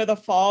of the show The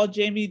Fall,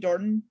 Jamie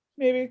Dornan,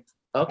 maybe.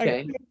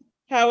 Okay.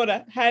 How it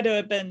had to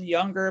have been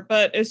younger,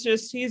 but it's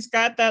just he's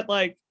got that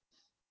like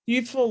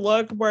youthful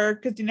look where,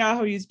 because you know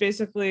how he's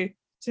basically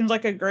seems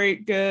like a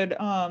great good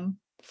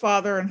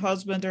father and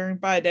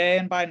husband by day,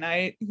 and by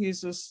night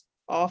he's this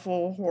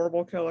awful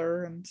horrible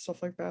killer and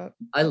stuff like that.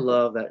 I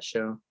love that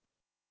show.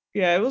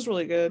 Yeah, it was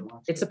really good.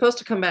 It's supposed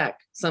to come back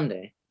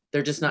someday.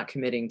 They're just not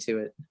committing to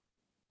it.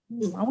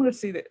 I want to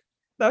see that.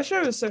 That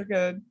show is so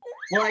good.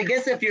 Well, I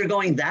guess if you're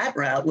going that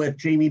route with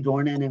Jamie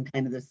Dornan and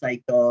kind of the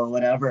psycho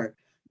whatever,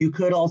 you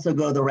could also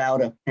go the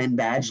route of Penn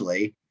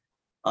Badgley.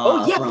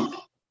 Oh,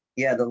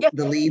 yeah.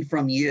 The lead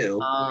from You.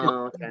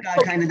 Oh, okay.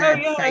 Got kind of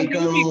that yeah,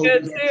 psycho, he'd be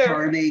good too.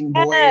 charming,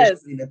 boyish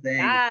Yes. kind of thing.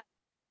 Yeah.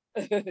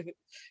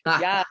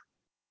 Yeah.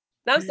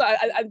 No, I'm sorry.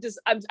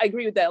 I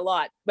agree with that a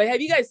lot. But have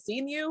you guys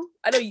seen You?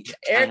 I know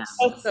Eric. have.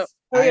 No.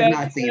 I have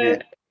not seen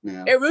it.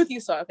 No. Ruth, you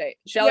saw. Okay.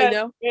 Shelly,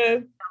 no. Yeah.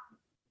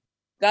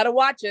 Gotta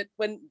watch it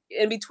when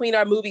in between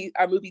our movie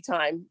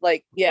time.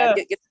 Like, yeah.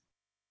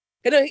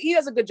 He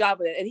does a good job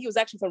with it, and he was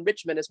actually from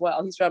Richmond as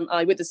well. He's from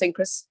went to St.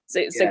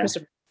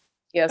 Christopher.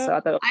 Yeah, so I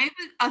thought. I have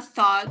a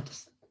thought,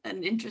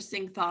 an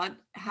interesting thought,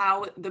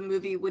 how the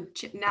movie would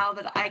now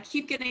that I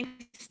keep getting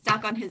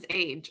stuck on his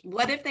age.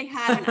 What if they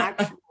had an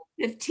actual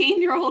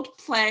 15-year-old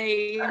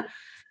play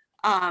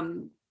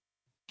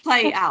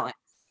Alex?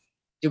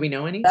 Do we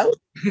know any?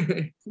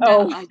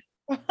 No,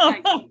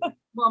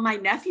 well, my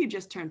nephew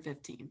just turned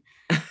 15.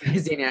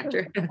 Is he an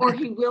actor? Or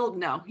he will.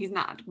 No, he's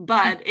not.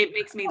 But it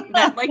makes me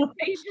that like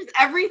changes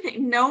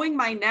everything. Knowing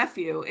my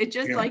nephew, it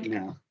just like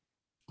No.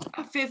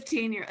 a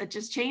 15-year. It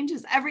just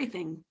changes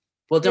everything.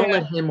 Well, don't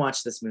let him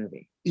watch this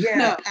movie. Yeah,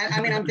 No. I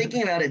mean, I'm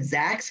thinking about it.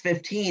 Zach's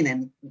 15,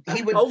 and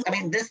he would. Oh. I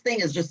mean, this thing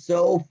is just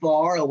so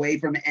far away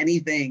from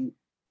anything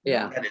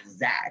Yeah. that is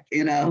Zach.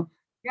 You know,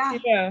 Yeah.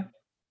 Yeah.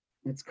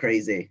 it's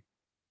crazy.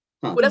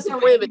 Huh. Well, that's the So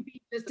point it of it. would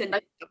be just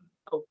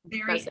Oh,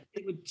 very. that's it.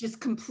 It would just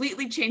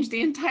completely change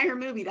the entire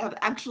movie to have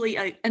actually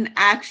an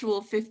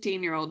actual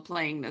 15-year-old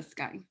playing this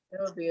guy. That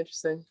would be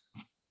interesting.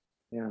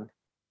 Yeah.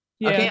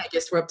 Yeah. Okay, I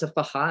guess we're up to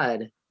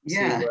Fahad.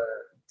 Yeah. To,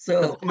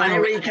 So the my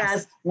final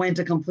recast went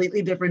a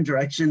completely different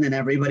direction than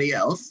everybody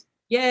else.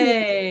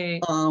 yay!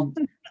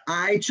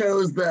 I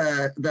chose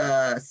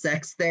the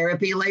sex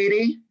therapy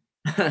lady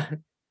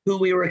who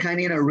we were kind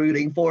of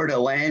rooting for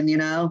to win. You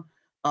know.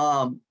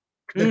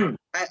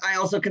 I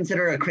also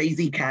consider a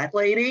crazy cat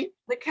lady,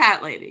 The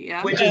cat lady,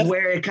 yeah. which is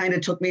where it kind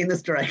of took me in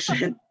this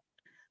direction.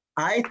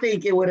 I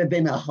think it would have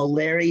been a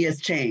hilarious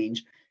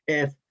change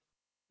if,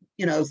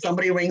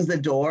 somebody rings the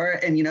door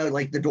and,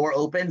 like the door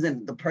opens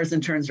and the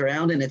person turns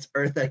around and it's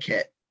Eartha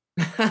Kitt.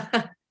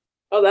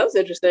 Oh, that was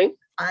interesting.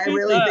 I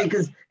really think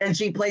and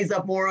she plays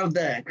up more of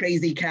the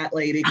crazy cat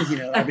lady because,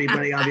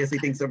 everybody obviously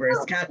thinks of her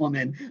as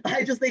Catwoman.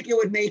 I just think it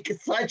would make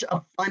such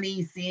a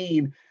funny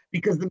scene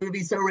because the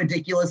movie's so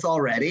ridiculous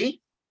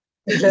already.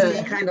 To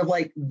see kind of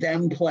like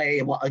them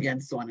play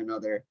against one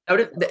another.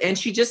 And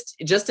she just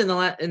in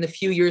the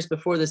few years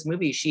before this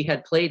movie, she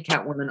had played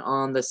Catwoman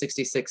on the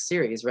 66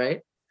 series,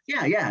 right?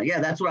 Yeah.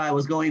 That's where I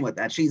was going with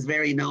that. She's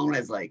very known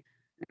as like.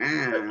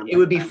 It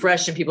would be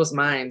fresh in people's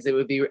minds. It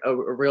would be a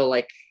real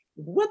like,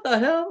 what the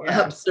hell? Yeah.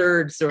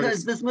 Absurd sort of.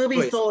 Because this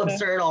movie's choice. so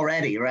absurd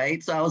already,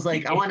 right? So I was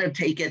like, I want to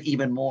take it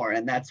even more,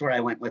 and that's where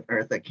I went with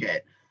Eartha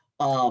Kitt.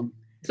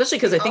 Especially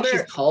because I think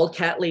she's called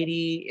Cat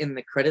Lady in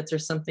the credits or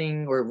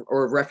something,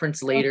 or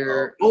reference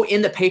later. Oh,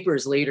 in the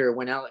papers later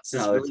when Alex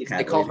is released,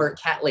 they call her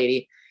Cat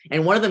Lady,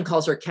 and one of them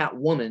calls her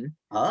Catwoman.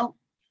 Oh,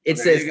 it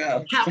there says you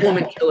go.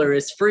 Catwoman killer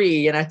is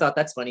free, and I thought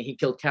that's funny. He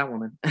killed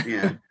Catwoman.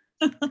 Yeah.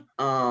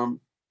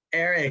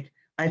 Eric,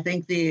 I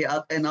think the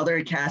another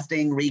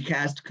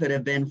recast could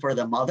have been for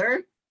the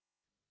mother.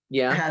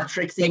 Yeah. Have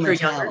Trixie Make her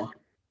Mattel. younger.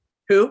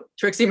 Who?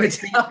 Trixie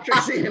Mattel.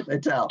 Trixie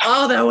Mattel.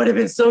 Oh, that would have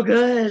been so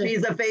good.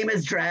 She's a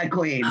famous drag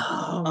queen.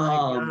 Oh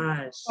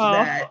my gosh.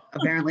 That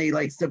apparently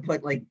likes to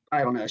put like,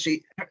 I don't know.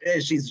 She's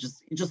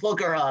just look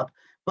her up.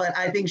 But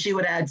I think she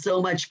would add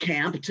so much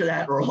camp to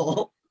that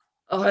role.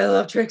 Oh, I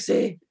love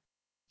Trixie.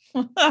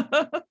 Yeah,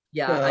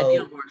 I'd be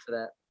on board for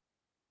that.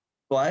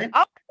 What?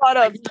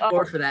 I'd be on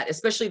board for that,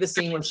 especially the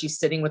scene when she's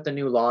sitting with the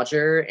new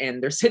lodger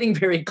and they're sitting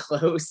very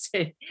close,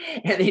 and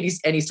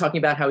he's talking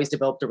about how he's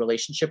developed a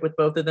relationship with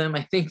both of them.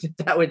 I think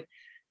that would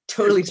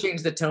totally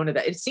change the tone of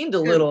that. It seemed a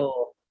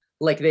little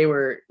like he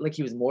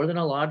was more than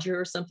a lodger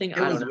or something.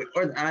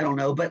 I don't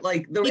know, but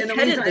like the reason I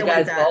the went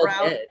guy's that bald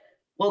route. head.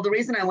 Well, the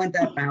reason I went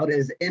that route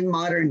is in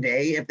modern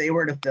day, if they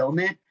were to film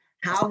it,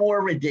 how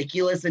more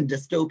ridiculous and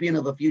dystopian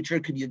of a future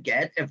could you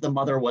get if the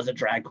mother was a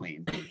drag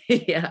queen?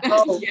 Yeah.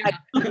 Oh,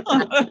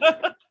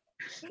 Yeah.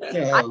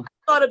 So,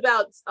 Thought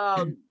about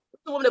the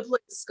woman that played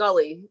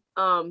Scully.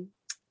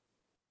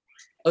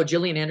 Oh,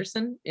 Gillian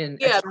Anderson in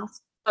Yeah.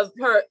 X-Files? Of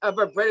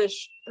her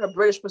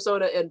British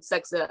persona in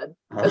Sex Ed.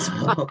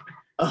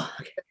 Oh,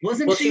 okay.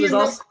 wasn't Well, she, she was in,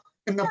 also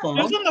in the It fall?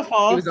 was in the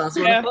fall. she was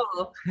also Yeah. in the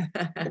fall.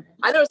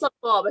 I never saw the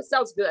fall, but it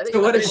sounds good. I think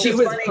So what if It's she just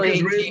was funny 'cause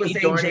playing Ruth was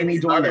Jamie saying Jamie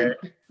Dornan's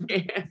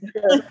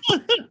Dornan.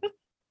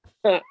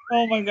 mother?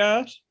 Oh my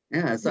gosh.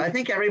 Yeah, so I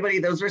think everybody,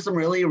 those were some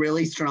really,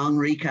 really strong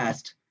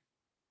recast.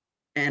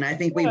 And I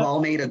think we've Yeah. all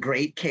made a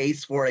great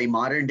case for a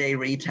modern day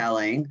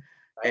retelling.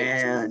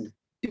 And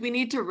Do we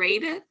need to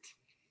rate it?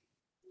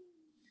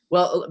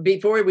 Well,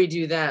 before we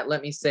do that,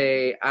 let me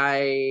say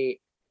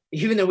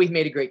even though we've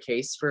made a great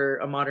case for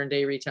a modern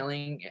day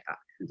retelling,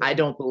 I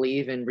don't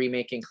believe in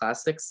remaking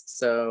classics,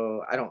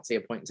 so I don't see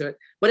a point to it.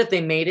 But if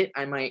they made it,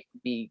 I might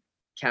be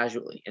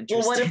casually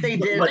interested. well, what if they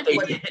did, what they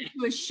what- did.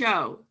 To a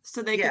show,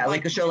 so they yeah, could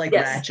like a show like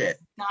Yes. Ratchet,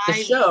 The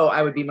dive- show,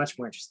 I would be much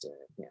more interested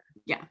in.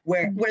 Yeah.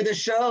 where the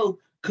show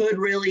could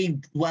really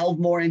delve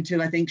more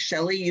into, I think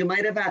Shelley, you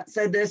might have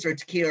said this, or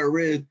Takia or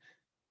Ruth.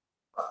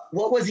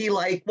 What was he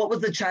like? What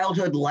was the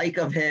childhood like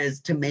of his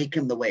to make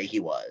him the way he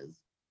was?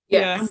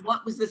 Yeah. And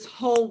what was this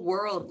whole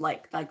world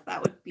like? Like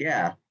that would be.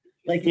 Yeah.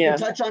 Like you Yeah.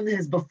 could touch on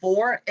his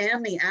before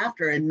and the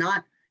after and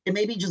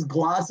maybe just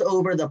gloss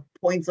over the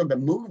points of the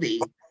movie.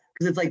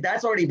 Because it's like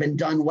that's already been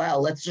done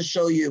well. Let's just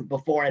show you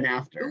before and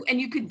after. Ooh,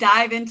 and you could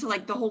dive into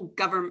like the whole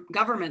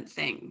government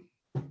thing.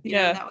 You know,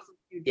 Yeah. that was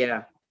a huge.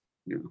 Yeah.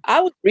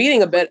 I was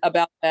reading a bit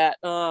about that.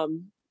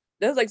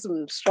 There's like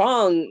some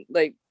strong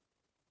like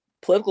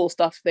political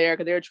stuff there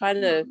because they were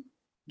trying to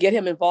get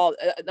him involved.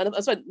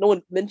 That's why no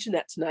one mentioned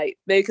that tonight.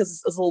 Maybe because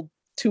it's a little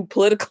too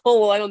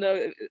political. I don't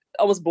know,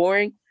 almost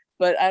boring.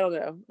 But I don't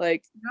know.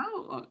 Like,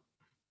 No.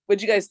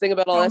 what you guys think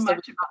about all So that stuff?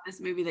 much about this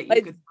movie that you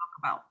Like- could talk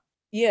about.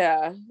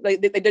 Yeah, like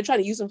they're trying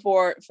to use him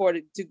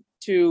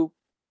to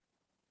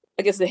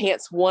I guess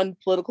enhance one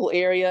political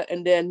area,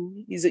 and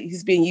then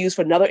he's being used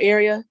for another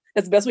area.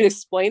 That's the best way to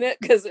explain it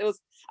because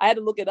I had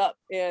to look it up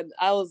and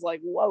I was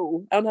like,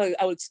 whoa, I don't know how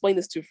I would explain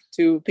this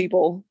to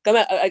people. I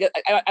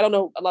don't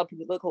know a lot of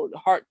political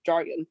heart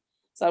jargon,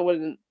 so I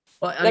wouldn't.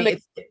 Well, I That mean,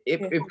 makes-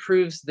 it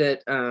proves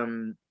that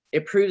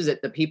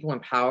the people in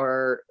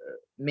power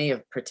may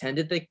have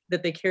pretended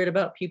that they cared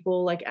about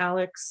people like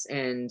Alex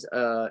and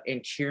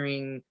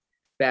cheering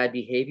bad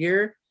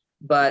behavior,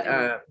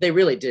 but they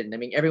really didn't. I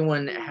mean,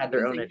 everyone had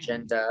their own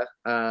agenda.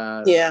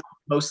 Yeah.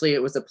 Mostly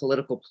it was a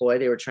political ploy.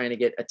 They were trying to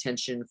get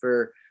attention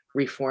for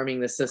reforming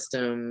the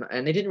system,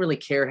 and they didn't really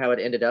care how it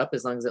ended up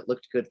as long as it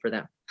looked good for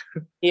them.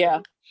 Yeah.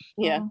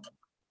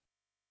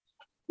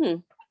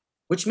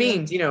 Which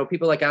means,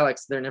 people like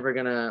Alex, they're never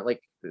gonna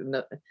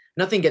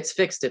nothing gets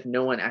fixed if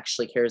no one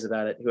actually cares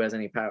about it who has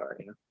any power.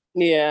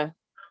 Yeah.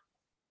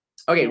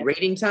 Okay, Yeah.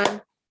 rating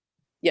time.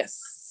 Yes.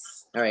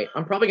 All right,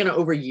 I'm probably gonna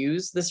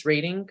overuse this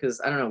rating because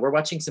I don't know. We're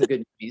watching some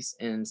good movies,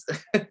 and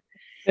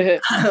We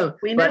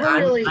but never I'm,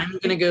 really. I'm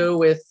gonna go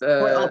with.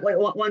 Wait,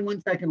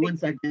 one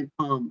second.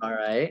 All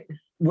right.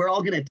 We're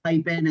all gonna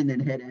type in and then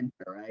hit enter,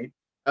 right?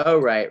 Oh,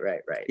 right.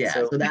 Yeah.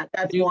 So that's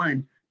do-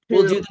 one.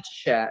 We'll Two- do the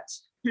chat.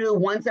 Two,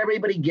 once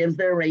everybody gives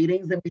their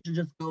ratings, then we should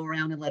just go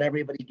around and let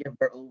everybody give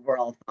their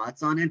overall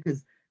thoughts on it.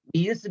 Because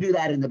we used to do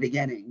that in the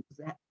beginning.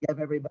 Give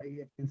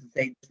everybody a chance to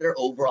say their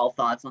overall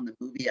thoughts on the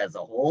movie as a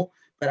whole.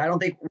 But I don't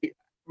think we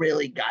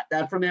really got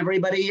that from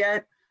everybody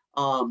yet.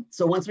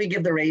 So once we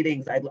give the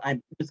ratings,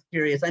 I'm just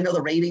curious. I know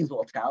the ratings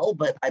will tell,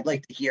 but I'd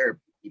like to hear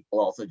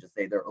people also just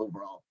say their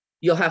overall.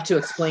 You'll have to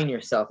explain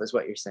yourself, is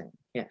what you're saying.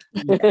 Yeah.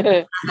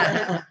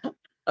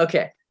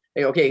 Okay.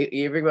 Okay.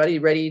 Everybody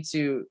ready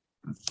to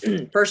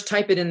first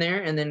type it in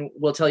there, and then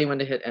we'll tell you when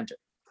to hit enter.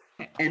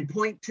 And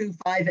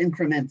 0.25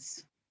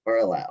 increments are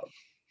allowed.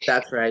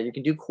 That's right. You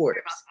can do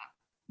quarters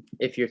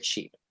if you're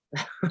cheap.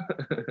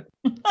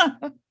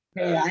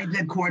 Hey, I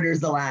did quarters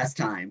the last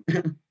time.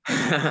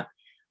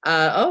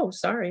 Oh,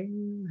 sorry.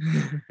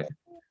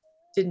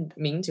 Didn't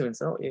mean to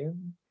insult you.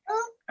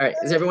 All right.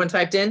 Is everyone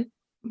typed in?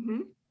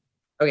 Mhm.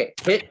 Okay.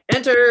 Hit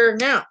enter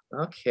now.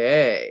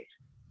 Okay.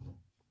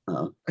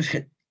 Oh,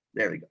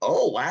 there we go.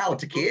 Oh, wow,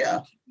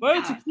 Takia. Whoa,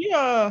 Yeah.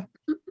 Takia.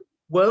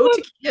 Whoa,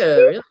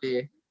 Takia,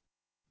 really?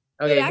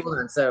 Okay, Yeah. hold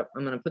on. So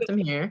I'm gonna put them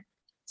here.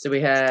 So we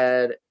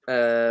had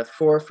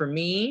 4 for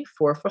me,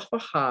 4 for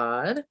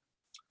Fahad.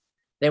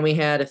 Then we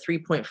had a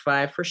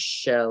 3.5 for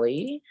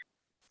Shelly.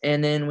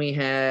 And then we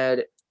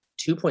had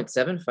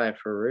 2.75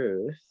 for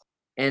Ruth.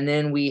 And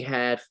then we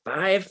had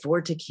 5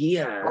 for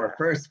Takia. Our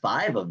first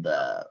 5 of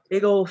the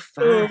Big old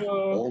 5.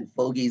 old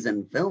fogies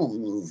and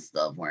films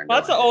stuff we're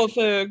Lots of doing. old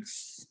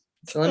folks.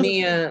 So let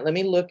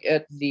me look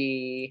at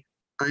the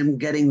I'm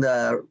getting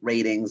the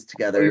ratings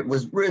together.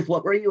 Was Ruth,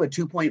 what were you? A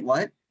 2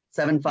 what?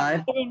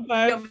 7.5?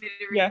 7.5. You want me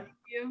to read Yeah.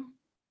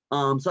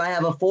 you? So I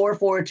have a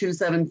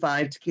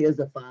 4.4275. Takia's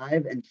a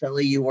 5, and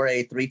Shelly, you were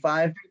a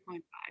 3.5.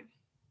 3.5.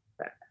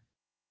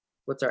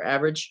 what's our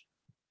average?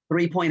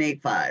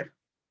 3.85.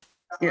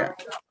 Yeah.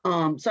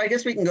 So I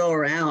guess we can go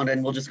around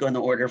and we'll just go in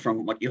the order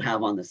from what you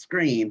have on the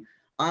screen.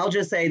 I'll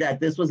just say that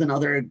this was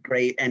another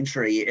great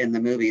entry in the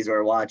movies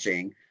we're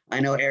watching. I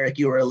know, Eric,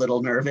 you were a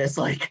little nervous.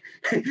 Like,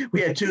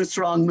 we had two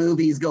strong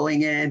movies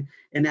going in,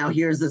 and now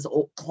here's this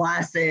old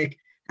classic.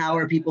 How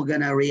are people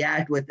going to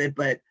react with it?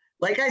 But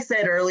like I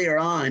said earlier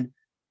on,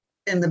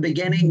 in the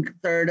beginning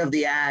third of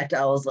the act,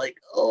 I was like,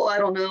 oh, I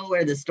don't know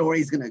where the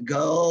story's going to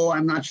go.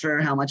 I'm not sure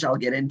how much I'll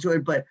get into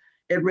it, but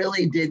it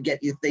really did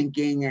get you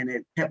thinking, and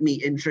it kept me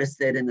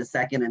interested in the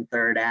second and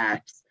third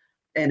acts.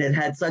 And it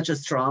had such a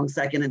strong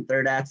second and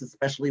third acts,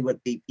 especially with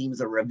the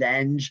themes of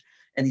revenge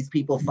and these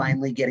people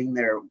finally getting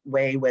their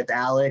way with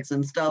Alex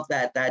and stuff.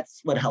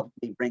 That's what helped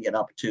me bring it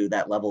up to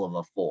that level of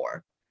a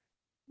 4.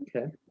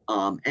 Okay.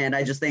 And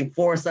I just think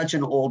for such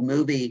an old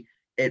movie,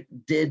 it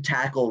did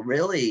tackle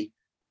really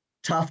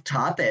tough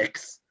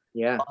topics.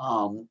 Yeah.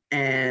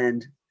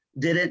 And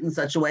did it in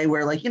such a way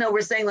where, like,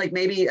 we're saying like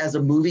maybe as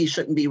a movie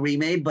shouldn't be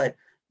remade, but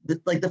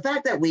the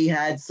fact that we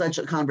had such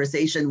a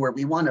conversation where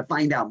we want to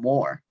find out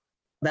more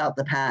about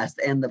the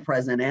past and the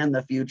present and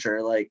the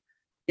future, like,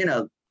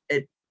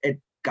 it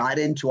got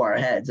into our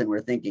heads and we're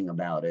thinking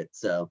about it.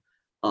 So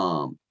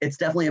it's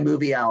definitely a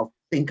movie I'll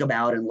think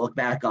about and look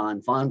back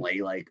on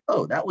fondly, like,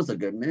 oh, that was a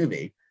good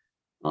movie.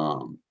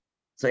 So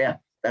yeah,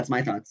 that's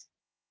my thoughts.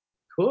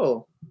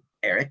 Cool.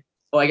 Eric?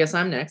 Oh, I guess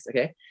I'm next.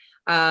 Okay.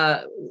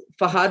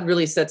 Fahad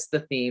really sets the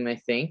theme, I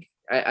think.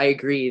 I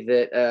agree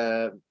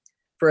that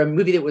for a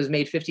movie that was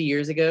made 50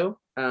 years ago,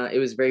 it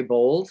was very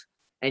bold,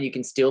 and you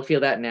can still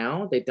feel that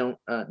now. They don't,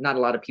 not a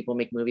lot of people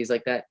make movies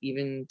like that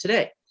even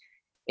today.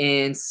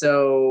 And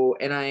so,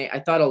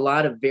 I thought a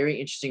lot of very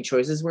interesting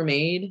choices were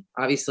made.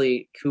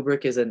 Obviously,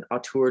 Kubrick is an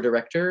auteur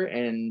director,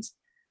 and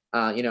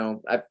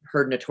I've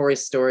heard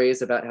notorious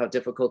stories about how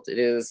difficult it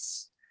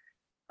is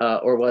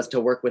or was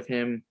to work with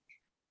him.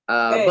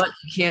 But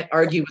you can't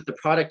argue with the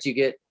product you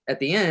get at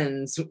the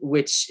end,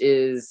 which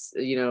is,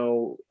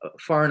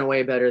 far and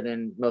away better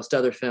than most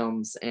other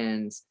films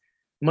and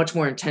much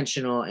more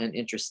intentional and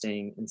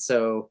interesting. And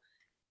so,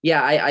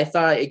 yeah, I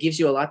thought it gives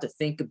you a lot to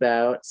think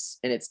about,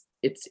 and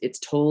it's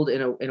told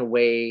in a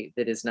way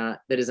that is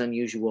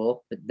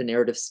unusual, the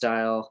narrative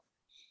style.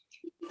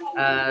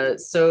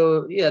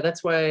 So yeah,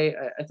 that's why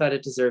I thought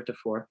it deserved a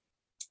 4.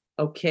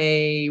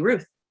 Okay,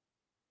 Ruth.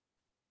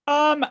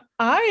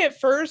 I at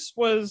first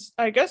was,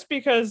 I guess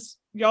because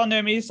y'all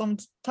know me,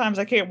 sometimes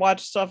I can't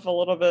watch stuff a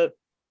little bit,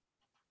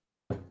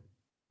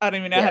 I don't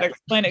even know how to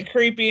explain it,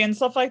 creepy and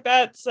stuff like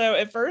that. So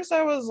at first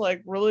I was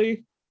like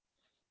really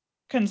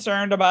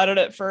concerned about it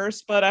at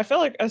first, but I feel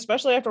like,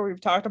 especially after we've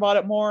talked about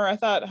it more, I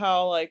thought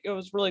how like it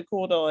was really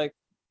cool to like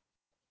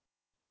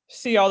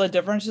see all the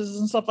differences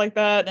and stuff like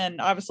that. And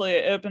obviously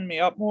it opened me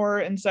up more.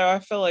 And so I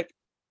feel like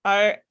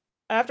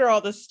after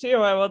all this too,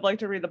 I would like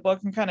to read the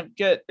book and kind of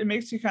it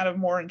makes you kind of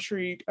more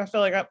intrigued. I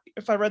feel like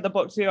if I read the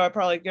book too, I'd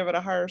probably give it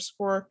a higher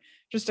score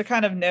just to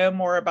kind of know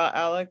more about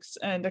Alex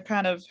and to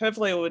kind of,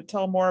 hopefully it would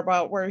tell more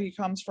about where he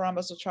comes from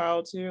as a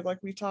child too, like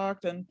we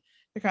talked, and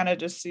to kind of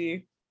just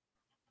see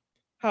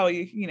how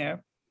he,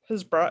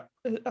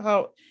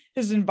 how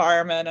his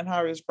environment and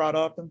how he was brought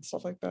up and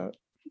stuff like that.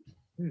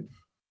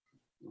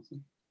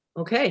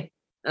 Okay.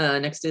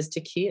 Next is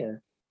Takia,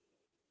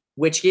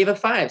 which gave a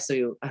 5.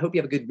 So I hope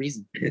you have a good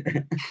reason.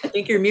 I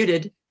think you're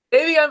muted.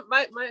 Maybe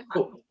my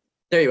Oh,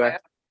 there you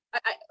are.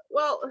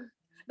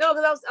 No,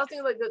 because I was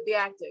thinking like the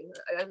acting.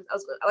 I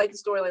like the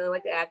storyline. I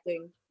like the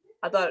acting.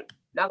 I thought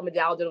Malcolm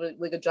McDowell did a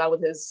really good job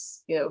with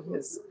his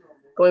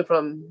going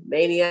from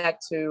maniac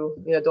to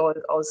doing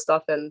all this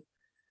stuff, and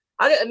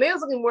maybe I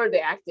was looking more at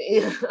the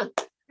acting.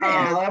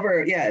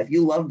 However, if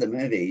you love the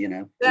movie, you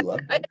love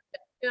it.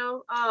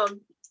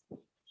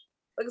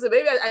 Like I said,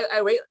 maybe I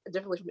rate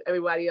differently from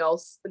everybody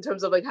else in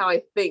terms of like how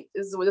I think.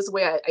 This is the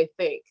way I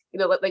think.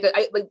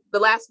 Like the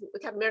last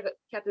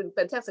Captain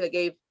Fantastic I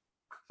gave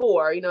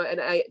 4.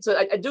 And I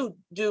do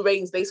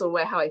ratings based on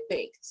how I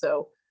think.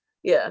 So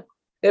yeah,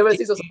 everybody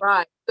seems so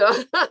surprised. So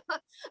I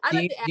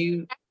like the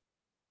acting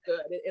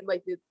good, and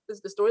like the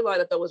storyline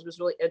I thought was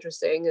really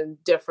interesting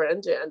and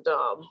different, and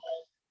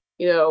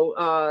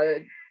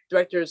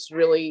director's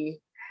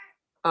really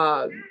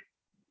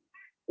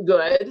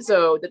good.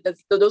 So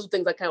those are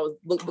things I kind of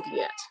was looking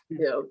at.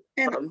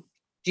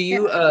 Do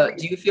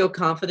you feel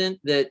confident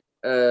that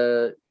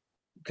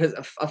because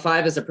a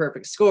 5 is a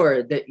perfect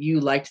score, that you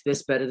liked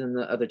this better than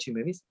the other 2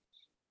 movies?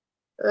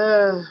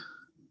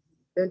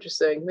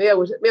 Interesting. Maybe I'm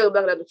not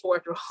gonna have 4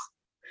 after all.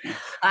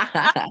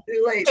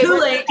 Too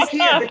late.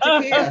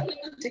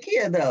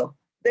 Takia, though,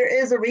 there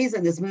is a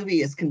reason this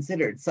movie is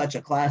considered such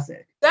a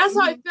classic. That's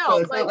how I felt. So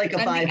it's not like a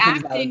 5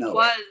 comes out of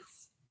nowhere.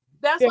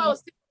 That's what I was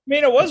thinking. I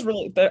mean, it was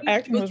really, the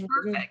acting was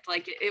really perfect.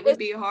 Like it would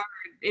be hard.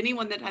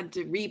 Anyone that had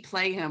to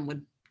replay him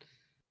would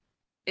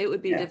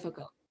be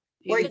difficult.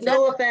 Like,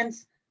 no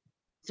offense.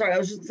 Sorry, I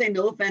was just saying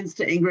no offense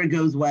to Ingrid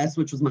Goes West,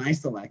 which was my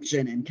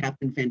selection, and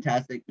Captain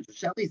Fantastic, which was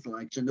Shelley's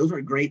selection. Those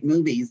were great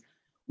movies.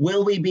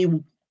 Will we be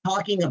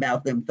talking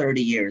about them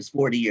 30 years,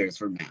 40 years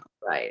from now?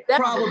 Right.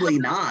 Probably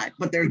not,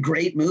 but they're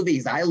great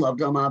movies. I loved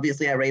them.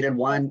 Obviously, I rated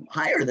one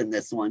higher than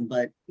this one,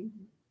 but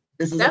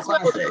this is a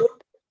classic.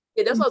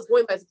 Yeah, that's what I was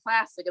going by as a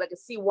classic, and I can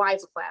see why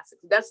it's a classic.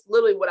 That's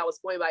literally what I was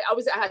going by.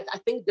 Obviously, I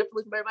think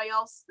differently from everybody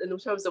else in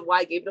terms of why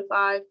I gave it a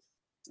 5.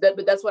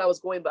 But that's what I was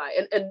going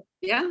by. And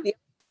Yeah.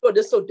 they're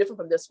just so different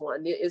from this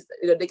one.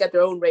 They got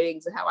their own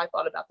ratings and how I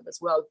thought about them as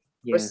well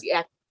versus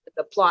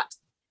the plot.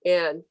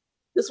 And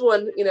this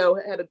one,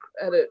 had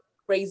a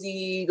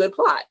crazy good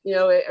plot.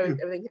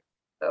 Everything.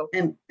 So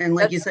and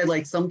like you said,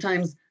 like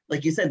sometimes,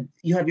 like you said,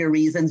 you have your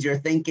reasons, you're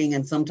thinking,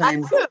 and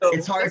sometimes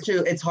it's hard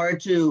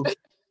to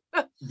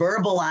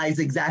verbalize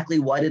exactly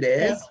what it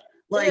is.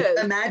 Like,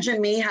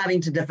 imagine me having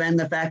to defend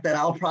the fact that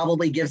I'll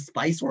probably give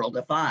Spice World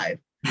a 5.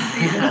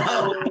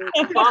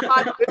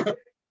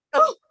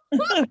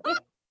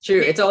 True.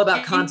 It's all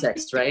about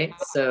context, right?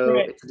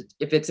 So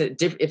if it's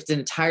an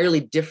entirely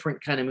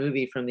different kind of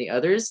movie from the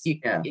others,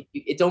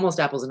 it's almost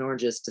apples and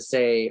oranges to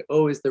say,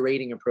 oh, is the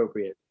rating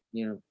appropriate?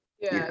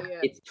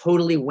 It's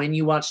totally when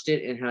you watched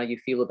it and how you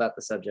feel about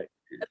the subject.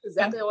 That's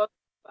exactly what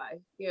I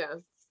was. Yeah.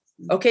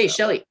 Okay,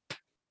 Shelly.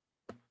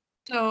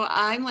 So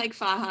I'm like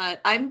Fahat.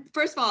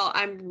 First of all,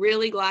 I'm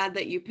really glad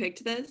that you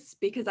picked this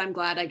because I'm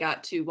glad I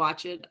got to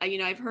watch it.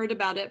 I've heard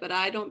about it, but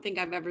I don't think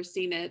I've ever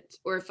seen it,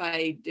 or if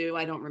I do,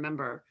 I don't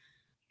remember.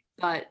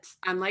 But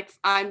I'm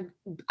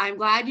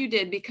glad you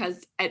did,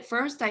 because at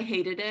first I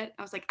hated it.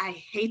 I was like, I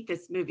hate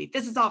this movie.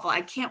 This is awful.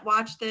 I can't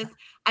watch this.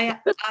 I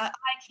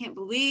can't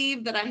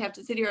believe that I have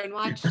to sit here and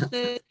watch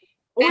this.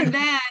 And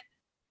then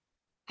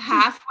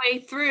halfway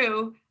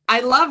through,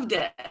 I loved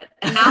it.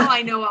 And now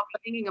I know I'll be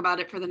thinking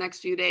about it for the next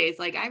few days.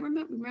 Like, I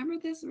remember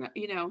this,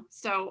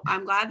 so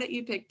I'm glad that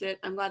you picked it.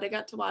 I'm glad I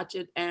got to watch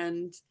it.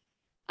 And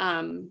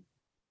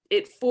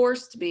it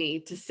forced me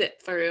to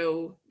sit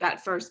through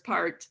that first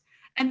part.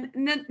 And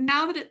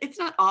now that it's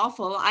not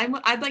awful,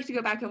 I'd like to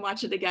go back and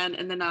watch it again.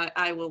 And then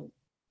I will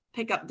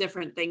pick up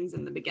different things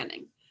in the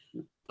beginning.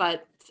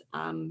 But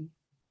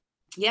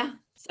yeah.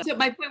 So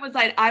my point was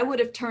I would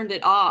have turned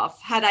it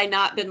off had I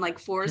not been like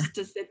forced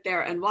to sit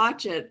there and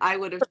watch it. I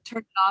would have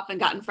turned it off and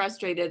gotten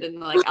frustrated and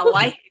like,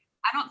 I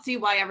don't see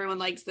why everyone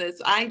likes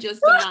this. I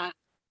just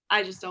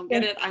don't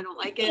get it. I don't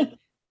like it,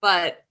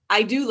 but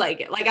I do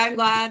like it. Like, I'm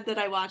glad that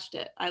I watched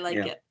it. I like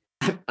it.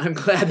 I'm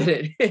glad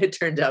that it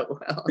turned out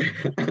well.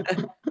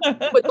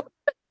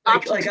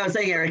 Like I was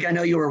saying, Eric, I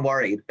know you were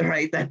worried,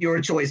 right? That your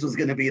choice was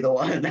going to be the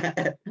one.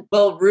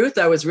 Well, Ruth,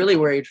 I was really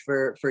worried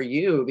for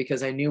you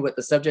because I knew what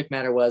the subject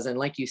matter was. And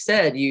like you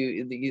said,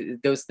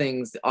 those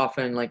things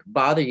often like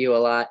bother you a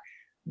lot.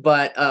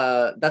 But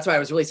that's why I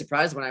was really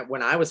surprised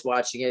when I was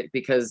watching it,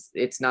 because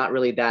it's not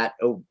really that,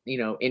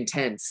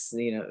 intense,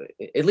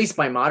 at least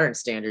by modern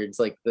standards,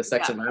 like the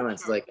sex and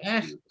violence is like,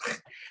 eh.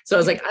 So I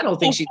was like, I don't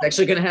think she's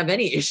actually going to have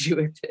any issue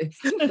with this.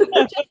 Just a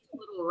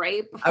little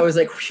rape. I was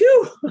like,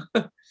 phew.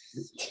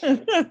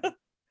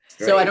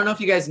 So I don't know if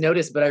you guys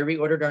noticed, but I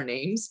reordered our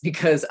names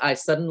because I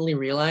suddenly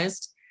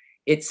realized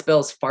it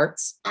spells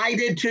farts. I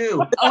did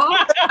too.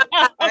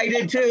 I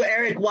did too,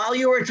 Eric. While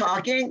you were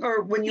talking,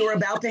 or when you were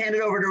about to hand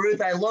it over to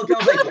Ruth, I looked. I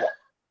was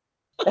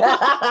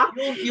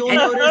like, "You'll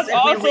notice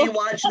if we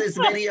rewatch this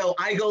video,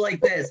 I go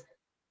like this."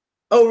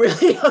 Oh,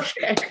 really?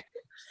 Okay.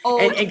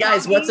 And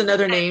guys, what's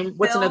another name?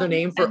 What's another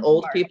name for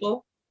old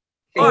people?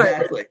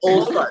 Exactly.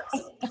 Old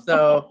farts.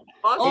 So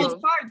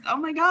old farts. Oh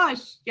my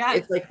gosh! Yeah.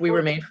 It's like we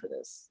were made for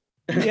this.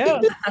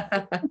 Yeah.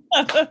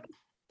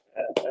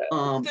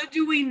 So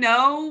do we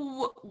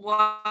know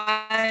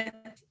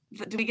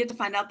do we get to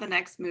find out the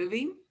next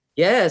movie?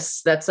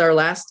 Yes, that's our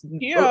last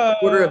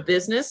order of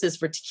business, is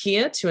for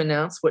Takia to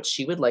announce what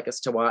she would like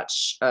us to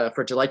watch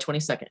for July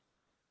 22nd.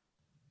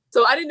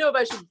 So I didn't know if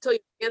I should tell you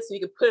the answer. You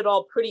could put it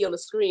all pretty on the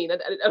screen.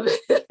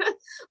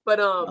 But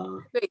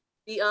the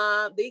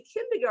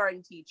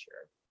kindergarten teacher.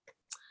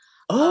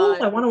 Oh,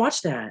 I want to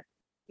watch that.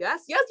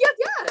 Yes.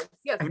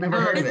 I've never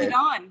heard of it.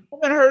 I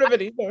haven't heard of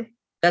it either.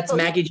 That's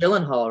Maggie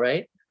Gyllenhaal,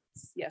 right?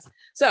 Yes.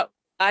 So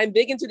I'm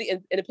big into the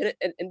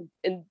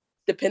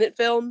independent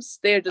films.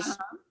 They're just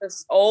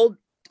this a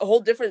whole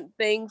different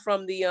thing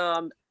from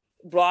the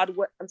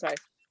Broadway. I'm sorry,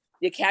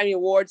 the Academy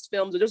Awards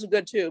films. Those are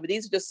good too, but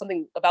these are just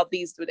something about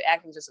these. The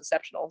acting is just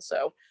exceptional.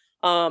 So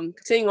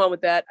continuing on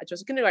with that, I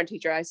chose a kindergarten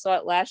teacher. I saw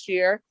it last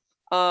year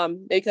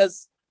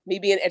because me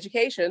being in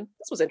education,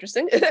 this was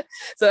interesting.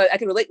 So I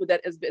can relate with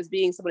that as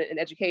being someone in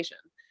education.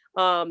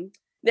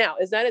 Now,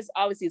 it's not as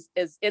obviously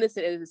as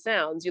innocent as it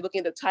sounds. You're looking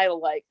at the title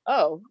like,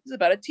 oh, this is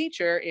about a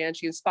teacher and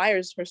she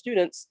inspires her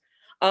students.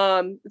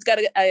 It's got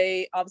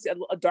obviously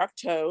a dark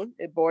tone.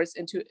 It borders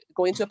into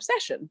going into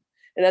obsession,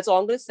 and that's all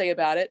I'm going to say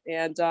about it.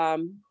 And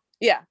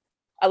yeah,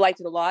 I liked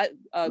it a lot.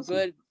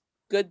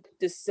 Good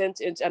descent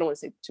into. I don't want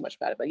to say too much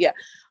about it, but yeah.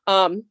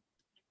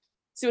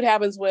 See what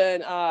happens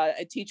when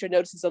a teacher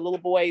notices a little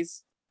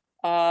boy's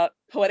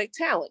poetic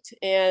talent,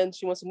 and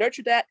she wants to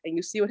nurture that, and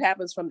you see what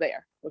happens from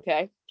there.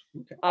 Okay.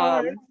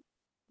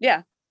 Yeah,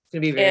 it's gonna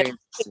be very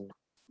interesting.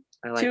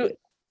 I like it.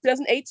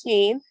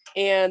 2018,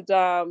 and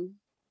I don't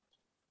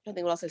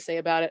think what else I say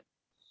about it.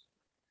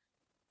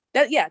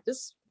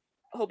 Just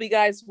hope you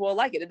guys will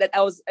like it. It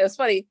was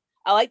funny.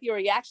 I like your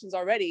reactions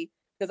already,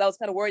 because I was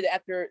kind of worried that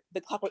after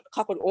the Clockwork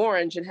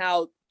Orange and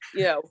how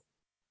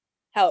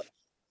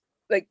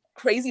like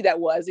crazy that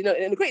was,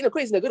 and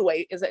crazy in a good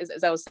way, as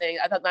I was saying.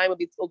 I thought 9 would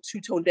be a little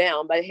too toned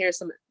down, but I hear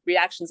some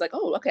reactions like,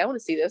 oh, okay, I want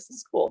to see this. This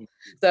is cool.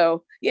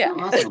 So yeah.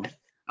 Awesome.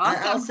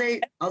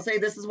 Awesome. I'll say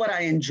this is what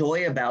I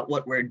enjoy about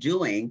what we're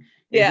doing.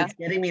 It's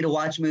getting me to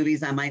watch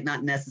movies I might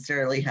not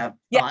necessarily have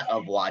thought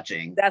of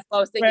watching. That's what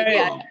I was thinking. Right.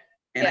 Yeah.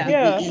 And I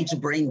think we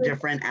each bring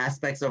different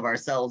aspects of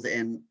ourselves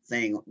in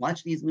saying,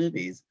 watch these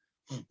movies.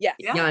 Yeah.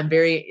 Yeah, I'm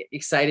very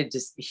excited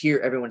to hear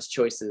everyone's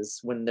choices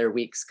when their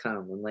weeks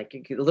come and like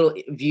a little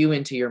view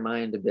into your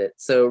mind a bit.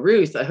 So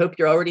Ruth, I hope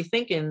you're already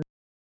thinking